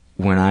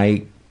when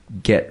I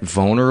get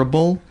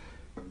vulnerable,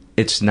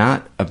 it's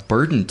not a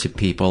burden to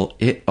people.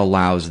 It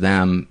allows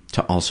them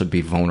to also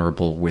be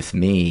vulnerable with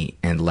me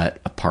and let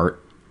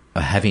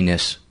a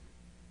heaviness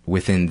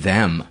within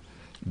them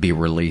be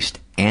released,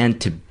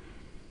 and to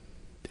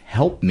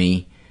help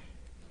me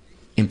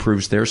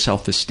improves their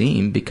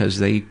self-esteem because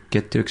they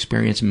get to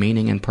experience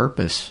meaning and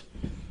purpose.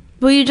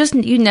 Well,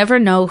 you never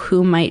know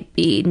who might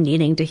be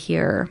needing to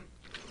hear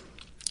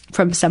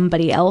from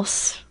somebody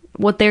else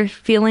what they're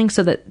feeling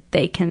so that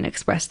they can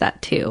express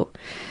that too.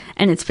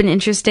 And it's been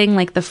interesting,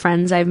 like the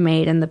friends I've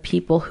made and the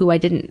people who I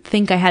didn't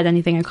think I had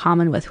anything in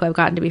common with, who I've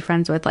gotten to be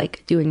friends with,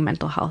 like doing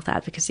mental health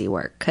advocacy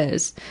work,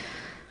 because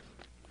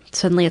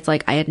suddenly it's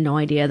like I had no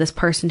idea this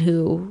person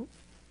who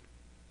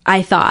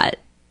I thought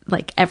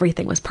like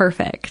everything was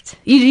perfect.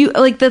 You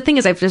like, the thing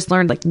is, I've just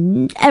learned like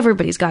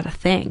everybody's got a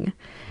thing.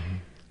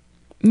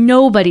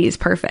 Nobody's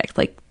perfect.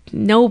 Like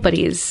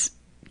nobody's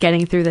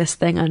getting through this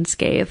thing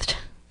unscathed.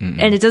 Mm-mm.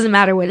 And it doesn't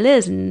matter what it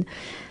is. And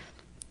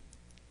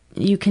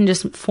you can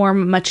just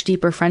form much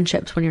deeper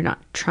friendships when you're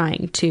not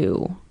trying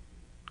to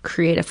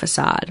create a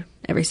facade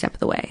every step of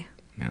the way.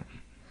 Yeah.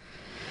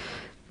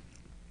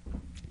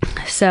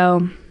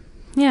 So,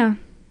 yeah,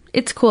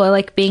 it's cool. I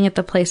like being at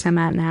the place I'm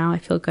at now. I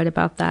feel good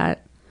about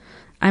that.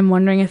 I'm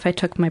wondering if I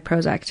took my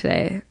Prozac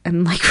today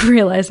and like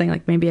realizing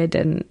like maybe I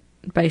didn't,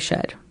 but I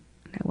should.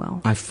 I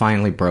will. I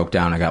finally broke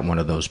down. I got one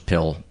of those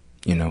pill,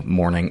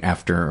 morning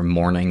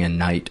and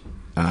night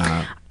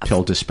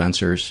pill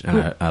dispensers,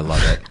 and I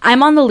love it.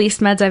 I'm on the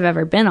least meds I've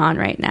ever been on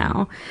right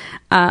now.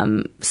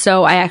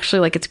 So I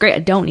actually like, it's great. I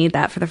don't need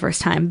that for the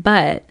first time,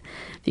 but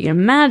if you can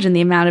imagine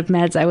the amount of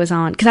meds I was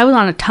on, because I was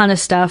on a ton of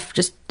stuff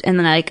and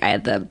then I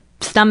had the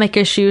stomach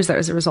issues that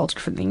was a result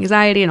from the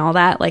anxiety and all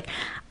that. Like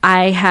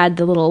I had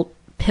the little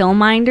pill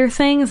minder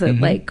things that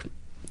like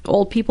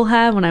old people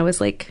have when I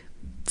was like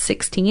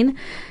 16.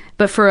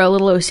 But for a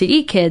little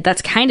OCD kid,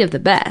 that's kind of the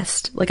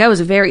best. Like I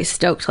was very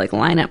stoked to like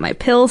line up my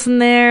pills in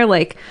there.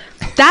 Like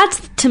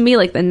that's to me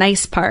like the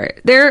nice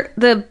part.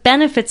 The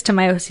benefits to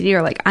my OCD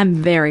are like I'm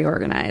very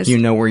organized. You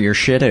know where your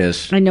shit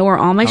is. I know where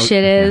all my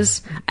shit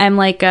is. I'm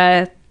like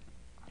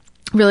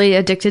really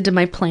addicted to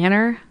my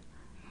planner.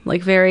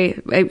 Like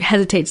I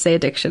hesitate to say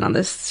addiction on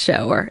this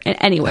show or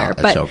anywhere,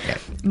 no, but okay.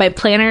 My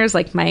planner is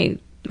like my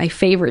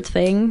favorite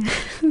thing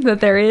that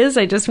there is.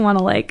 I just want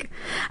to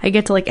I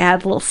get to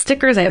add little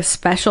stickers. I have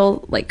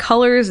special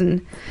colors,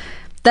 and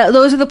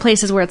those are the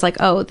places where it's like,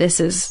 oh, this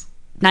is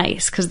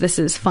nice because this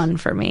is fun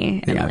for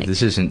me. And yeah,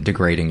 this isn't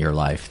degrading your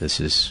life. This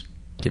is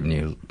giving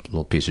you a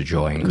little piece of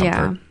joy and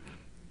comfort.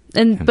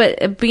 Yeah. And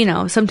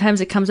but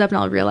sometimes it comes up and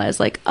I'll realize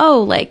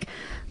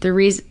the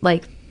reason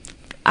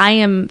I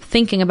am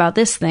thinking about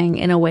this thing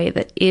in a way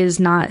that is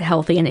not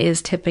healthy and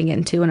is tipping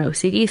into an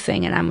OCD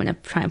thing, and I'm going to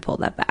try and pull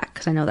that back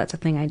because I know that's a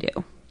thing I do.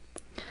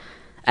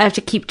 I have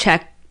to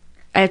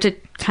I have to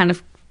kind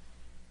of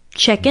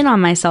check in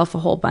on myself a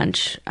whole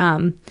bunch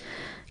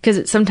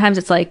because sometimes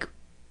it's like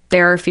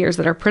there are fears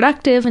that are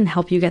productive and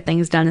help you get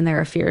things done, and there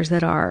are fears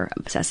that are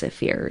obsessive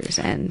fears,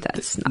 and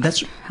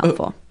that's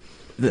helpful.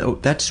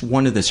 That's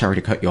one of the, sorry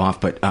to cut you off,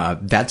 but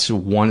that's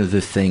one of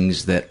the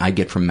things that I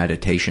get from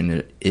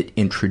meditation. It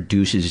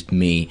introduces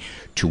me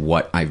to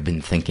what I've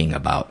been thinking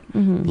about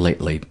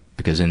lately,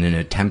 because in an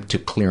attempt to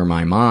clear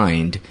my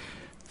mind,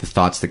 the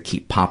thoughts that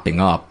keep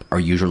popping up are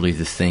usually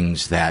the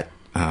things that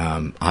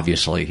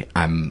obviously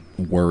I'm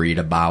worried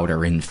about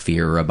or in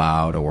fear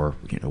about, or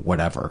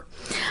whatever.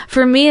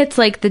 For me, it's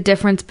like the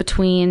difference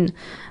between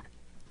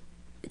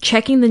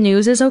checking the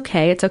news is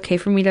okay. It's okay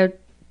for me to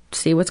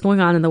see what's going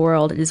on in the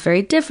world. It is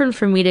very different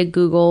for me to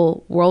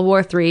Google World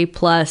War III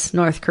plus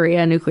North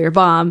Korea nuclear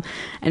bomb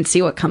and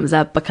see what comes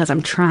up, because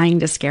I'm trying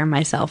to scare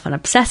myself and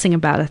obsessing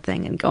about a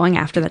thing and going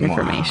after that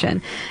information.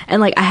 Wow.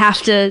 And I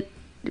have to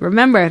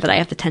remember that I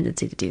have the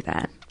tendency to do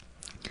that.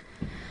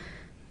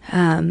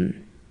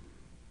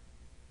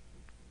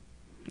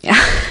 Yeah.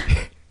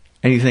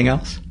 Anything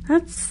else?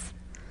 That's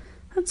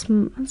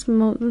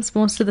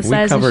most of the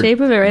size and shape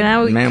of it right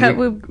now.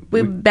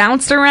 We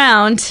bounced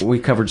around. We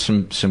covered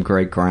some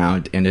great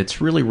ground, and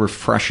it's really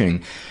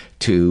refreshing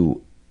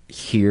to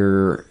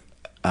hear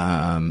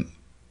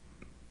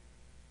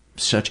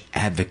such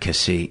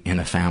advocacy in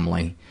a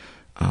family,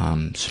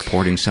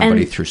 supporting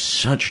somebody through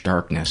such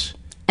darkness.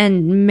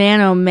 And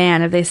man, oh man,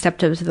 have they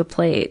stepped up to the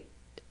plate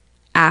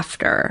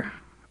after.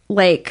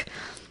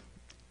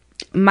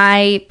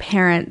 My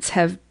parents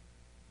have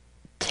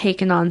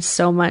taken on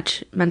so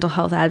much mental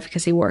health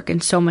advocacy work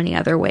in so many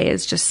other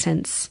ways just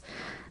since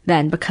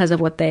then, because of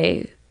what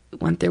they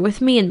went through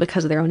with me, and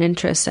because of their own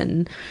interests,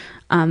 and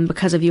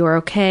because of You Are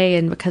Okay,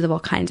 and because of all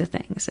kinds of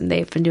things. And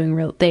they've been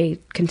doing they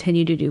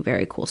continue to do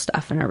very cool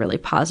stuff and are really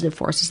positive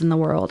forces in the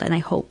world. And I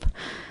hope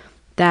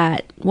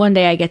that one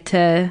day I get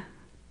to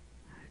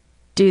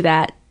do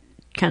that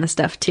kind of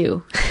stuff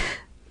too.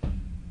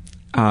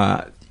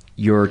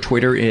 Your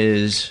Twitter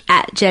is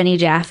at Jenny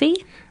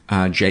Jaffe.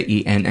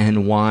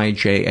 JennyJaffe.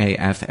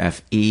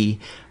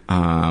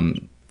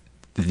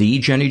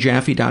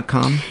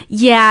 TheJennyJaffe.com?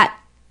 Yeah.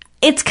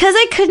 It's because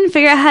I couldn't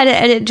figure out how to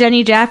edit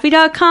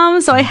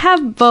JennyJaffe.com, so I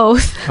have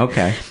both.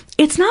 Okay.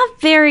 It's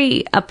not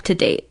very up to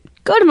date.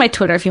 Go to my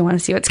Twitter if you want to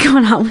see what's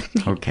going on with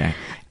me. Okay.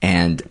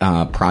 And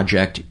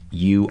Project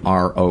You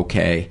Are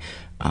Okay.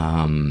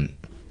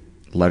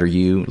 Letter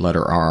U,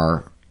 letter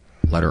R,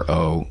 letter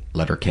O,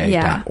 letter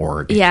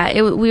K.org.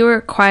 Yeah. We were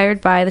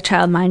acquired by the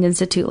Child Mind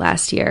Institute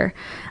last year,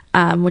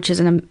 which is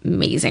an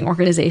amazing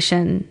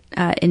organization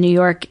in New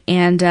York.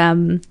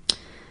 And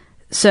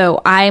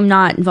so I'm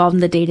not involved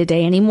in the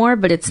day-to-day anymore,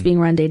 but it's being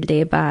run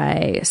day-to-day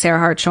by Sarah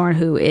Hartshorn,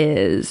 who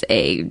is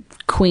a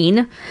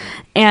queen.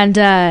 And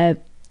the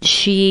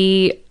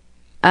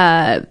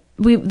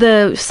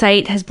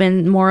site has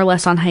been more or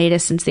less on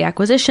hiatus since the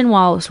acquisition,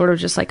 while sort of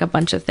just a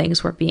bunch of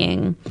things were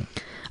a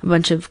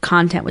bunch of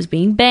content was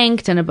being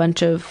banked, and a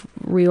bunch of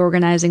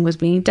reorganizing was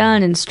being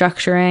done, and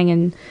structuring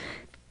and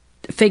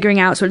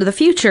figuring out sort of the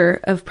future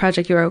of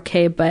Project You're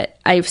Okay. But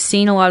I've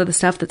seen a lot of the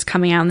stuff that's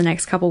coming out in the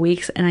next couple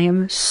weeks, and I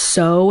am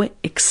so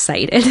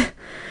excited.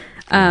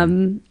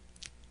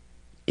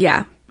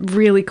 Yeah,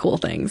 really cool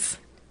things.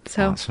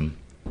 So awesome.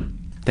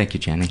 Thank you,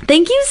 Jenny.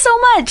 Thank you so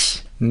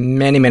much.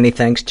 Many, many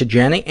thanks to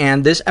Jenny.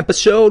 And this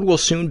episode will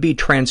soon be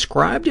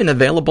transcribed and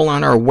available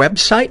on our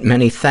website.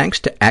 Many thanks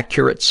to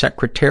Accurate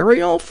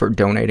Secretarial for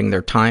donating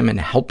their time and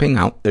helping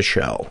out the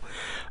show.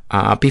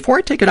 Before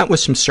I take it out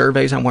with some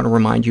surveys, I want to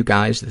remind you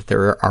guys that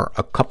there are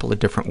a couple of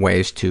different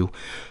ways to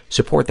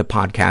support the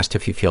podcast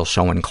if you feel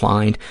so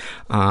inclined.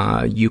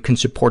 You can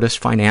support us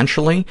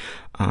financially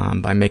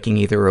by making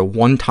either a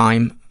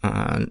one-time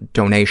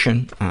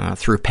donation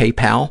through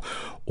PayPal,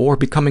 or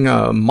becoming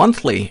a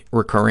monthly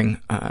recurring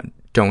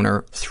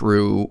donor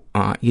through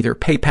either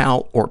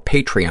PayPal or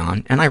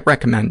Patreon. And I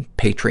recommend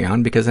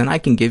Patreon because then I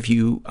can give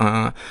you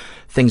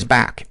things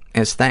back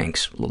as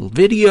thanks, little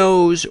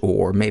videos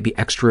or maybe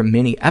extra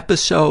mini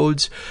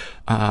episodes,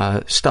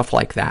 stuff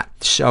like that.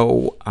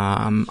 So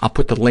I'll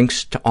put the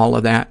links to all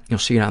of that. You'll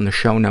see it on the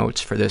show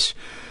notes for this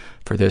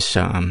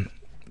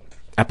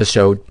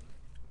episode.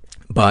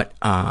 But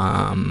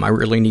I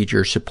really need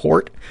your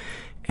support.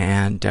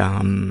 And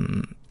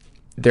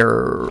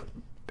there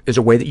is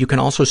a way that you can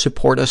also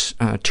support us.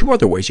 Two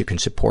other ways you can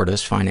support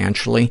us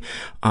financially.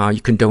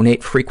 You can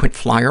donate frequent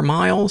flyer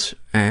miles,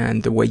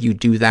 and the way you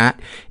do that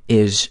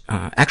is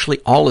actually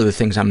all of the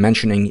things I'm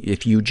mentioning.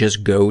 If you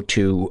just go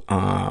to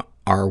our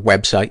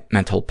website,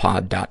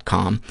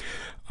 mentalpod.com,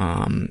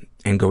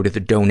 and go to the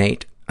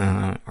donate,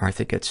 or I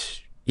think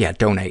it's,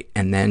 donate,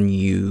 and then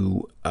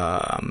you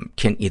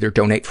can either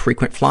donate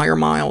frequent flyer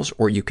miles,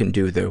 or you can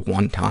do the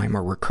one-time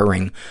or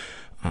recurring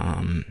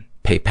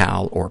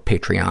PayPal or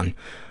Patreon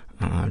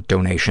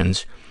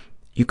donations.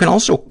 You can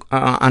also,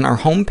 on our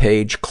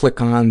homepage,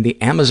 click on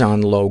the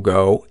Amazon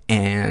logo,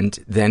 and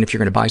then if you're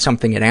going to buy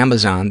something at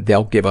Amazon,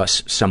 they'll give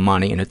us some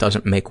money, and it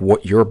doesn't make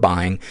what you're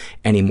buying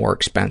any more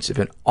expensive.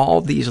 And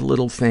all these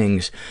little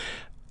things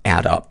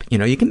add up. You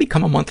know, you can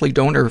become a monthly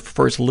donor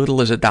for as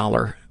little as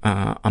 $1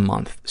 a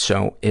month.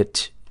 So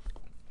it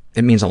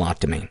means a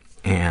lot to me.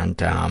 And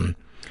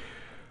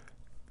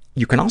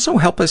You can also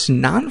help us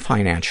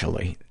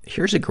non-financially.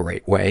 Here's a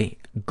great way.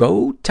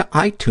 Go to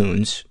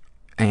iTunes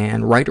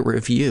and write a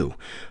review.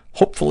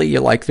 Hopefully you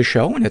like the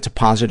show and it's a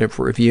positive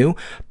review,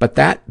 but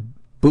that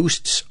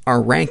boosts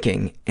our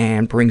ranking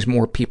and brings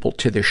more people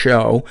to the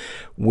show,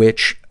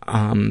 which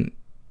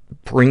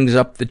brings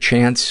up the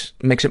chance,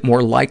 makes it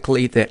more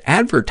likely that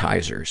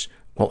advertisers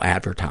will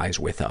advertise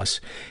with us.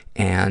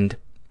 And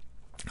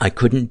I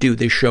couldn't do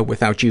this show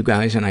without you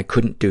guys, and I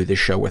couldn't do this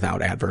show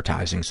without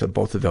advertising. So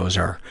both of those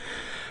are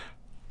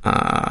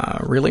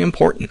really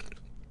important.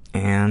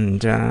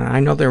 And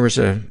I know there was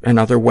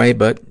another way,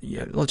 but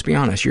let's be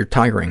honest, you're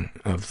tiring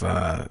of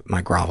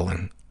my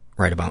groveling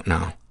right about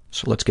now.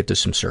 So let's get to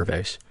some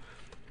surveys.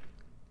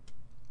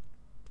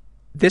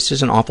 This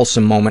is an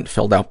awfulsome moment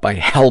filled out by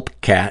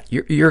Helpcat.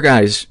 Your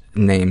guys'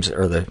 names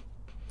are the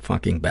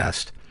fucking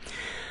best.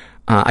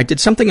 I did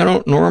something I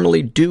don't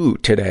normally do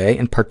today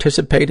and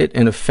participated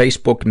in a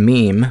Facebook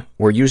meme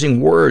where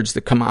using words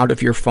that come out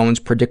of your phone's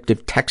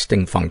predictive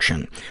texting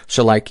function.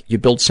 So like you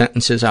build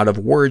sentences out of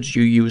words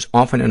you use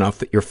often enough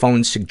that your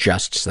phone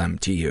suggests them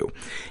to you.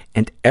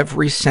 And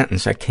every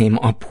sentence I came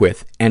up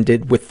with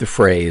ended with the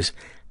phrase,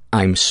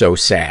 "I'm so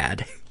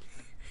sad."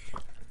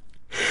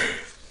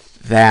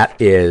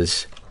 That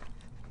is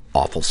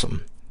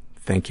awfulsome.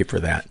 Thank you for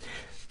that.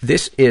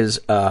 This is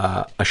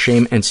a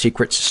shame and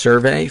secrets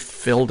survey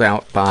filled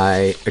out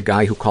by a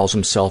guy who calls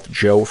himself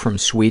Joe from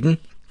Sweden.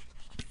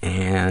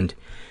 And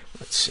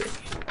let's see.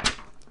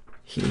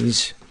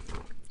 He's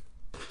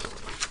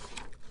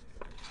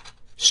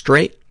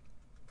straight,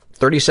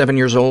 37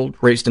 years old,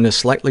 raised in a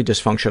slightly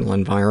dysfunctional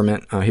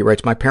environment. He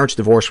writes, my parents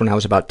divorced when I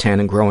was about 10,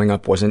 and growing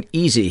up wasn't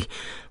easy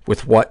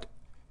with what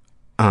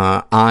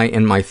I,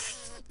 in my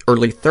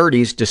early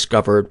 30s,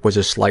 discovered was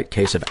a slight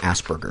case of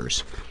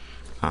Asperger's.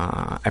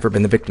 Ever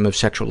been the victim of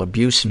sexual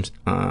abuse?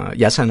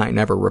 Yes, and I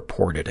never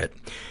reported it.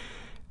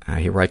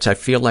 He writes, I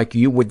feel like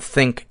you would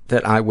think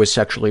that I was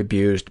sexually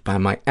abused by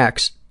my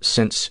ex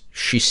since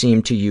she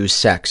seemed to use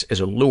sex as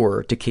a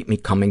lure to keep me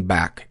coming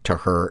back to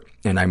her,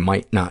 and I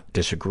might not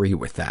disagree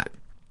with that.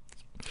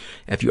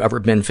 Have you ever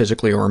been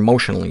physically or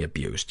emotionally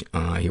abused?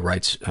 He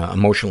writes,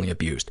 emotionally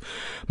abused.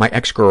 My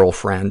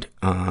ex-girlfriend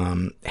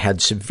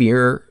had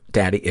severe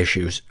daddy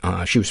issues.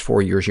 She was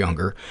 4 years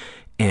younger,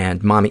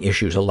 and mommy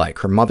issues alike.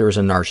 Her mother is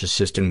a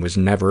narcissist and was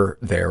never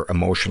there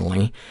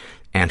emotionally,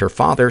 and her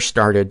father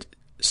started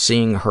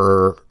seeing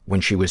her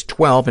when she was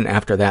 12, and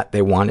after that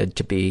wanted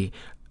to be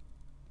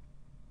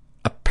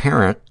a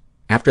parent,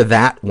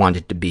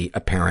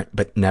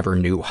 but never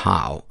knew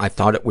how. I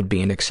thought it would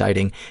be an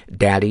exciting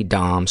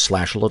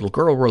daddy-dom/little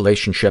girl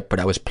relationship,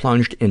 but I was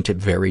plunged into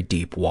very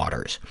deep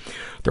waters.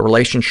 The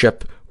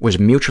relationship was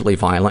mutually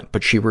violent,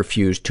 but she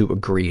refused to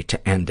agree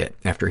to end it.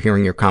 After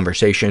hearing your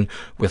conversation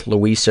with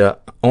Luisa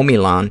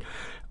Omilan,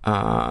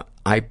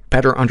 I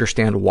better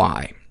understand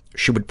why.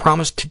 She would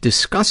promise to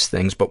discuss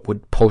things, but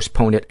would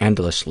postpone it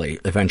endlessly,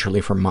 eventually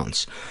for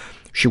months.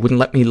 She wouldn't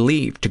let me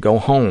leave to go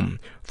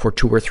home for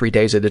 2 or 3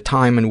 days at a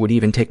time, and would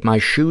even take my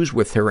shoes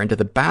with her into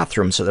the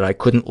bathroom so that I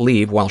couldn't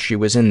leave while she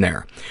was in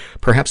there.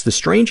 Perhaps the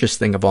strangest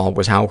thing of all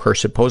was how her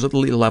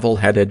supposedly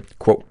level-headed,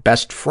 quote,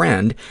 best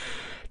friend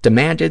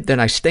demanded that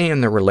I stay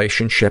in the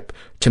relationship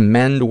to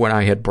mend what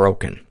I had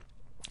broken.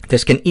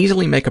 This can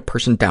easily make a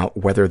person doubt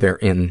whether they're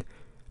in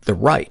the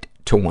right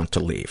to want to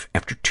leave.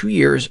 After 2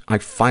 years, I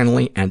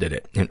finally ended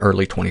it in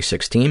early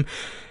 2016,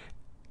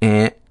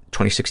 and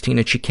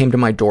she came to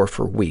my door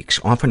for weeks,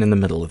 often in the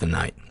middle of the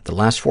night. The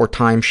last 4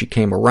 times she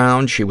came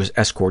around, she was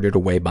escorted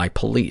away by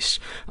police.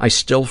 I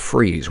still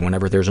freeze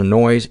whenever there's a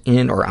noise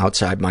in or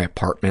outside my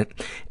apartment,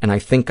 and I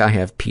think I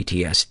have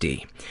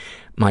PTSD.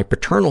 My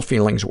paternal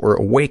feelings were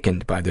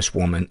awakened by this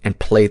woman and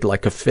played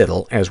like a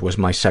fiddle, as was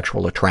my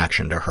sexual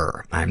attraction to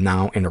her. I am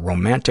now in a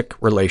romantic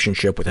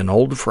relationship with an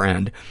old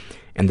friend,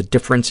 and the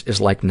difference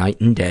is like night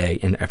and day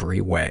in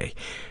every way.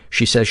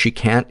 She says she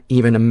can't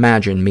even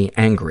imagine me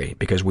angry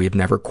because we have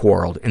never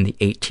quarreled in the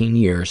 18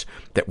 years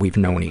that we've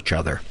known each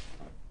other.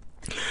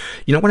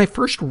 You know, when I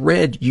first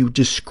read you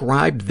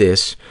describe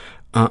this,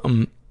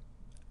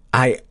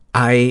 I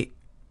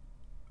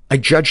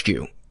judged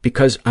you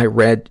because I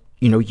read,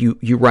 you know, you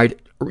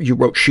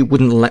wrote, she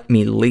wouldn't let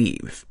me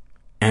leave.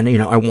 And, you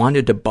know, I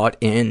wanted to butt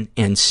in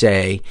and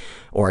say,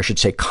 or I should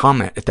say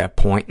comment at that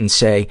point and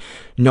say,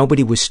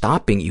 nobody was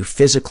stopping you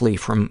physically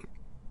from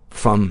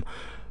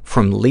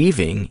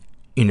leaving.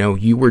 You know,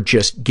 you were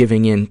just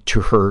giving in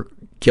to her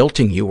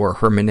guilting you or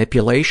her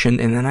manipulation.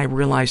 And then I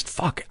realized,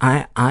 fuck,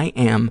 I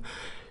am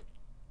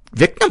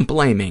victim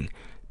blaming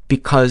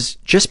because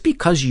just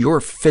because you're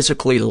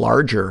physically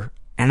larger,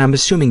 and I'm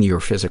assuming you're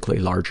physically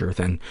larger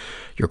than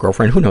your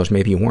girlfriend. Who knows?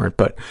 Maybe you weren't.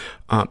 But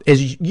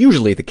as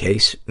usually the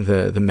case,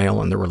 the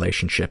male in the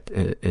relationship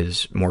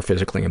is more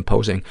physically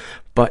imposing.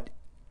 But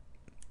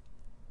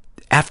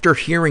after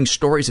hearing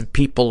stories of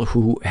people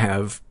who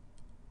have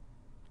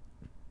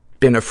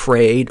been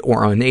afraid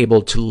or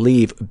unable to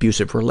leave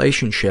abusive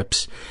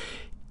relationships,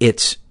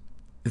 it's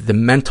the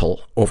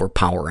mental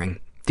overpowering,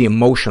 the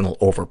emotional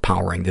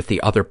overpowering that the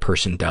other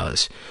person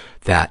does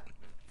that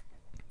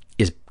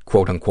is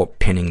quote-unquote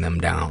pinning them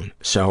down.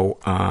 So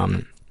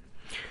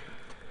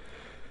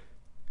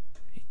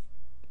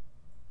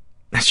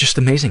that's just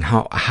amazing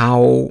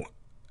how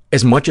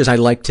as much as I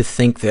like to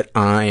think that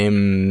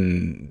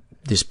I'm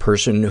this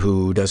person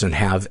who doesn't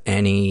have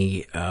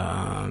any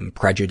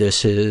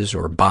prejudices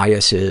or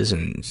biases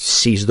and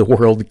sees the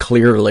world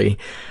clearly,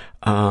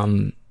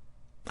 I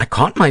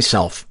caught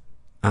myself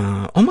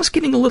almost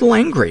getting a little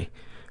angry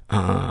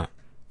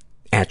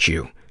at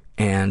you.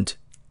 And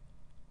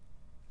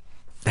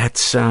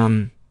that's,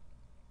 I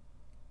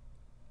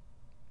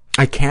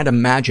can't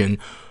imagine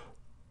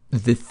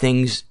the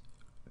things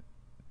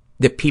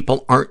that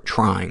people aren't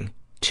trying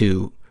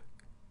to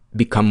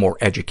become more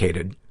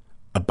educated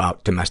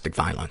about domestic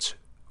violence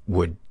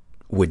would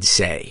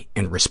say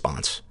in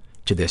response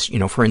to this. You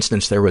know, for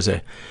instance, there was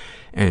a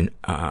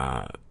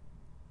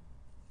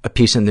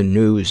piece in the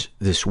news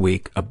this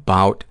week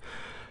about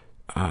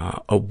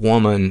a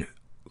woman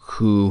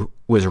who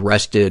was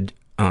arrested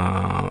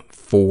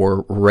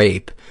for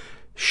rape.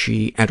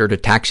 She entered a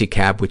taxi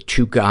cab with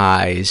two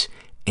guys,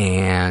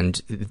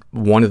 and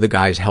one of the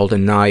guys held a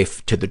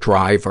knife to the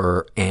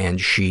driver, and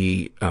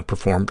she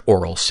performed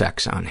oral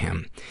sex on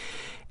him.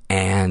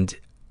 And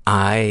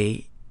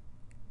I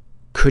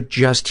could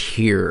just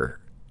hear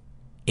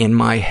in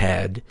my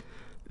head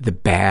the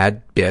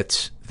bad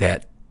bits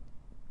that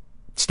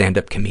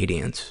stand-up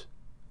comedians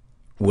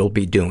will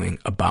be doing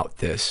about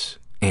this,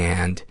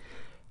 and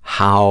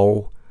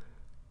how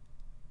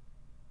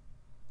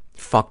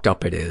fucked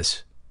up it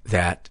is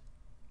that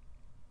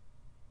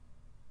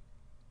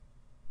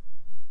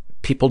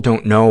people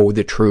don't know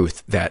the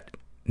truth that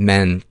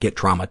men get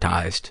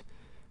traumatized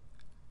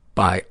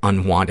by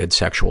unwanted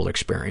sexual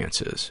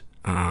experiences.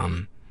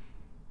 And,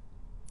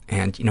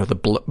 you know, the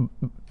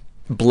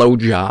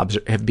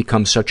blowjobs have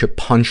become such a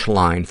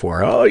punchline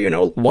for,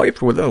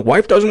 the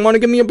wife doesn't want to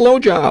give me a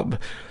blowjob.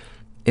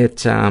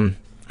 It, I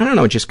don't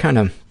know, just kind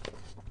of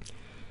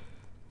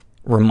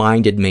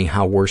reminded me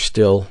how we're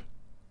still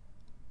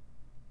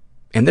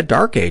in the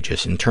dark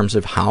ages in terms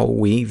of how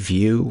we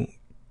view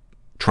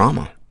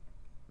trauma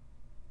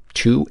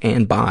to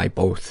and by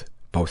both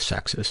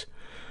sexes.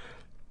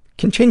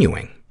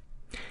 Continuing.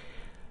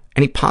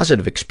 Any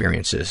positive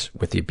experiences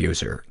with the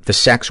abuser? The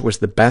sex was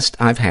the best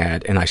I've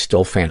had, and I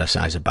still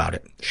fantasize about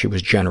it. She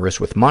was generous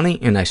with money,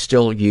 and I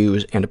still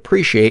use and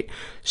appreciate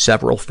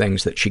several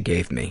things that she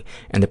gave me.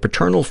 And the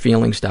paternal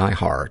feelings die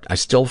hard. I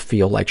still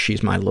feel like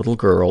she's my little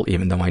girl,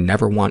 even though I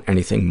never want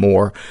anything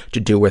more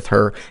to do with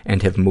her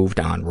and have moved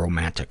on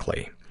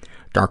romantically.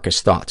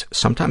 Darkest thoughts.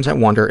 Sometimes I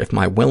wonder if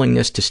my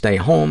willingness to stay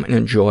home and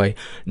enjoy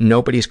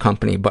nobody's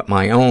company but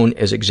my own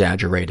is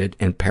exaggerated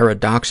and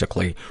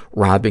paradoxically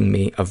robbing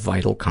me of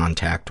vital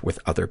contact with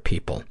other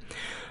people.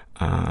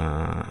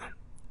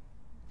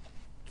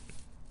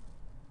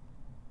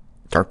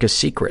 Darkest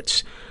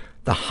secrets.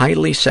 The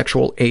highly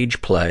sexual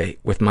age play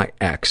with my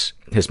ex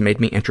has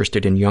made me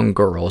interested in young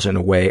girls in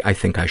a way I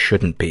think I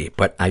shouldn't be,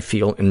 but I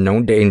feel in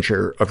no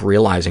danger of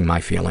realizing my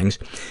feelings,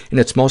 and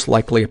it's most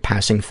likely a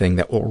passing thing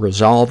that will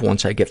resolve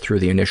once I get through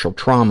the initial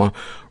trauma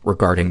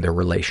regarding the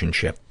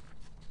relationship.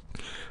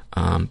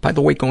 By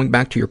the way, going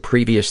back to your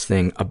previous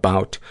thing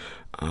about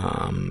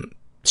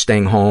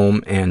staying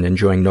home and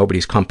enjoying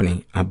nobody's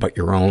company but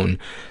your own,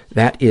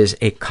 that is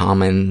a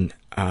common,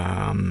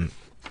 a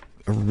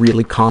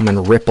really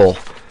common ripple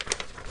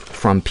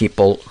from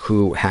people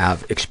who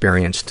have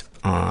experienced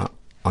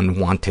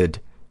unwanted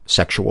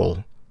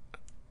sexual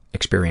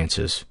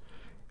experiences,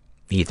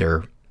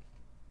 either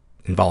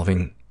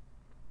involving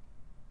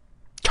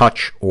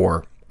touch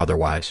or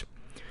otherwise.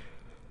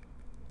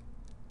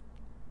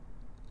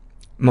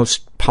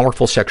 Most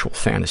powerful sexual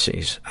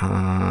fantasies.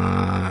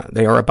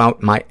 They are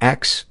about my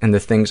ex and the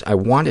things I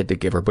wanted to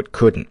give her but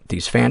couldn't.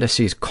 These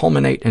fantasies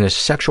culminate in a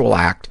sexual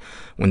act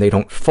when they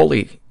don't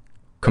fully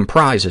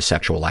comprise a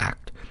sexual act.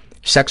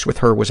 Sex with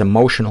her was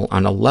emotional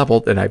on a level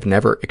that I've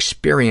never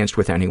experienced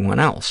with anyone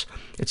else.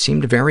 It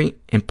seemed very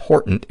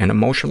important and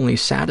emotionally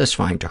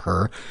satisfying to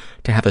her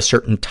to have a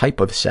certain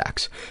type of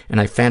sex, and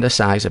I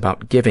fantasize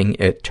about giving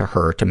it to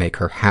her to make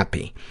her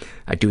happy.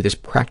 I do this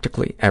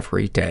practically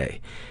every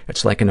day.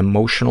 It's like an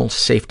emotional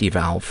safety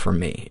valve for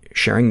me.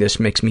 Sharing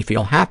this makes me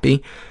feel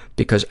happy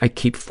because I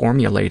keep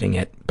formulating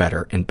it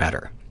better and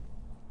better.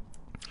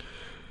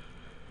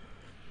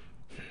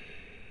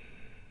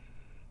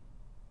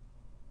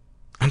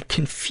 I'm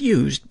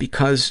confused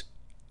because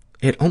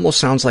it almost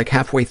sounds like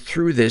halfway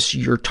through this,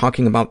 you're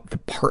talking about the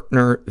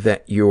partner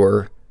that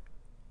you're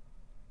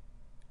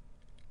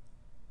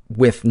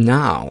with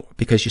now,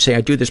 because you say, I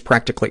do this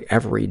practically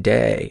every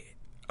day.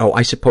 Oh,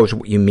 I suppose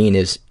what you mean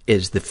is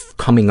the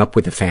coming up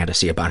with a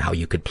fantasy about how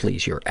you could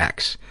please your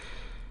ex.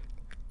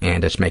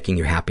 And it's making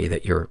you happy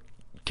that you're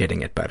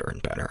getting it better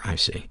and better. I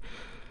see.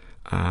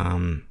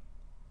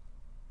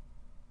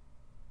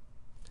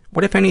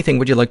 What, if anything,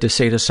 would you like to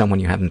say to someone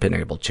you haven't been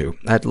able to?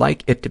 I'd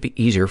like it to be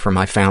easier for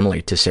my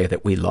family to say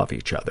that we love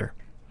each other.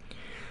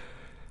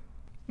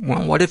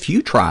 Well, what if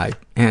you tried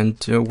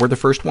and were the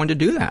first one to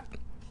do that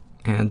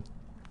and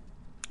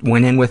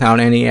went in without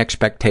any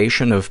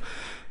expectation of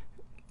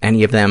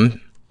any of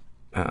them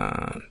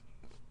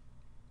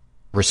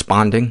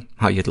responding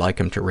how you'd like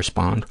him to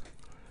respond.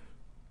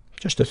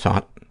 Just a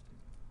thought.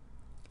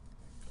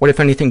 What, if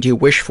anything, do you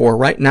wish for?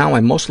 Right now, I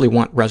mostly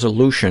want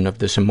resolution of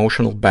this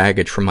emotional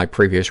baggage from my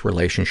previous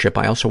relationship.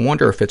 I also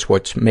wonder if it's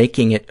what's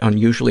making it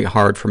unusually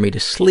hard for me to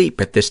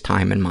sleep at this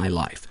time in my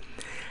life.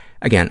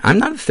 Again, I'm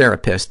not a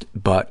therapist,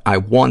 but I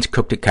once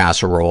cooked a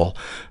casserole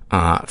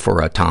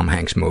for a Tom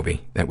Hanks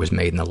movie that was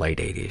made in the late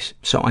 80s.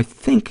 So I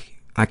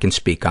think I can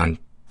speak on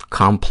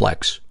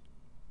complex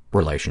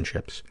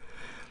relationships.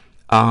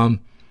 I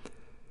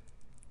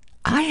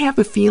have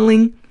a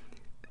feeling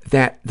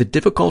that the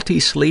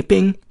difficulty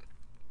sleeping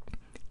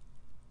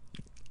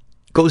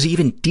goes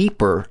even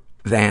deeper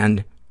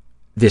than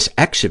this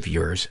ex of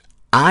yours.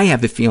 I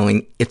have a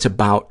feeling it's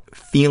about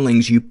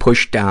feelings you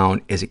pushed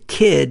down as a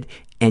kid,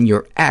 and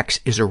your ex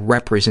is a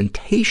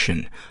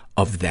representation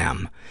of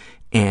them.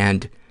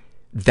 And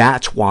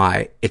that's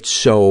why it's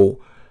so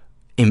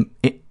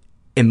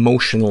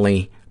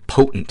emotionally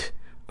potent,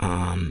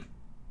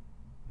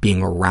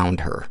 being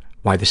around her,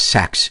 why the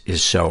sex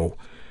is so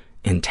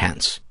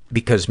intense.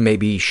 Because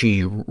maybe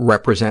she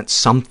represents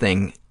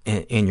something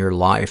in your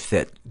life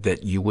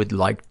that you would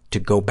like to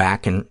go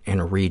back and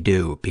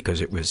redo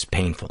because it was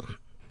painful.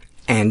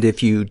 And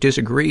if you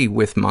disagree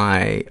with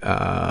my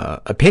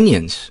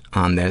opinions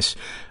on this,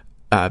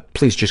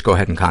 please just go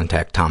ahead and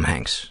contact Tom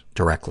Hanks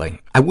directly.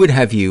 I would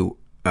have you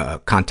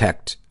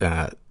contact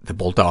the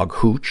bulldog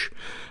Hooch,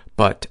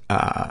 but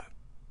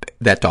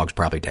that dog's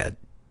probably dead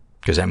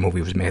because that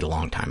movie was made a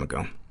long time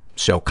ago.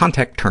 So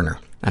contact Turner.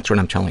 That's what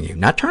I'm telling you.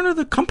 Not Turner,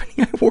 the company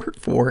I work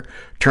for,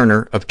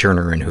 Turner of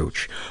Turner and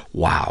Hooch.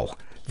 Wow,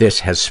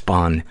 this has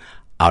spun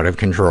out of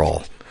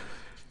control.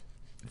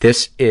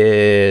 This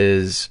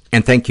is,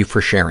 and thank you for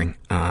sharing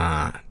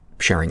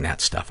that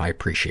stuff. I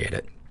appreciate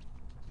it.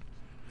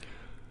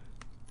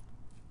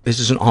 This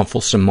is an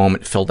awfulsome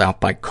moment filled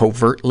out by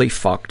covertly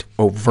fucked,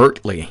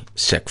 overtly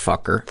sick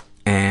fucker.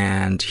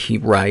 And he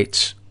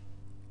writes,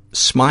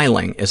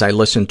 smiling as I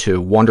listen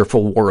to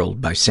Wonderful World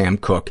by Sam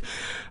Cooke,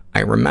 I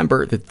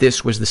remember that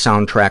this was the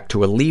soundtrack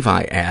to a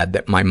Levi ad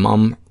that my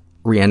mom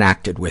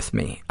reenacted with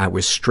me. I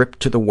was stripped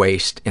to the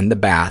waist in the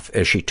bath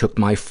as she took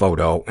my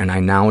photo, and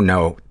I now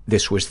know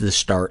this was the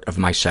start of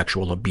my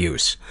sexual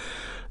abuse.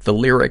 The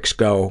lyrics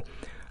go,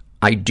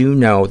 I do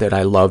know that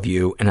I love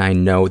you, and I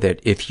know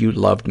that if you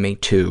loved me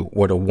too,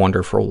 what a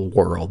wonderful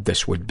world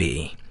this would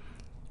be.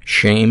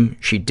 Shame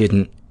she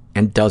didn't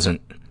and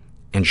doesn't,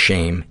 and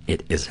shame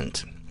it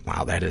isn't.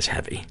 Wow, that is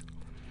heavy.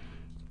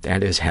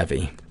 That is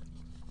heavy.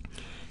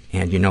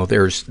 And, you know,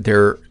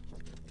 there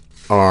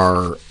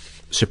are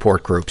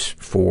support groups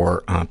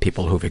for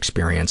people who've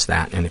experienced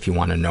that. And if you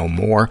want to know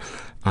more,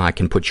 I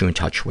can put you in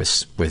touch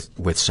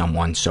with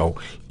someone. So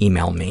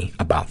email me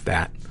about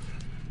that.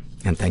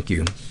 And thank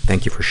you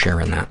for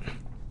sharing that.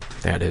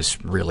 That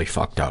is really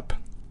fucked up.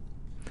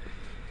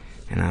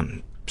 And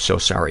I'm so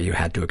sorry you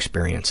had to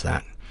experience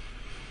that.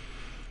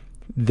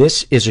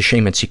 This is a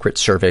Shame and Secret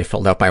survey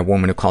filled out by a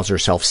woman who calls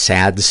herself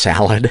Sad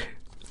Salad.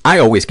 I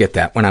always get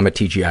that when I'm at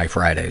TGI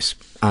Fridays.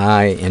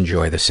 I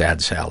enjoy the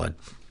sad salad.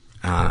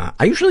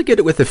 I usually get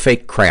it with a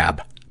fake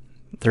crab.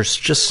 There's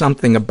just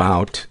something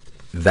about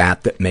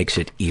that makes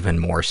it even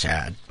more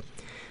sad.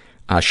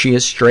 She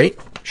is straight.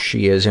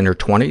 She is in her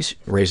 20s,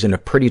 raised in a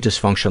pretty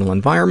dysfunctional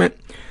environment.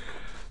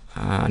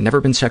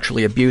 Never been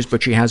sexually abused,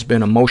 but she has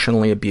been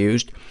emotionally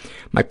abused.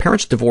 My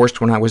parents divorced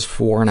when I was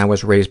 4, and I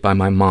was raised by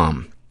my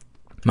mom.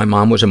 My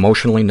mom was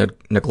emotionally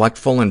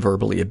neglectful and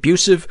verbally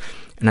abusive,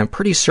 and I'm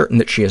pretty certain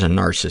that she is a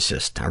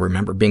narcissist. I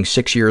remember being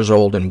 6 years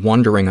old and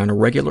wondering on a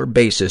regular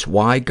basis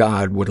why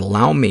God would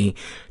allow me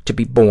to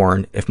be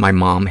born if my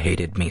mom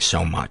hated me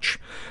so much.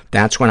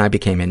 That's when I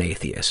became an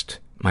atheist.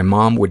 My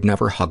mom would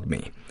never hug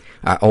me.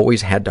 I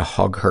always had to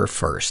hug her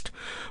first,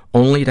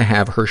 only to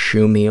have her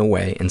shoo me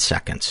away in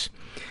seconds.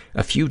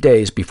 A few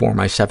days before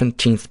my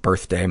 17th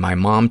birthday, my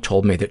mom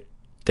told me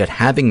that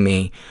having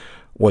me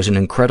was an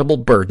incredible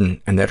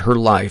burden and that her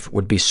life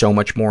would be so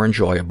much more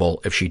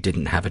enjoyable if she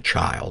didn't have a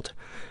child.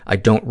 I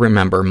don't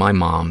remember my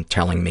mom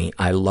telling me,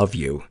 I love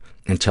you,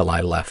 until I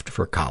left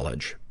for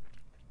college.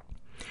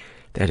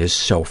 That is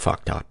so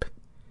fucked up.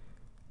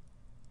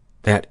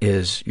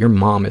 Your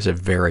mom is a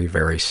very,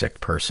 very sick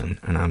person,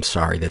 and I'm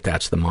sorry that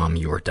that's the mom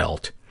you were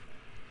dealt.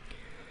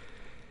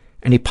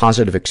 Any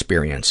positive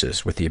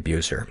experiences with the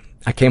abuser?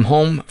 I came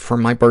home for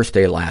my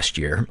birthday last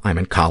year. I'm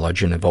in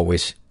college and have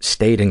always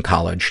stayed in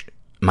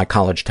my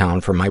college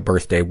town for my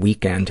birthday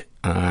weekend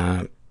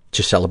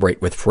to celebrate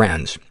with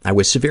friends. I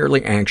was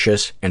severely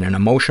anxious and an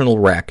emotional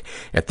wreck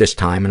at this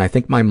time, and I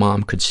think my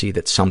mom could see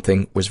that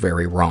something was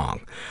very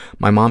wrong.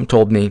 My mom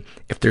told me,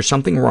 if there's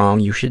something wrong,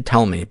 you should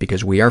tell me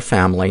because we are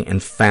family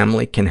and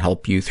family can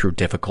help you through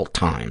difficult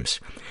times.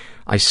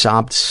 I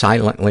sobbed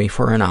silently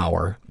for an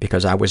hour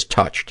because I was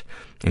touched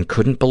and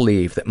couldn't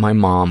believe that my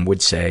mom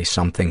would say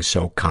something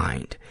so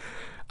kind.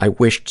 I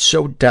wished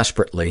so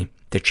desperately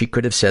that she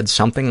could have said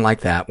something like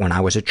that when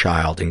I was a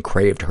child and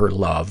craved her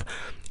love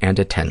and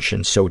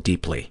attention so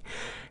deeply.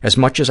 As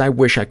much as I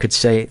wish I could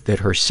say that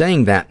her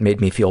saying that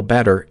made me feel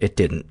better, it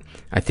didn't.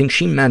 I think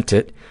she meant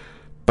it,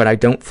 but I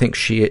don't think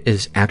she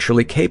is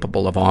actually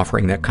capable of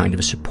offering that kind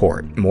of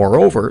support.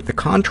 Moreover, the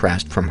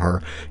contrast from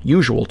her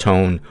usual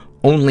tone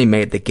only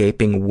made the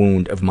gaping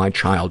wound of my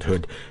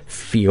childhood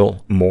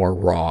feel more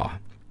raw.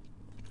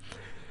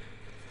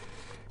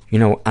 You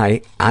know,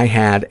 I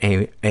had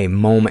a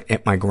moment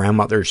at my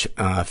grandmother's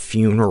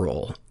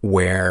funeral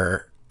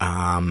where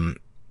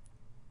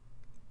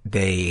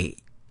they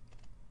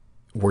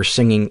were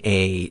singing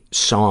a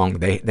song.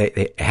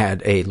 They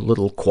had a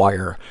little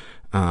choir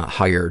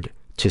hired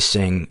to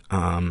sing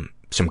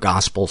some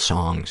gospel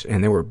songs,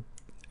 and they were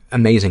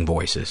amazing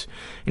voices.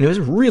 And it was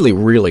a really,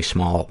 really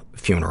small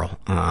funeral.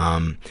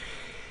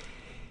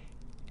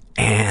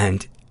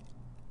 And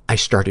I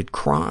started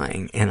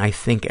crying, and I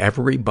think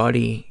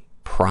everybody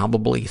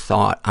probably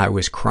thought I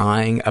was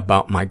crying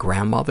about my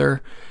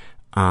grandmother,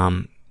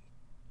 but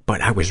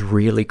I was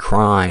really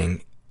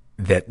crying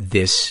that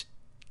this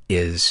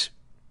is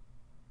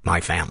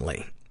my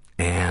family.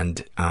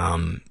 And,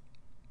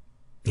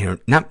 you know,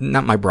 not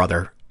my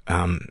brother.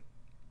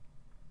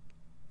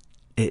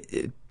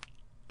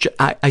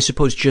 I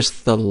suppose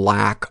just the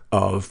lack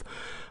of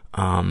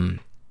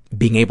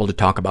being able to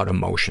talk about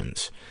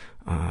emotions.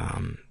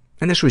 And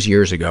this was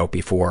years ago,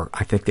 before,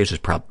 I think this is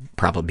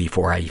probably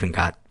before I even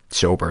got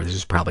sober. This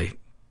is probably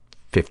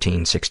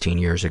 15, 16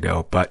 years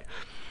ago. But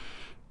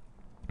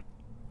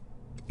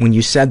when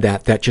you said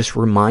that, that just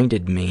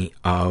reminded me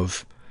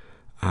of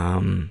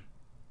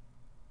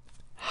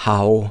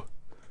how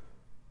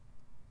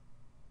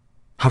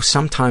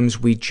sometimes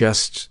we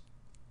just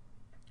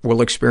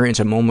will experience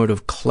a moment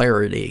of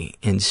clarity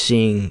in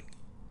seeing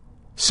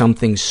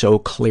something so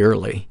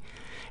clearly.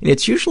 And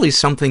it's usually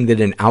something that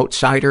an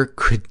outsider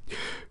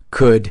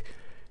could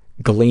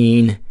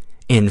glean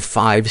in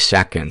 5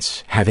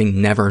 seconds,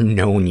 having never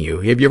known you.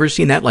 Have you ever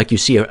seen that? Like, you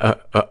see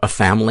a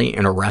family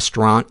in a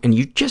restaurant, and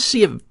you just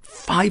see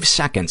 5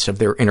 seconds of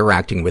their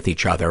interacting with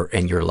each other,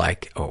 and you're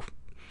like, oh,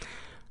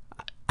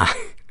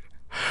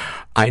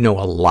 I know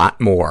a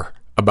lot more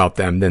about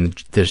them than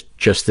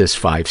just this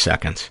 5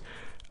 seconds.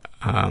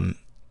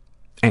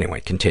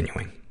 Anyway,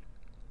 continuing.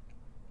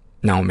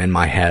 Now I'm in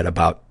my head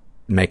about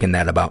making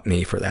that about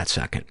me for that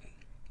second.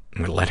 I'm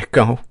going to let it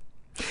go.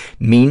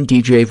 Mean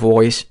DJ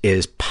voice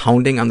is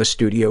pounding on the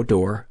studio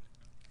door.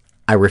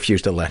 I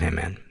refuse to let him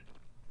in.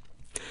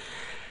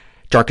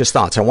 Darkest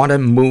thoughts. I want to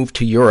move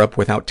to Europe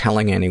without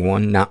telling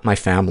anyone, not my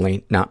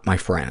family, not my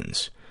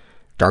friends.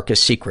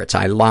 Darkest secrets.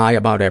 I lie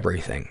about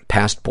everything.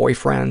 Past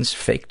boyfriends,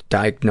 fake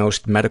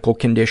diagnosed medical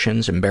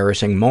conditions,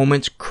 embarrassing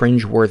moments,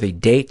 cringeworthy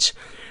dates,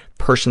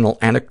 personal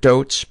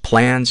anecdotes,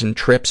 plans and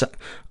trips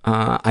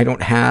I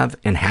don't have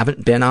and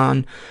haven't been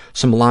on,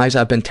 some lies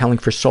I've been telling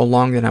for so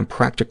long that I'm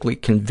practically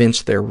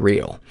convinced they're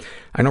real.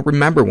 I don't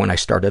remember when I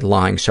started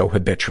lying so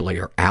habitually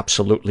for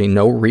absolutely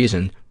no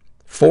reason,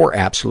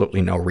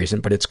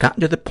 but it's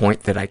gotten to the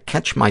point that I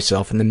catch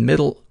myself in the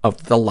middle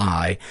of the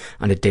lie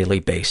on a daily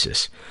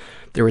basis.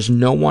 There is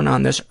no one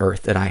on this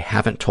earth that I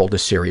haven't told a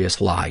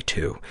serious lie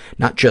to.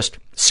 Not just,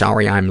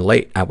 sorry I'm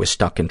late, I was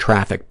stuck in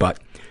traffic, but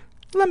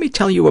let me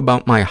tell you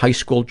about my high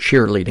school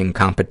cheerleading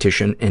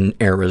competition in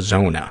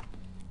Arizona.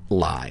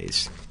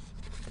 Lies.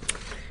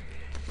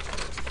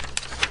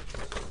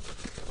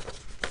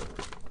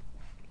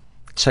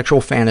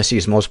 Sexual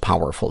fantasies most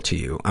powerful to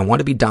you. I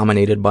want to be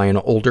dominated by an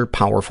older,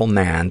 powerful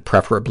man,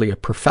 preferably a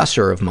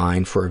professor of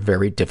mine for a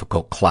very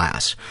difficult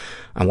class.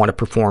 I want to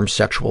perform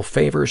sexual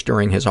favors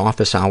during his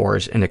office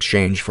hours in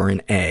exchange for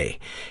an A.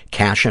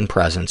 Cash and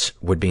presents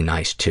would be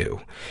nice, too.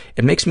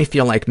 It makes me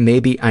feel like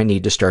maybe I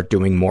need to start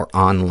doing more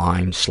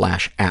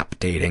online/app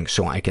dating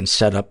so I can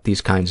set up these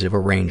kinds of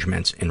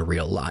arrangements in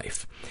real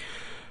life.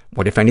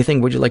 What, if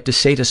anything, would you like to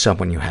say to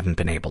someone you haven't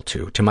been able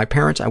to? To my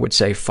parents, I would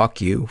say, fuck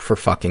you for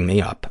fucking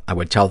me up. I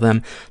would tell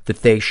them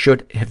that they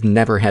should have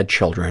never had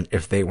children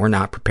if they were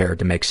not prepared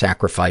to make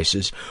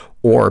sacrifices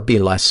or be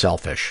less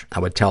selfish. I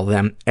would tell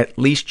them, at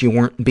least you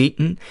weren't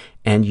beaten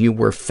and you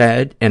were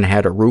fed and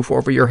had a roof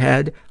over your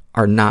head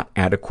are not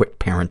adequate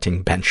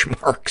parenting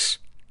benchmarks.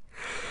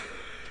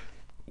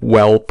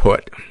 Well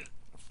put.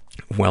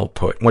 Well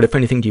put. What, if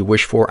anything, do you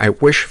wish for? I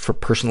wish for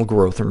personal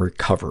growth and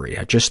recovery.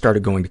 I just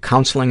started going to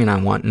counseling, and I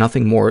want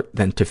nothing more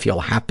than to feel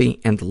happy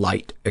and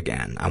light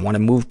again. I want to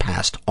move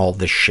past all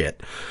this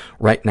shit.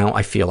 Right now,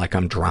 I feel like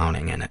I'm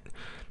drowning in it.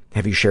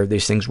 Have you shared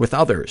these things with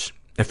others?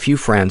 A few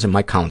friends and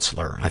my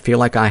counselor. I feel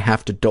like I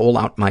have to dole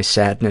out my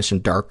sadness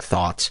and dark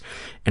thoughts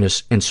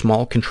in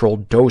small,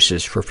 controlled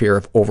doses for fear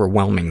of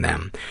overwhelming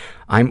them.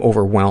 I'm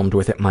overwhelmed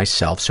with it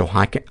myself, so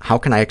how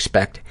can I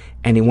expect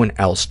anyone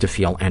else to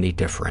feel any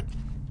different?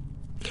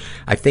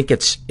 I think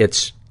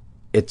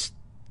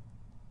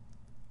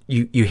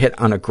you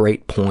hit on a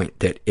great point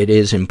that it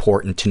is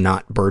important to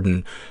not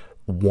burden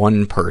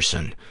one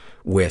person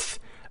with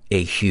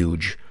a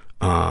huge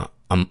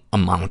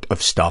amount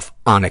of stuff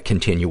on a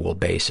continual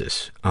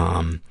basis,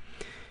 and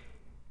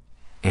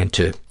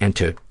to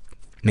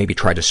maybe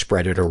try to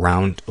spread it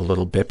around a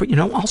little bit, but, you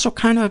know, also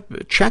kind of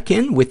check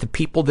in with the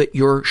people that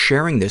you're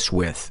sharing this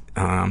with.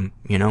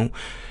 You know,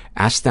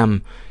 ask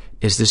them,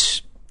 is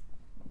this,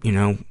 you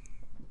know,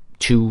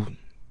 too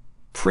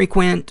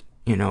frequent,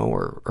 you know,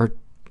 or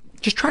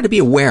just try to be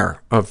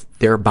aware of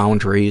their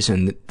boundaries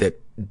and that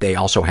they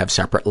also have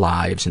separate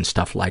lives and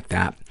stuff like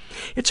that.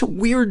 It's a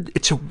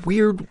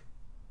weird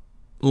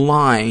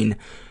line,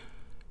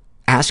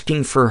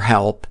 asking for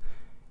help,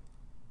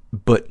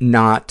 but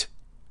not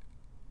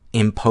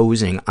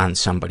imposing on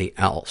somebody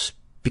else,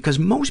 because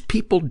most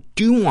people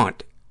do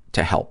want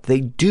to help.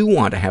 They do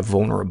want to have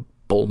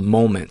vulnerable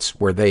moments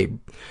where they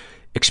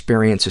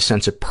experience a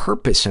sense of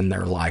purpose in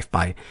their life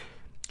by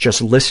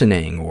just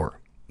listening or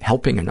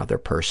helping another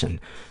person.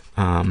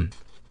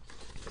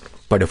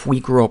 But if we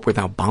grow up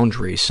without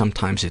boundaries,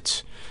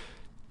 sometimes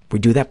we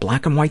do that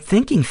black and white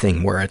thinking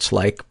thing where it's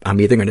like,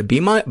 I'm either going to be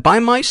by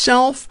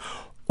myself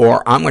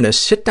or I'm going to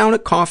sit down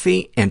at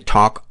coffee and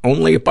talk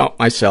only about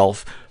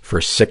myself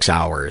for 6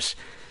 hours.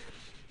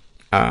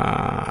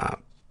 Thank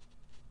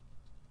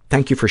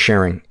you for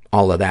sharing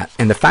all of that.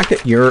 And the fact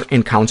that you're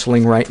in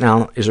counseling right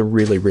now is a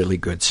really, really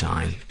good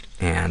sign.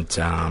 And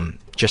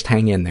just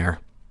hang in there.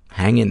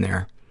 Hang in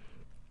there.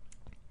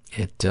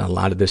 A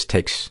lot of this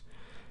takes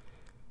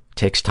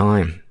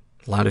time.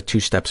 A lot of 2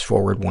 steps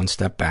forward, 1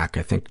 step back.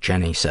 I think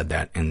Jenny said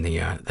that in the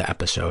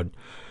episode.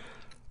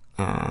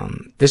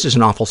 This is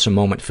an awfulsome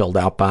moment filled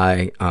out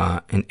by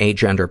an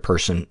agender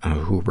person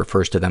who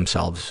refers to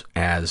themselves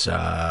as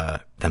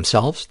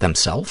themselves.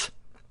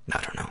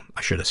 I don't know.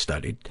 I should have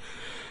studied.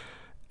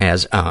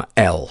 As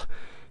L.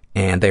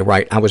 And they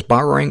write, I was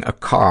borrowing a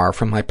car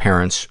from my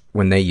parents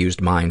when they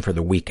used mine for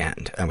the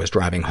weekend. I was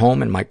driving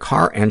home and my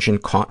car engine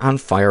caught on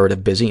fire at a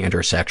busy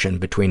intersection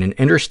between an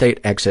interstate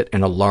exit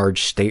and a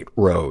large state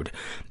road.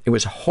 It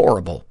was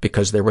horrible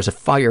because there was a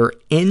fire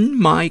in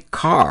my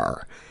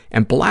car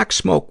and black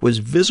smoke was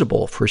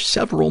visible for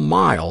several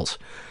miles.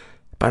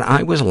 But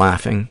I was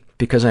laughing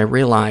because I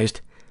realized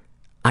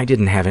I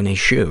didn't have any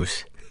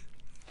shoes.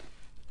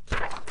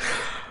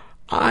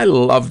 I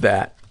love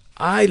that.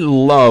 I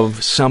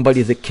love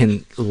somebody that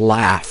can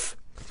laugh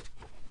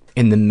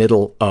in the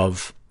middle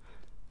of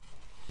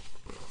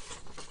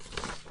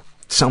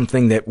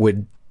something that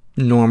would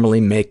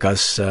normally make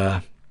us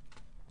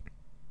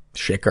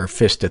shake our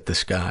fist at the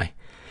sky.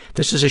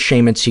 This is a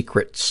shame and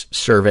secrets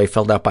survey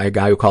filled out by a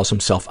guy who calls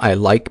himself I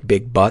like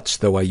big butts,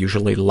 though I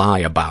usually lie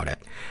about it.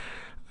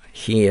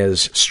 He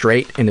is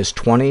straight, in his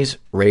 20s,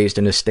 raised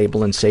in a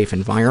stable and safe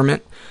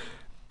environment.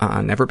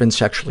 Never been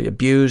sexually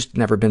abused,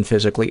 never been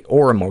physically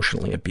or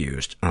emotionally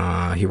abused.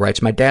 He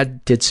writes, my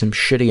dad did some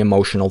shitty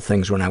emotional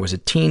things when I was a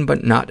teen,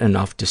 but not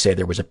enough to say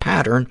there was a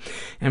pattern,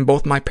 and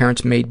both my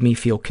parents made me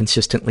feel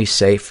consistently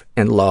safe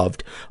and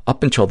loved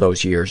up until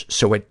those years,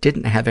 so it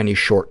didn't have any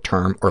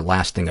short-term or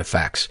lasting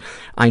effects.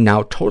 I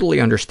now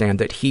totally understand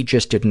that he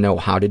just didn't know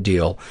how to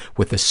deal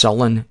with a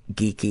sullen,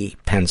 geeky,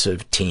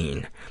 pensive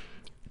teen.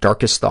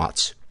 Darkest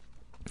thoughts.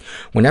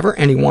 Whenever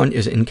anyone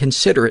is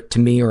inconsiderate to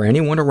me or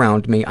anyone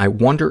around me, I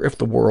wonder if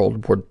the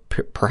world would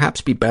perhaps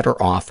be better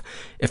off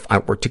if I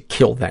were to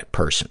kill that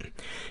person.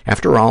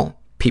 After all,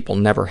 people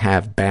never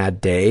have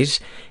bad days,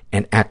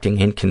 and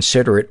acting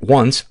inconsiderate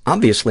once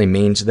obviously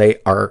means they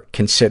are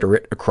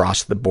considerate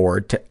across the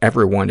board to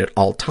everyone at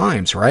all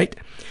times, right?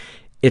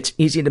 It's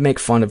easy to make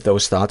fun of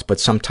those thoughts, but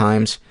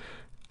sometimes,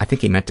 I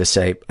think he meant to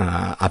say,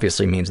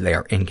 obviously means they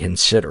are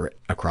inconsiderate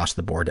across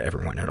the board to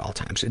everyone at all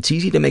times. It's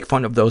easy to make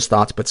fun of those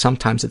thoughts, but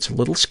sometimes it's a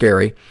little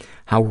scary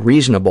how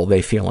reasonable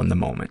they feel in the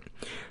moment.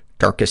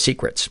 Darkest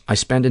secrets. I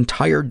spend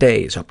entire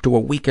days, up to a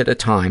week at a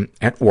time,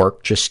 at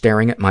work just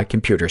staring at my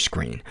computer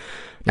screen.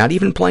 Not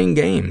even playing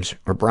games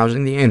or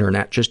browsing the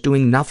internet, just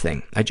doing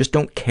nothing. I just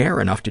don't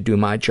care enough to do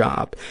my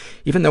job,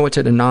 even though it's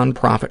at a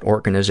nonprofit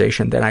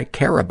organization that I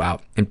care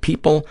about, and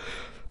people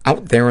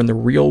out there in the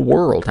real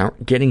world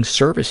aren't getting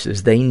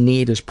services they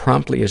need as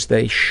promptly as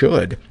they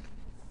should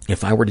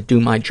if I were to do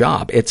my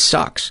job. It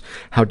sucks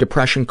how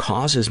depression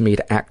causes me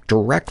to act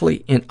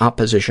directly in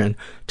opposition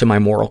to my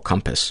moral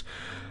compass.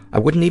 I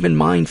wouldn't even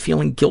mind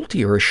feeling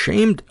guilty or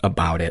ashamed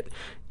about it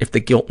if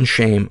the guilt and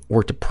shame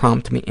were to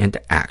prompt me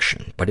into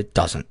action, but it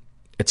doesn't.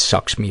 It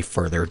sucks me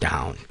further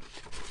down.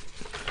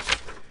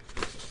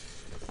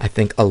 I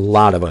think a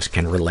lot of us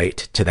can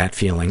relate to that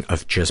feeling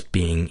of just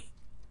being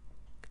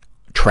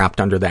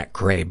trapped under that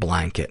gray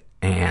blanket.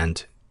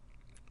 And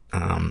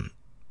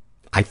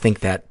I think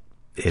that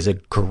is a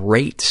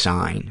great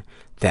sign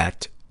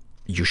that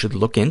you should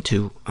look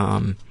into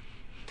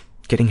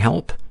getting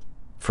help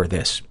for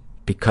this,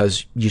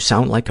 because you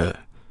sound like a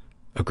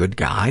good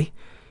guy,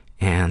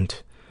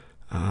 and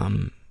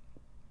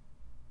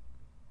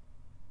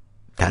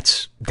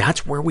that's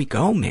where we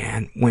go,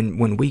 man.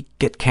 When we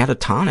get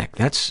catatonic,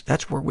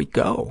 that's where we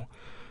go.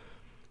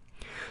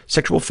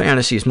 Sexual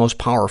fantasies most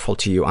powerful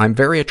to you. I'm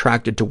very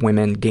attracted to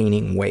women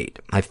gaining weight.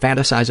 I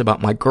fantasize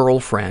about my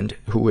girlfriend,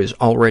 who is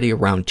already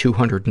around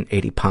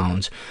 280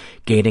 pounds,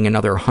 gaining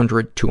another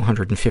 100 to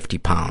 150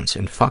 pounds,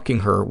 and fucking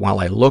her while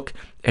I look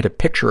at a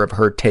picture of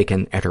her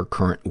taken at her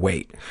current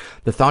weight.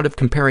 The thought of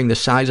comparing the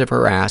size of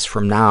her ass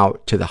from now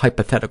to the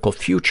hypothetical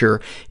future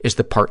is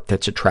the part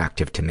that's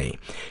attractive to me.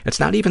 It's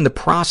not even the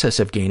process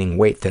of gaining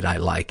weight that I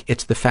like.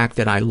 It's the fact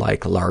that I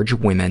like large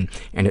women,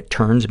 and it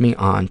turns me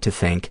on to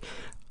think,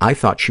 I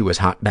thought she was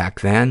hot back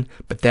then,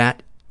 but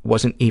that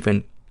wasn't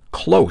even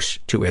close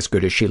to as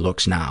good as she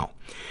looks now.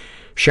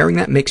 Sharing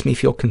that makes me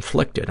feel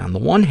conflicted. On the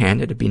one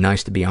hand, it'd be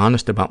nice to be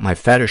honest about my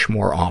fetish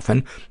more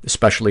often,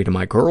 especially to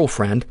my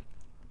girlfriend,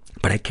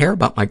 but I care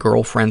about my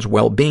girlfriend's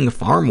well-being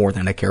far more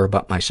than I care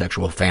about my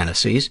sexual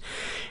fantasies,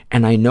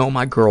 and I know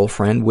my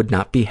girlfriend would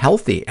not be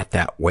healthy at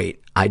that weight.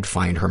 I'd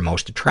find her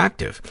most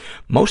attractive.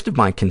 Most of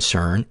my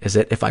concern is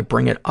that if I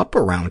bring it up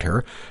around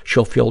her,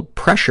 she'll feel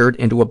pressured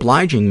into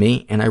obliging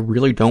me, and I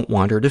really don't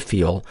want her to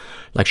feel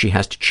like she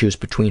has to choose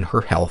between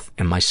her health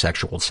and my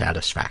sexual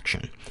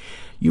satisfaction.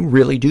 You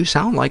really do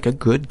sound like a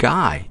good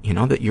guy, you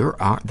know, that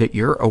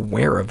you're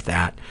aware of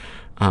that.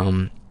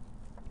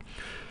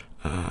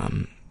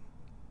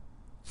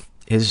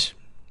 Is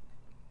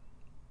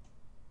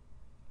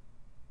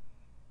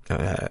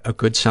a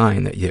good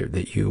sign that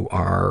you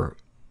are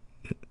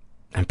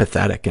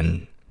empathetic,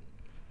 and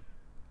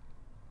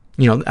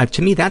you know,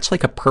 to me that's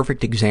like a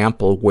perfect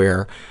example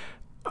where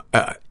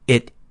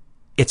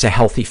it's a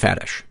healthy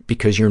fetish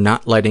because you're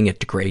not letting it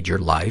degrade your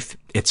life.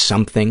 It's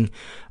something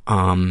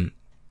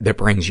that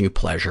brings you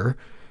pleasure,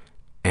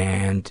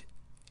 and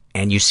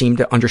you seem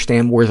to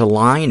understand where the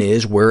line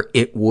is where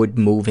it would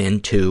move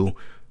into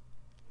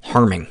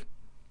harming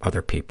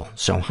other people.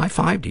 So high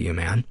five to you,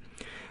 man.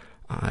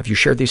 Have you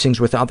shared these things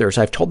with others?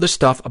 I've told this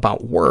stuff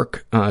about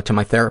work to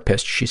my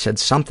therapist. She said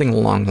something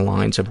along the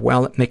lines of,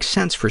 well, it makes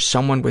sense for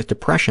someone with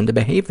depression to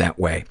behave that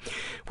way,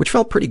 which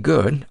felt pretty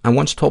good. I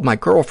once told my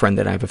girlfriend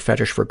that I have a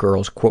fetish for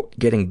girls, quote,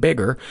 getting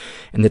bigger,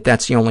 and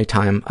that's the only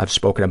time I've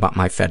spoken about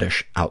my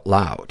fetish out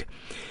loud.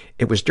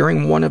 It was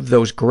during one of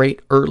those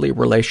great early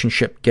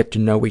relationship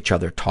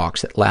get-to-know-each-other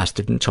talks that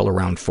lasted until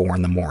around 4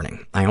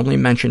 a.m. I only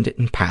mentioned it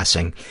in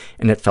passing,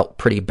 and it felt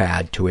pretty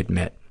bad to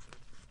admit.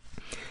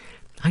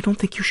 I don't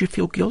think you should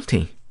feel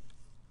guilty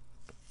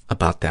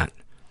about that.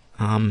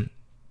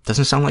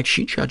 Doesn't sound like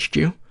she judged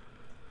you.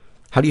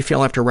 How do you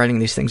feel after writing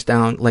these things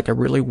down? Like, I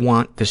really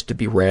want this to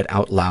be read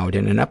out loud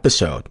in an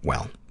episode.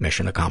 Well,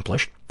 mission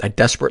accomplished. I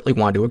desperately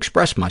want to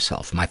express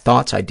myself, my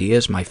thoughts,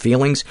 ideas, my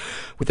feelings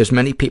with as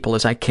many people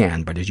as I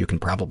can. But as you can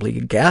probably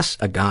guess,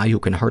 a guy who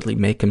can hardly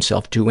make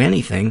himself do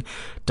anything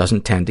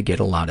doesn't tend to get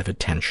a lot of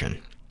attention.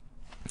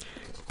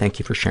 Thank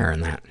you for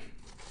sharing that.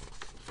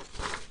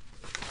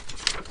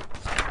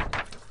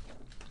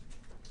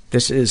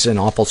 This is an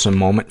awfulsome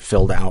moment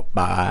filled out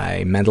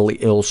by mentally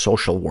ill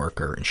social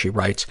worker, and she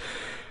writes,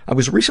 I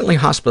was recently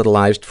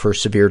hospitalized for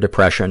severe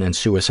depression and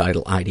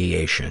suicidal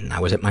ideation. I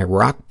was at my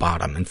rock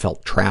bottom and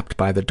felt trapped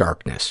by the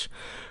darkness.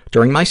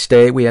 During my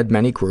stay, we had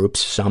many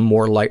groups, some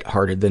more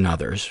lighthearted than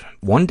others.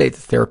 One day, the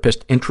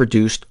therapist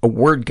introduced a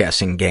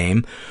word-guessing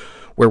game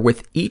where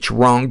with each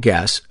wrong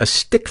guess, a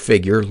stick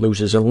figure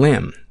loses a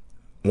limb.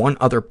 One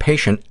other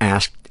patient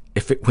asked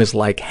if it was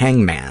like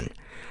Hangman.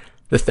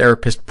 The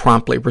therapist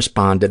promptly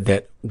responded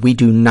that we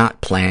do not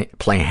play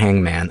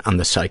Hangman on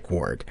the psych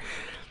ward.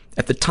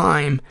 At the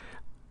time,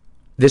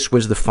 this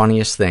was the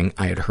funniest thing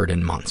I had heard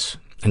in months.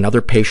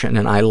 Another patient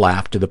and I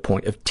laughed to the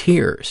point of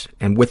tears,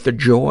 and with the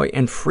joy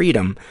and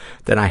freedom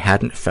that I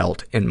hadn't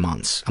felt in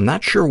months. I'm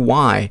not sure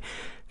why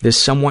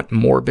this somewhat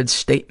morbid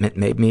statement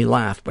made me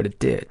laugh, but it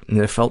did, and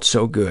it felt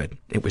so good.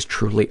 It was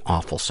truly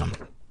awfulsome.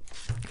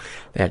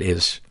 That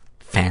is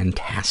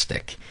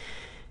fantastic.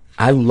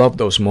 I love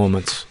those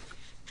moments.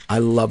 I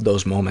love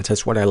those moments.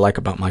 That's what I like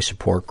about my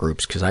support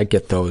groups, because I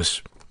get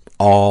those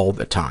all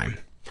the time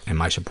in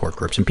my support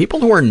groups. And people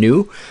who are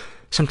new,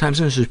 sometimes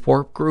in a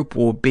support group,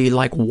 will be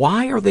like,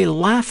 why are they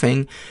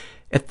laughing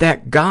at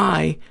that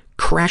guy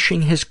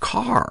crashing his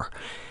car?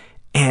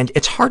 And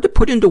it's hard to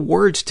put into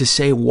words to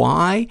say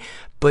why,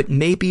 but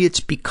maybe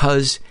it's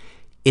because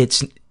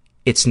it's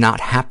not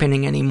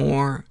happening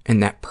anymore,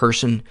 and that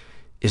person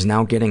is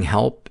now getting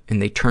help,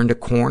 and they turned a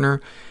corner,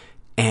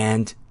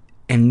 and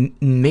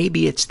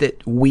maybe it's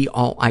that we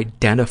all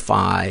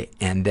identify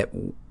and that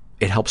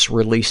it helps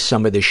release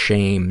some of the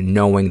shame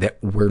knowing that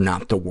we're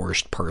not the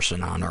worst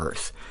person on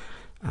earth.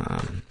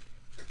 I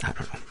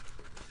don't know.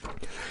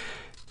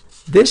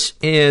 This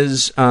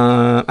is,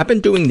 I've been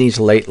doing these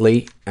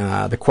lately.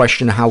 The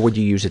question, how would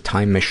you use a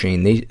time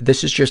machine?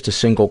 This is just a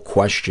single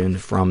question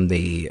from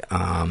the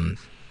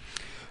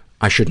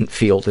I Shouldn't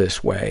Feel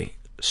This Way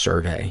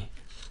survey.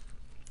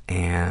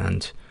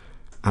 And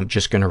I'm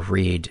just going to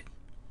read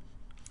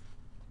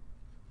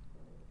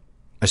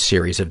a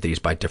series of these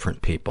by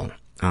different people.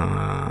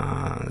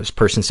 This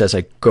person says,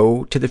 I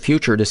go to the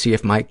future to see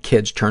if my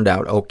kids turned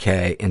out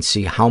okay and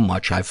see how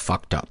much I've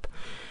fucked up.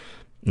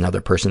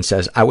 Another person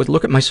says, I would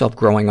look at myself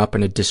growing up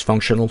in a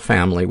dysfunctional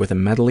family with a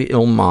mentally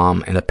ill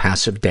mom and a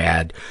passive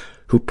dad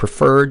who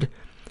preferred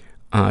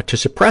to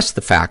suppress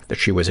the fact that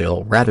she was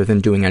ill rather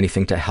than doing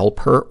anything to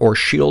help her or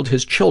shield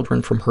his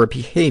children from her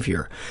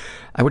behavior.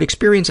 I would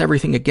experience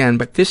everything again,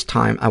 but this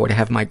time I would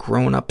have my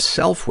grown-up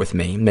self with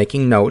me,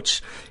 making notes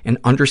and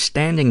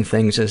understanding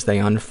things as they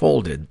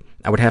unfolded.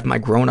 I would have my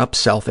grown-up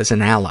self as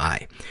an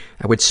ally.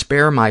 I would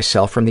spare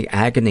myself from the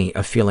agony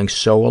of feeling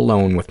so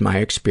alone with my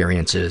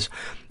experiences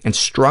and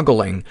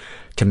struggling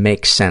to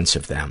make sense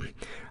of them.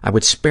 I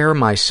would spare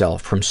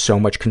myself from so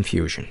much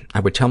confusion. I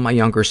would tell my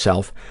younger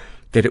self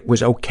that it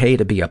was okay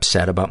to be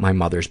upset about my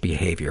mother's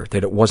behavior,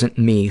 that it wasn't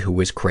me who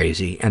was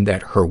crazy, and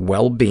that her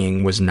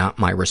well-being was not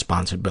my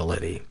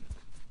responsibility.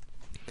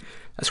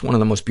 That's one of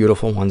the most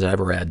beautiful ones I've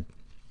read.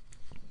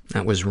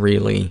 That was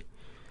really...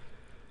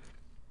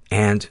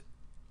 And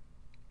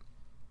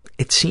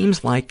it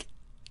seems like,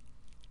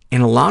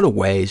 in a lot of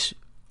ways,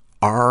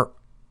 a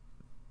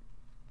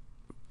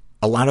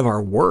lot of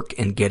our work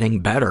in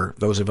getting better,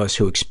 those of us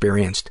who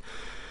experienced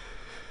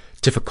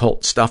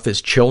difficult stuff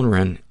as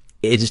children,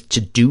 is to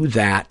do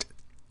that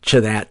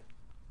to that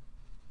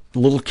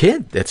little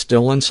kid that's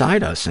still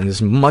inside us. And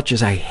as much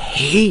as I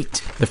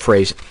hate the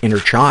phrase inner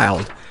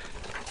child,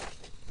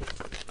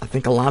 I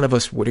think a lot of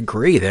us would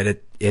agree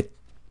that it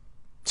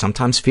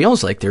sometimes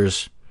feels like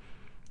there's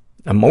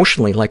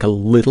emotionally like a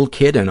little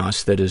kid in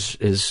us that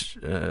is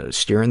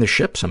steering the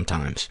ship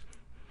sometimes.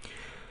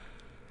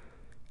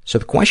 So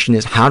the question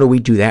is, how do we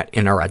do that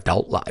in our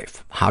adult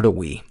life? How do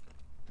we,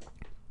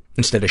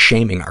 instead of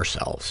shaming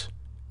ourselves,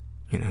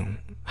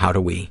 how do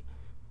we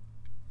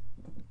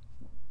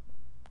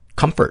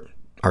comfort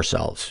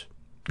ourselves,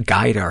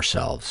 guide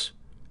ourselves,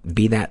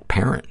 be that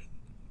parent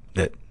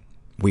that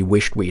we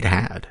wished we'd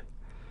had?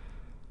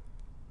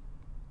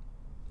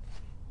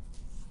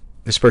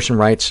 This person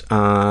writes,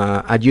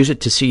 I'd use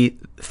it to see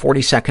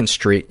 42nd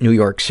Street, New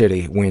York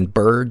City, when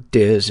Bird,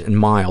 Diz, and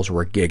Miles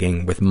were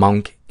gigging with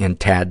Monk and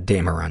Tad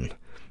Dameron.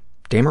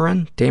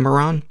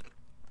 Dameron?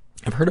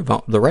 I've heard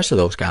of the rest of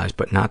those guys,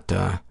 but not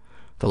the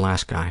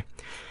last guy.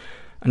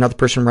 Another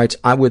person writes,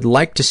 I would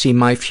like to see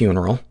my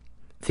funeral,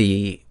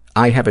 the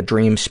I Have a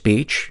Dream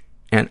speech,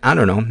 and I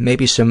don't know,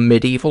 maybe some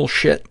medieval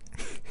shit.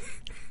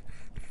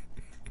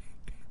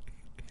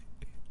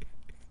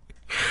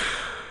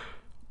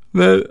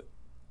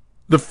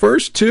 The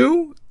first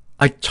two,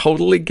 I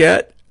totally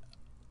get.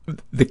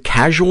 The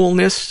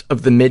casualness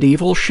of the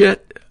medieval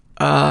shit,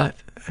 it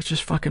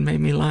just fucking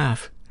made me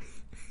laugh.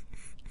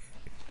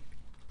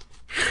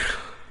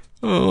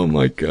 Oh,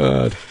 my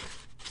God.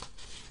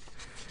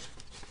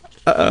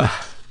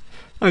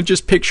 I'm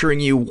just picturing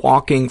you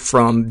walking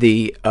from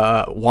the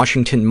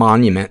Washington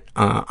Monument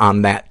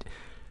on that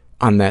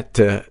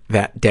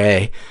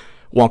day,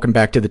 walking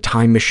back to the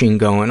time machine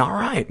going, all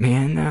right,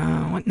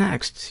 man, what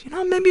next?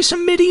 Maybe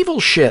some medieval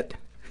shit.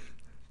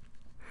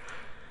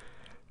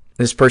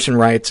 This person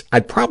writes,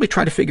 I'd probably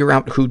try to figure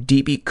out who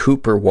D.B.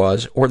 Cooper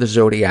was or the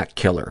Zodiac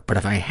Killer, but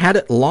if I had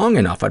it long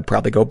enough, I'd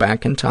probably go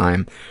back in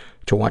time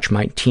to watch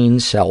my teen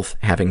self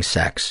having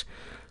sex.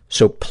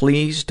 So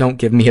please don't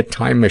give me a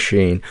time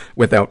machine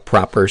without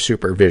proper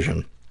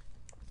supervision.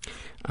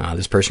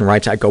 This person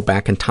writes, I go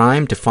back in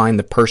time to find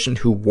the person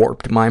who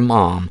warped my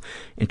mom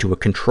into a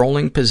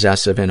controlling,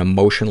 possessive, and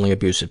emotionally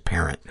abusive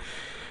parent.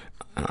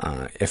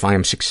 If I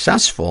am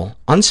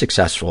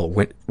unsuccessful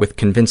with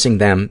convincing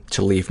them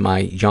to leave my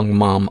young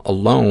mom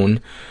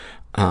alone,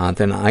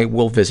 then I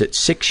will visit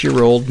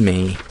 6-year-old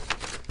me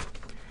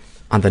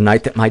on the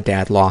night that my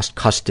dad lost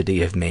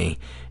custody of me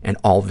and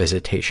all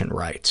visitation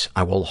rights.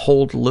 I will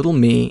hold little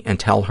me and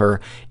tell her,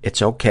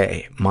 it's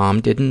okay,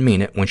 Mom didn't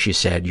mean it when she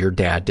said your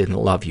dad didn't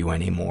love you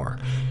anymore.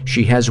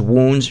 She has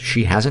wounds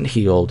she hasn't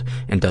healed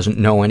and doesn't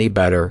know any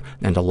better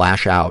than to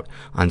lash out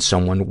on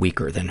someone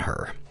weaker than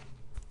her.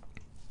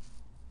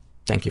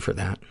 Thank you for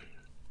that.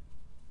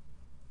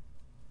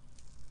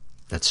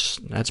 That's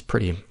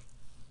pretty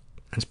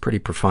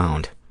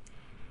profound.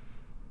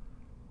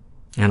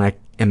 And I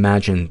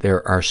imagine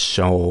there are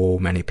so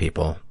many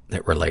people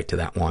that relate to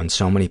that one,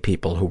 so many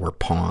people who were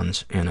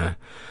pawns in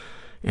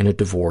a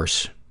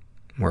divorce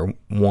where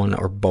one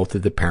or both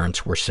of the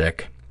parents were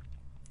sick.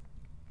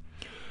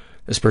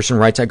 This person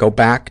writes, I go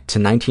back to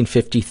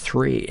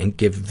 1953 and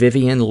give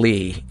Vivian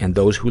Lee and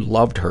those who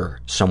loved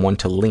her someone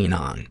to lean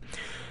on.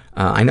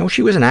 I know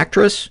she was an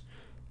actress,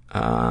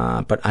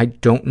 but I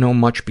don't know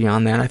much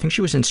beyond that. I think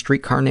she was in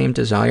Streetcar Named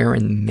Desire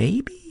and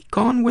maybe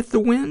Gone with the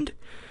Wind,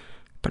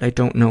 but I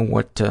don't know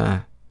what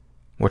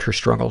her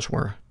struggles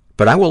were.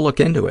 But I will look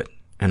into it,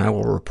 and I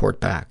will report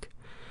back.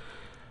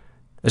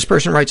 This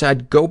person writes,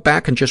 I'd go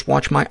back and just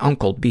watch my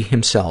uncle be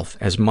himself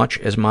as much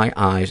as my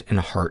eyes and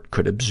heart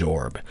could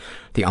absorb.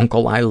 The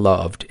uncle I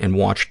loved and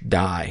watched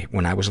die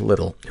when I was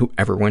little, who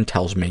everyone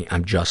tells me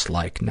I'm just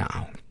like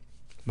now.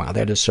 Wow,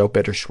 that is so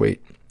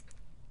bittersweet.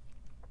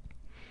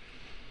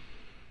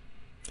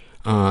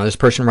 This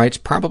person writes,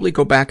 probably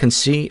go back and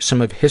see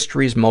some of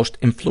history's most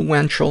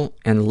influential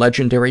and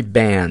legendary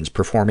bands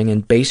performing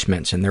in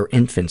basements in their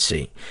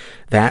infancy.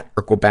 That,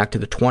 or go back to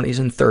the 20s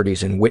and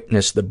 30s and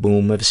witness the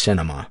boom of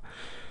cinema.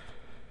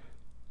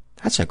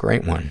 That's a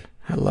great one.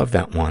 I love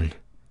that one.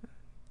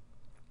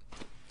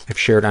 I've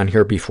shared on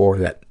here before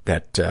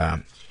that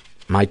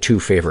my two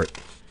favorite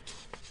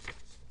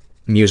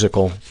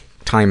musical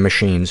time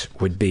machines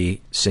would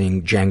be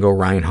seeing Django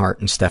Reinhardt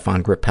and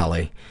Stefan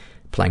Grappelli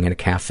playing in a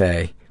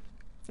cafe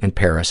in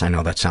Paris. I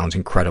know that sounds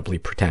incredibly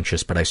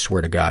pretentious, but I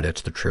swear to God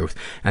it's the truth.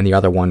 And the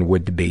other one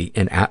would be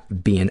in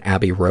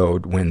Abbey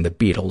Road when the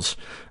Beatles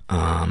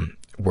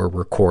were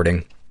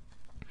recording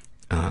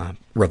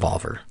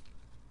Revolver.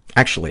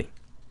 Actually,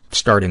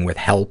 starting with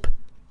Help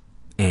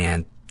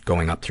and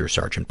going up through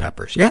Sgt.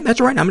 Pepper's. Yeah, that's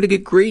right. I'm going to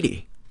get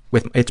greedy.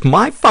 It's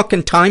my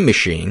fucking time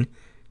machine.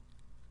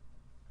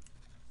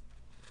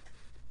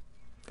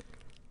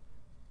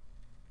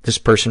 This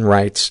person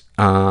writes,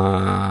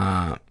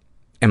 am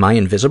I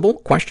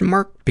invisible? ?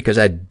 Because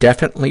I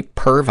definitely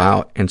perv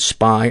out and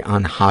spy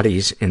on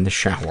hotties in the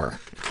shower.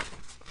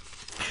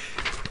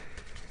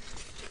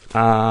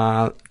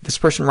 This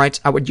person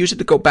writes, I would use it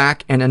to go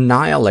back and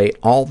annihilate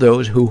all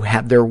those who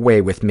had their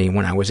way with me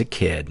when I was a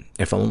kid.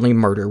 If only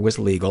murder was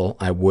legal,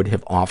 I would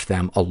have offed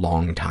them a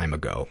long time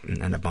ago.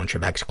 And a bunch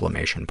of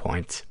exclamation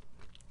points.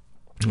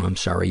 I'm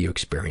sorry you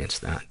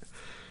experienced that.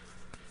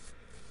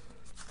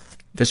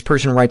 This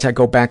person writes, I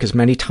go back as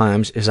many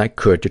times as I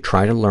could to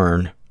try to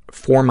learn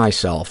for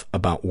myself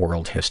about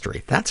world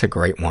history. That's a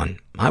great one.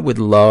 I would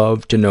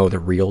love to know the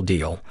real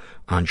deal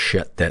on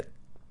shit that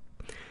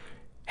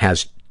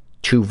has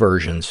two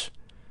versions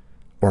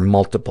or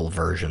multiple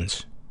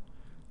versions,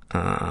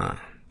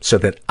 so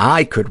that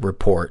I could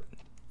report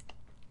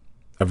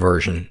a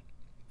version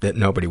that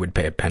nobody would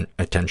pay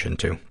attention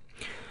to.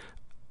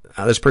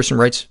 This person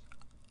writes,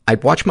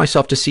 I'd watch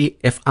myself to see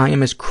if I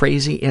am as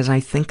crazy as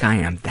I think I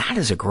am. That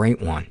is a great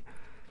one.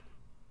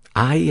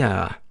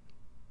 I'm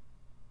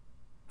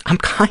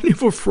kind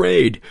of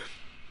afraid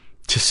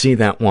to see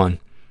that one.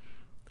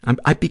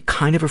 I'd be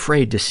kind of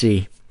afraid to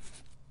see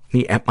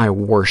me at my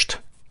worst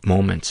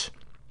moments.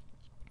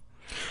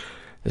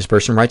 This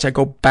person writes, I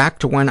go back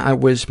to when I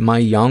was my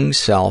young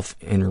self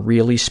and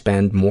really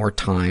spend more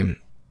time,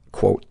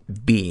 quote,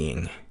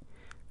 being.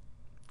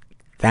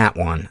 That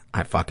one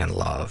I fucking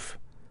love.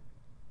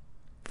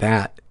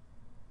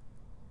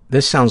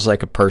 This sounds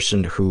like a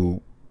person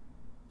who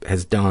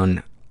has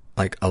done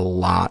like a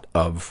lot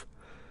of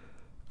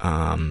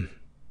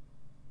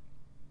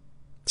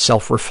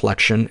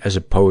self-reflection as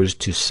opposed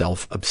to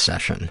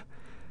self-obsession.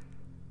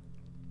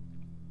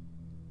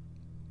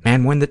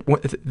 Man, when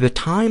the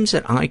times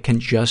that I can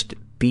just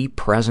be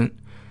present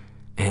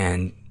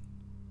and,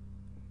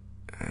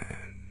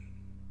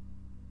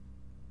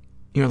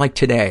 like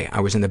today, I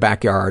was in the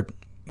backyard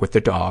with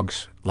the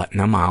dogs, letting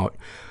them out,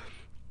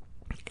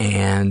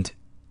 and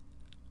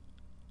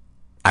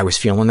I was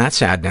feeling that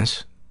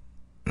sadness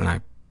that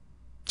I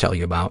tell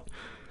you about,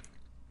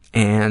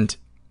 and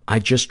I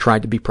just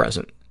tried to be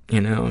present,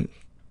 didn't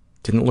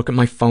look at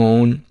my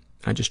phone.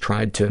 I just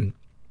tried to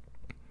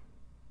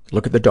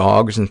look at the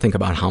dogs and think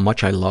about how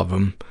much I love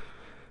them,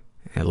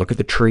 and look at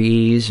the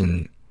trees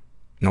and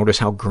notice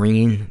how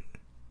green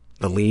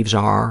the leaves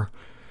are,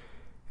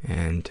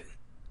 and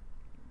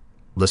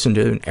listen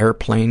to an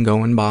airplane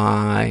going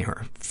by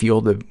or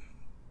feel the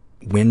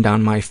wind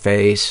on my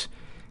face,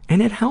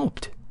 and it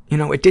helped.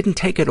 It didn't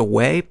take it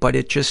away, but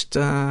it just,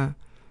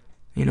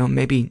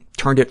 maybe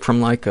turned it from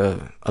like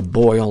a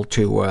boil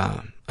to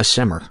a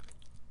simmer.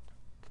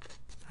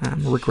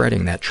 I'm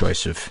regretting that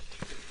choice of...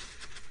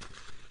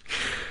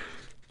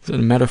 Is it a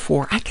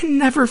metaphor? I can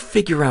never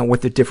figure out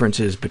what the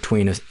difference is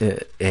between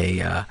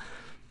a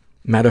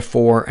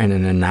metaphor and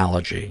an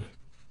analogy.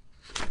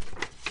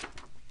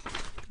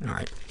 All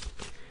right.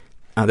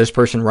 This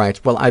person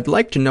writes, well, I'd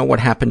like to know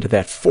what happened to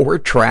that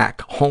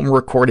 4-track home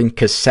recording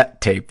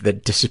cassette tape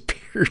that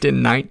disappeared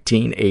in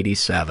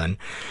 1987.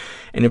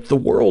 And if the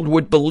world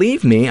would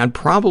believe me, I'd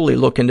probably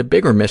look into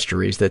bigger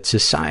mysteries that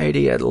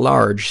society at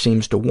large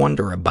seems to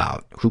wonder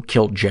about. Who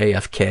killed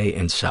JFK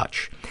and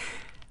such?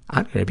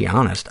 I'm going to be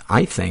honest,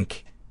 I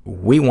think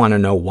we want to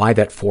know why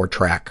that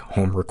 4-track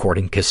home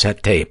recording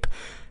cassette tape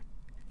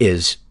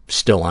is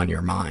still on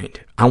your mind.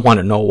 I want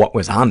to know what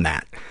was on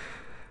that.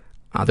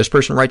 This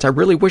person writes, I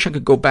really wish I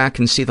could go back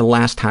and see the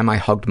last time I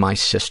hugged my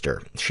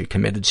sister. She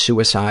committed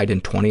suicide in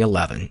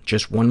 2011.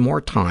 Just one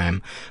more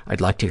time,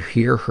 I'd like to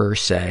hear her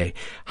say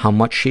how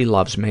much she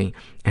loves me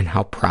and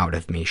how proud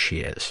of me she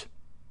is.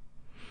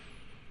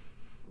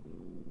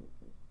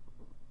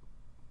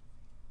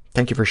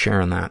 Thank you for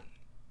sharing that.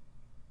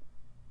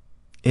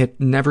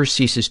 It never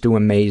ceases to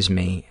amaze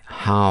me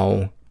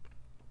how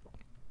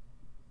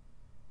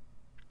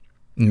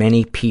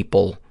many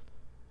people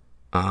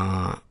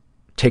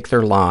take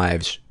their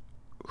lives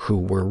who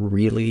were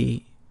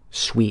really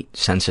sweet,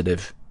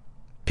 sensitive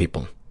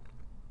people.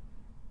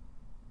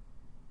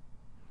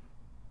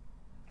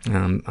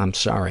 I'm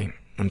sorry.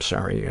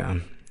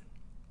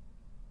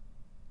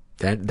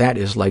 That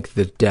is like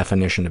the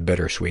definition of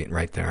bittersweet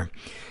right there.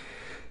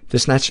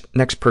 This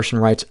next person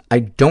writes, I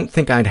don't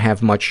think I'd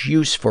have much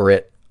use for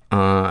it,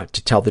 to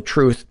tell the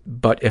truth,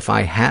 but if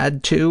I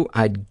had to,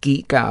 I'd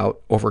geek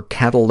out over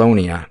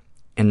Catalonia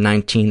in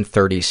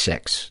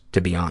 1936,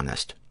 to be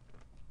honest.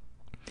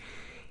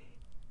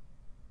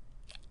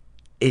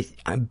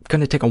 I'm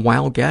going to take a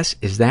wild guess.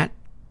 Is that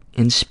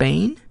in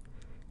Spain?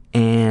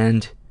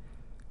 And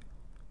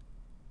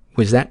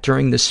was that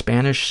during the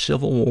Spanish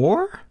Civil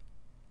War?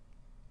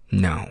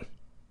 No.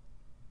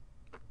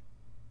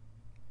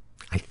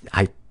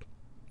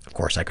 Of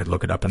course, I could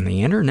look it up on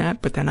the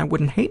internet, but then I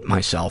wouldn't hate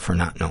myself for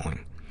not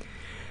knowing.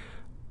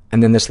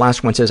 And then this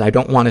last one says, I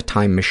don't want a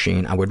time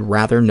machine. I would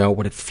rather know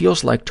what it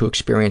feels like to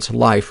experience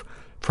life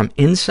from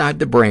inside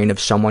the brain of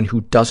someone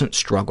who doesn't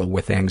struggle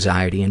with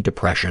anxiety and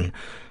depression,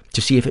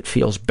 to see if it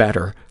feels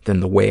better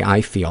than the way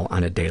I feel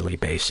on a daily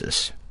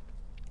basis.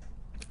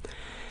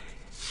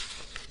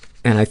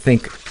 And I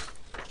think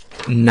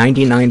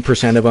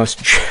 99% of us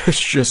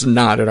just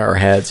nodded our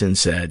heads and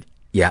said,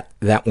 yeah,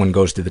 that one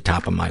goes to the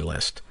top of my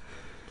list.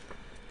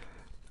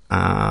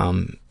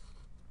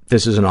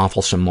 This is an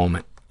awfulsome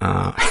moment.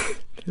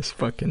 This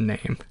fucking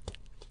name.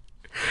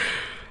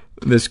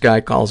 This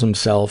guy calls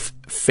himself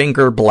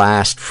Finger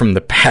Blast from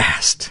the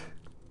Past.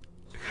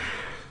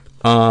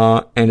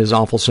 And his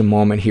awfulsome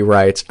moment, he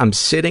writes, I'm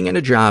sitting in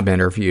a job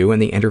interview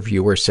and the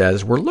interviewer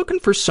says, we're looking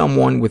for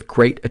someone with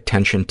great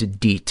attention to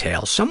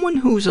detail, someone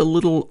who's a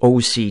little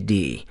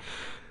OCD.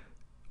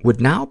 Would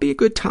now be a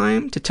good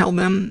time to tell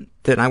them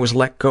that I was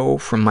let go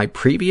from my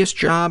previous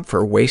job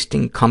for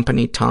wasting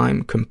company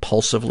time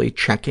compulsively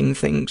checking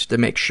things to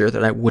make sure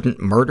that I wouldn't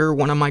murder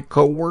one of my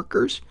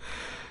coworkers?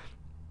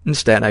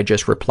 Instead, I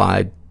just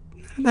replied,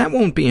 that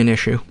won't be an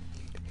issue.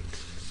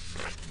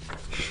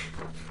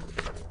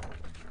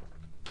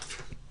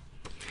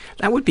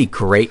 That would be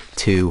great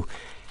to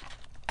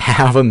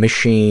have a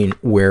machine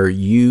where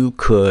you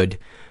could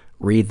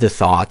read the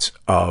thoughts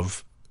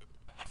of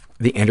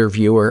the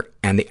interviewer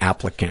and the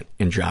applicant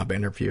in job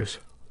interviews.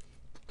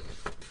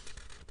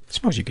 I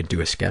suppose you could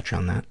do a sketch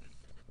on that.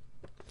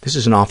 This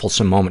is an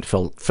awfulsome moment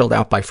filled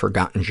out by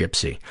Forgotten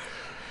Gypsy.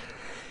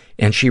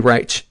 And she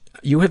writes,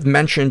 you have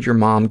mentioned your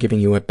mom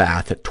giving you a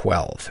bath at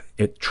 12.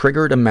 It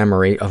triggered a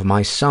memory of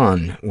my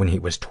son when he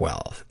was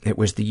 12. It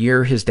was the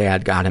year his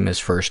dad got him his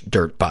first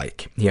dirt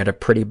bike. He had a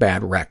pretty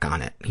bad wreck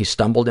on it. He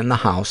stumbled in the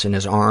house and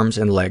his arms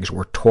and legs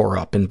were tore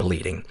up and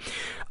bleeding.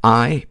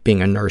 I,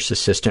 being a nurse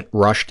assistant,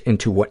 rushed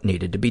into what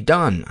needed to be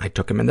done. I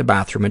took him in the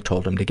bathroom and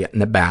told him to get in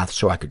the bath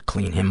so I could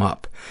clean him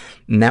up.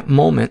 In that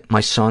moment,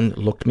 my son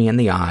looked me in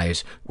the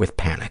eyes with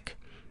panic.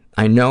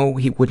 I know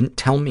he wouldn't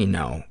tell me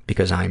no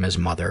because I'm his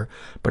mother,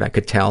 but I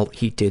could tell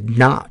he did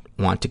not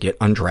want to get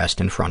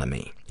undressed in front of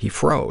me. He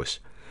froze.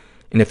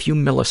 In a few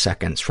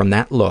milliseconds from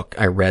that look,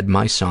 I read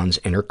my son's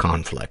inner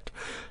conflict.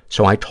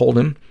 So I told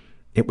him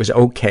it was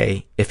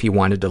okay if he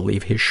wanted to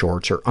leave his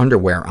shorts or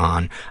underwear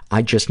on.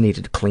 I just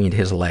needed to clean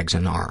his legs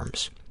and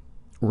arms.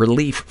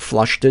 Relief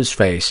flushed his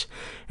face,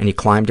 and he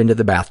climbed into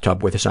the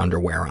bathtub with his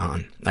underwear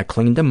on. I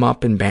cleaned him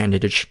up and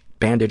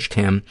bandaged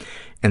him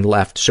and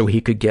left so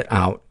he could get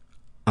out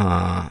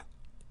of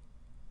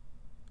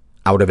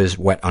his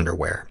wet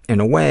underwear. In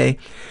a way,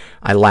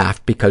 I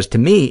laughed because to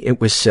me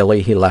it was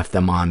silly he left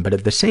them on, but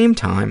at the same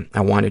time,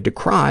 I wanted to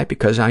cry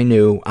because I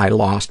knew I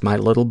lost my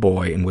little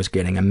boy and was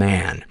getting a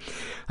man.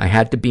 I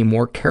had to be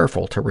more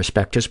careful to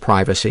respect his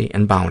privacy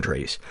and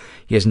boundaries.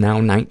 He is now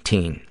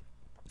 19.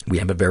 We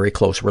have a very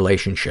close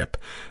relationship.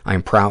 I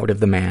am proud of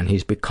the man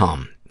he's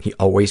become. He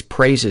always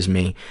praises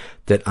me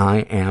that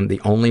I am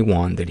the only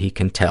one that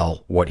can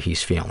tell what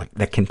he's feeling.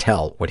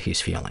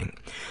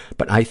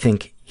 But I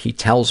think he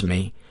tells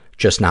me,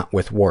 just not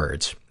with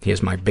words. He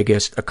is my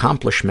biggest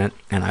accomplishment,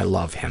 and I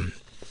love him.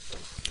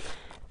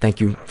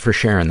 Thank you for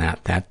sharing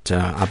that. That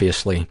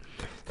obviously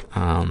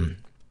meant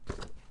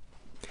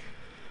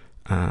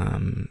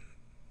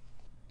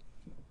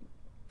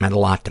a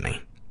lot to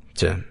me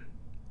to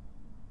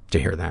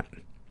hear that.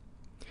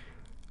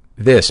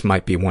 This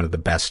might be one of the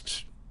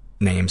best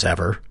names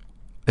ever.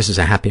 This is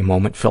a happy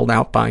moment filled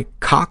out by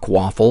Cock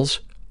Waffles.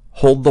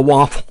 Hold the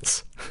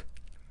waffles.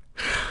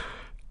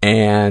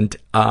 And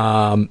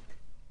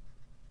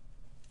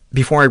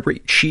before I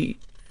read, do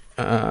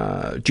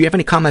you have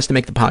any comments to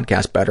make the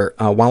podcast better?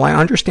 While I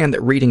understand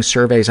that reading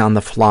surveys on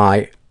the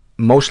fly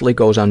mostly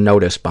goes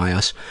unnoticed by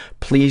us,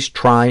 please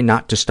try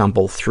not to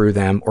stumble through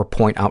them or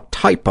point out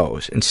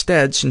typos.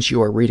 Instead, since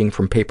you are reading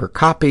from paper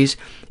copies,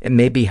 it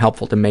may be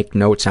helpful to make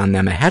notes on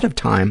them ahead of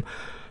time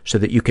so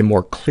that you can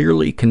more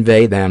clearly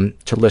convey them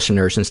to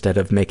listeners instead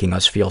of making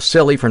us feel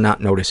silly for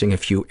not noticing a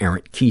few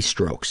errant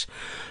keystrokes.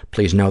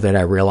 Please know that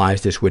I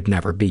realize this would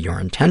never be your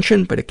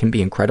intention, but it can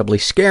be incredibly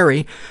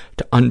scary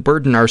to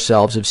unburden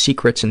ourselves of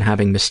secrets, and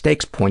having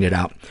mistakes pointed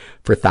out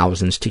for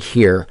thousands to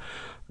hear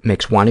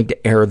makes wanting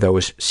to air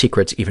those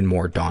secrets even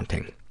more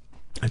daunting.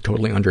 I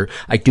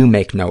do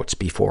make notes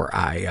before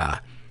I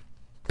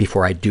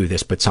do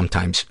this, but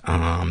sometimes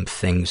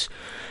things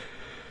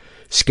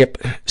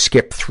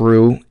skip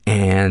through,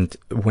 and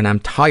when I'm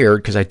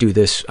tired, because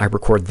I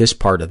record this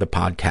part of the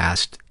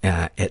podcast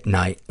at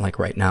night, like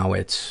right now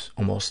it's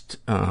almost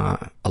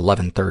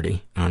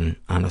 11:30 on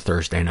a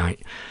Thursday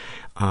night.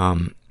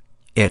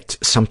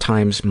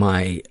 Sometimes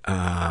my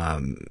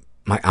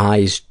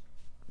eyes,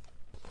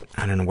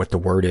 I don't know what the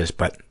word is,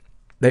 but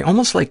they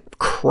almost like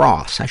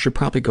cross. I should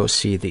probably go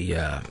see the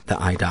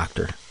eye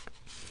doctor.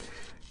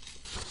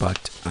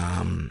 But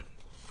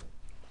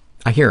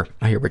I hear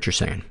what you're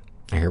saying.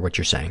 I hear what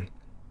you're saying.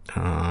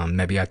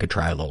 Maybe I could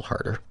try a little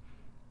harder.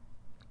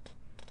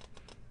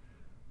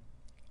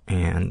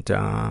 And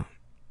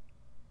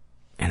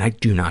I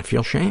do not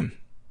feel shame.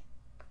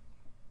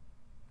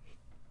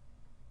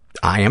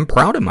 I am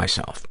proud of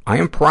myself. I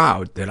am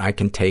proud that I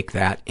can take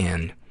that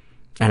in.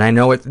 And I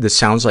know this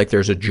sounds like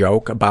there's a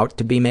joke about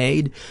to be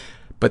made,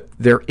 but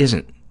there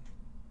isn't.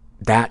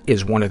 That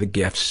is one of the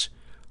gifts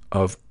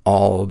of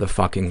all the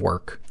fucking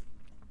work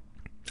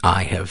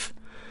I have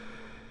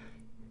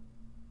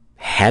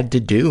had to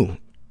do,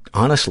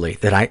 honestly,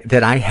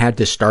 that I had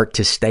to start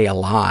to stay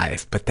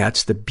alive. But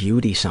that's the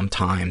beauty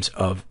sometimes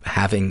of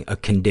having a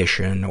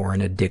condition or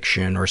an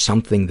addiction or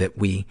something that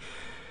we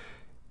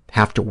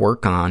have to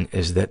work on,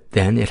 is that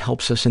then it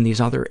helps us in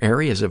these other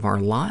areas of our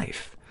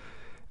life,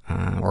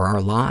 or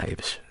our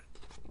lives.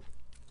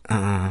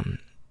 And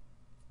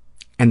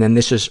then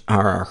this is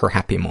her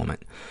happy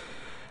moment.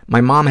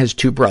 My mom has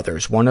 2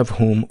 brothers, one of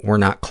whom we're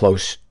not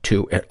close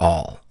to at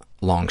all.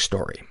 Long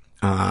story.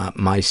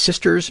 My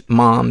sister's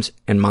moms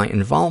and my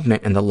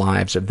involvement in the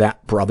lives of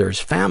that brother's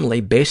family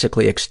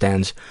basically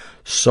extends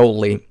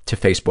solely to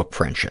Facebook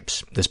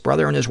friendships. This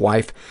brother and his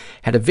wife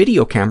had a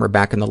video camera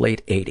back in the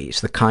late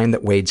 80s, the kind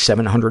that weighed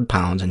 700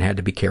 pounds and had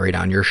to be carried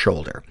on your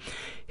shoulder.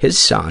 His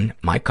son,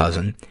 my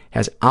cousin,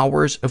 has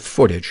hours of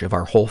footage of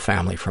our whole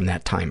family from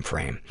that time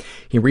frame.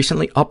 He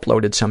recently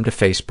uploaded some to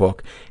Facebook,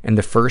 and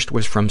the first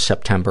was from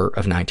September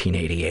of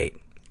 1988.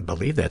 I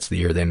believe that's the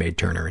year they made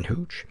Turner and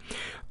Hooch.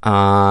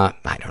 I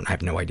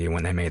have no idea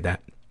when they made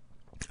that.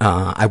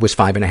 I was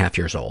 5.5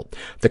 years old.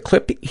 The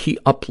clip he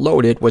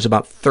uploaded was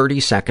about 30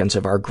 seconds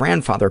of our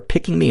grandfather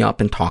picking me up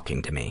and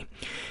talking to me.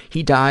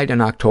 He died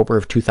in October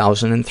of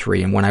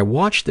 2003, and when I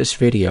watched this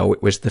video,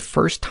 it was the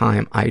first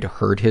time I'd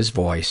heard his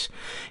voice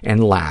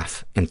and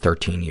laugh in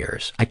 13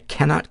 years. I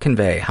cannot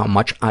convey how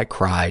much I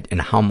cried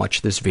and how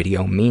much this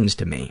video means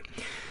to me.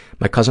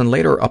 My cousin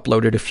later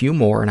uploaded a few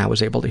more, and I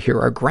was able to hear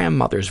our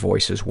grandmother's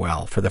voice as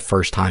well for the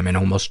first time in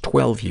almost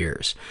 12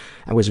 years.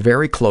 I was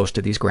very close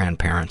to these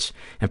grandparents,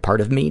 and part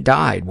of me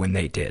died when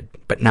they did.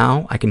 But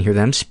now I can hear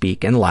them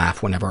speak and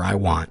laugh whenever I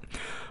want.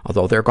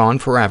 Although they're gone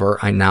forever,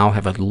 I now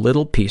have a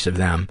little piece of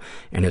them,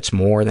 and it's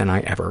more than I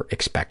ever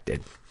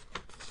expected.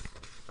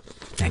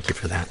 Thank you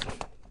for that.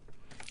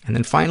 And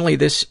then finally,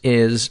 this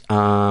is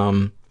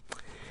a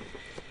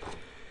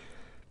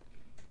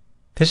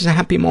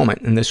happy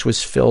moment, and this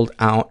was filled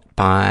out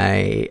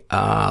by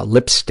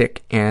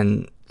Lipstick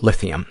and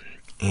Lithium.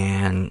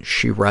 And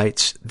she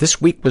writes, "This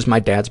week was my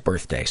dad's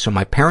birthday, so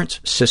my parents,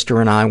 sister,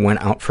 and I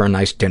went out for a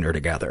nice dinner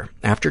together.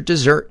 After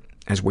dessert,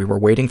 as we were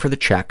waiting for the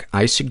check,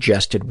 I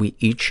suggested we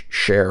each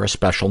share a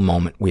special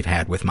moment we've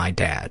had with my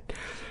dad.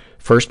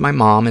 First, my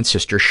mom and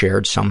sister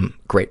shared some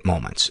great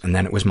moments, and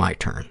then it was my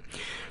turn.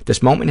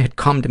 This moment had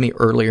come to me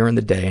earlier in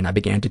the day, and I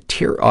began to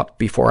tear up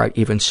before I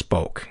even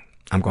spoke.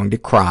 I'm going to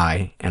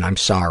cry, and I'm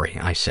sorry,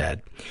 I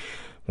said.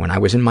 When I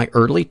was in my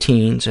early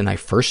teens and I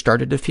first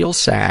started to feel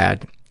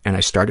sad, and I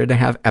started to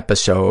have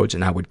episodes,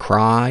 and I would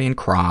cry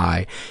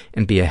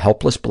and be a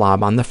helpless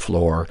blob on the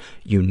floor,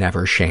 you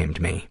never shamed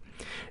me.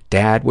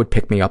 Dad would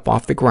pick me up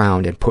off the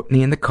ground and put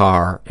me in the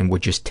car and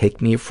would just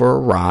take me for a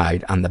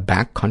ride on the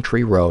back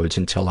country roads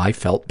until I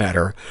felt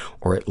better,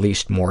 or at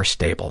least more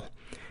stable.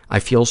 I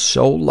feel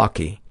so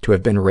lucky to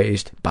have been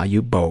raised by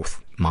you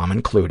both, Mom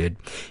included,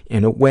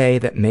 in a way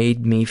that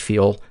made me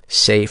feel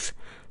safe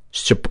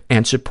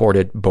and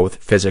supported both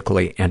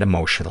physically and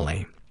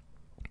emotionally."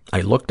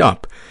 I looked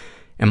up,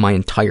 and my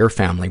entire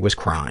family was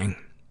crying.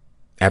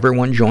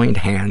 Everyone joined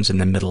hands in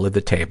the middle of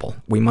the table.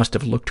 We must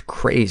have looked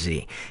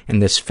crazy in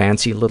this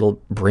fancy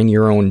little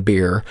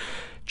bring-your-own-beer,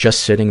 just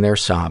sitting there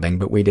sobbing,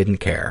 but we didn't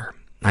care.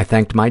 I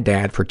thanked my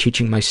dad for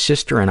teaching my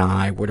sister and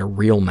I what a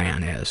real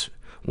man is,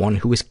 one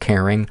who is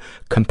caring,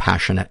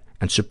 compassionate,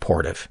 and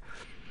supportive.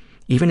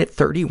 Even at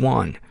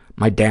 31,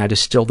 my dad is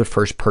still the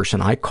first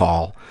person I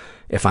call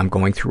if I'm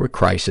going through a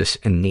crisis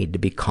and need to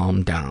be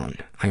calmed down.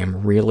 I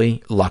am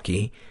really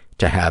lucky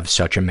to have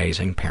such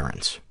amazing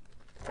parents.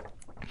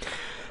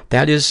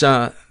 That is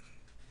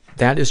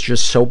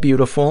just so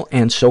beautiful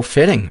and so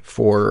fitting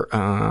for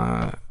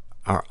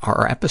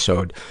our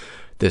episode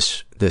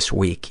this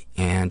week.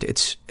 And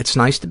it's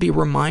nice to be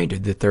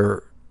reminded that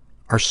there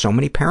are so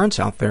many parents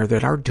out there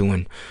that are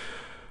doing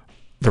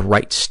the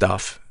right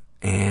stuff,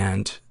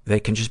 and they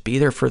can just be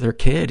there for their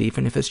kid,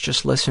 even if it's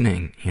just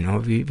listening,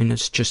 even if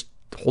it's just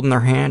holding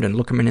their hand and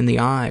looking them in the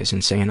eyes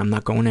and saying, I'm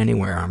not going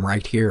anywhere, I'm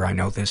right here, I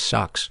know this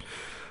sucks,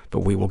 but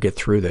we will get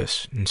through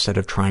this, instead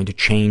of trying to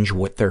change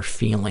what they're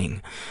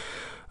feeling.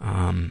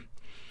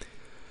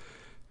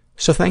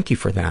 So thank you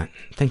for that.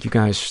 Thank you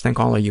guys. Thank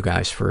all of you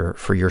guys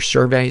for your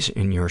surveys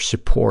and your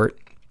support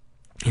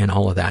and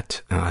all of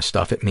that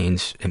stuff. It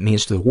means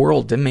the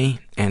world to me.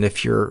 And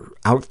if you're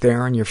out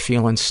there and you're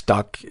feeling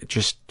stuck,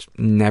 just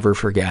never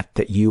forget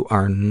that you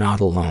are not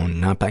alone,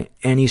 not by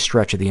any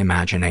stretch of the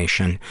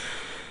imagination.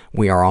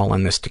 We are all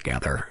in this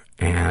together.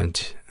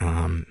 And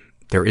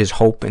there is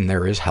hope and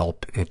there is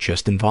help. It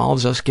just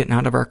involves us getting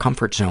out of our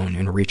comfort zone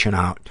and reaching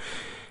out.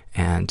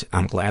 And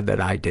I'm glad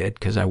that I did,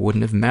 because I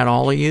wouldn't have met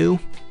all of you,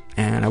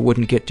 and I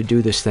wouldn't get to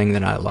do this thing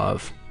that I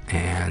love.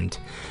 And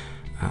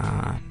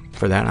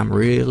for that, I'm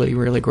really,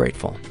 really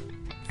grateful.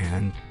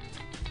 And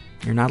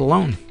you're not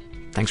alone.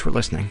 Thanks for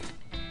listening.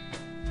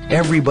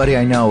 Everybody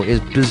I know is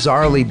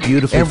bizarrely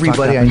beautifully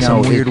Everybody fucked up I know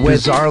in some weird is way.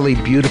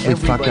 bizarrely beautifully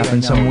fucked up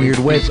in some weird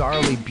way.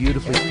 Bizarrely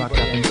beautifully fucked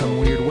up in some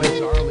weird way.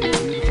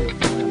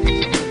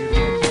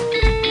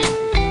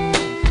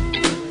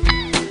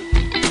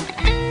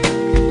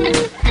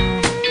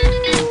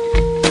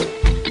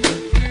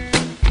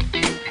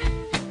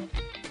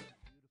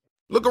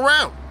 Look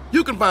around.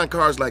 You can find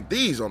cars like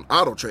these on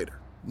AutoTrader.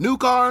 New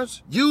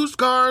cars, used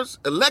cars,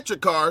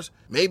 electric cars,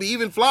 maybe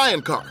even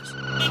flying cars.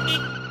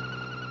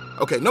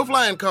 Okay, no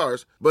flying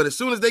cars, but as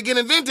soon as they get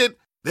invented,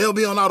 they'll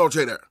be on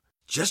AutoTrader.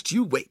 Just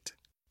you wait.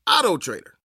 AutoTrader.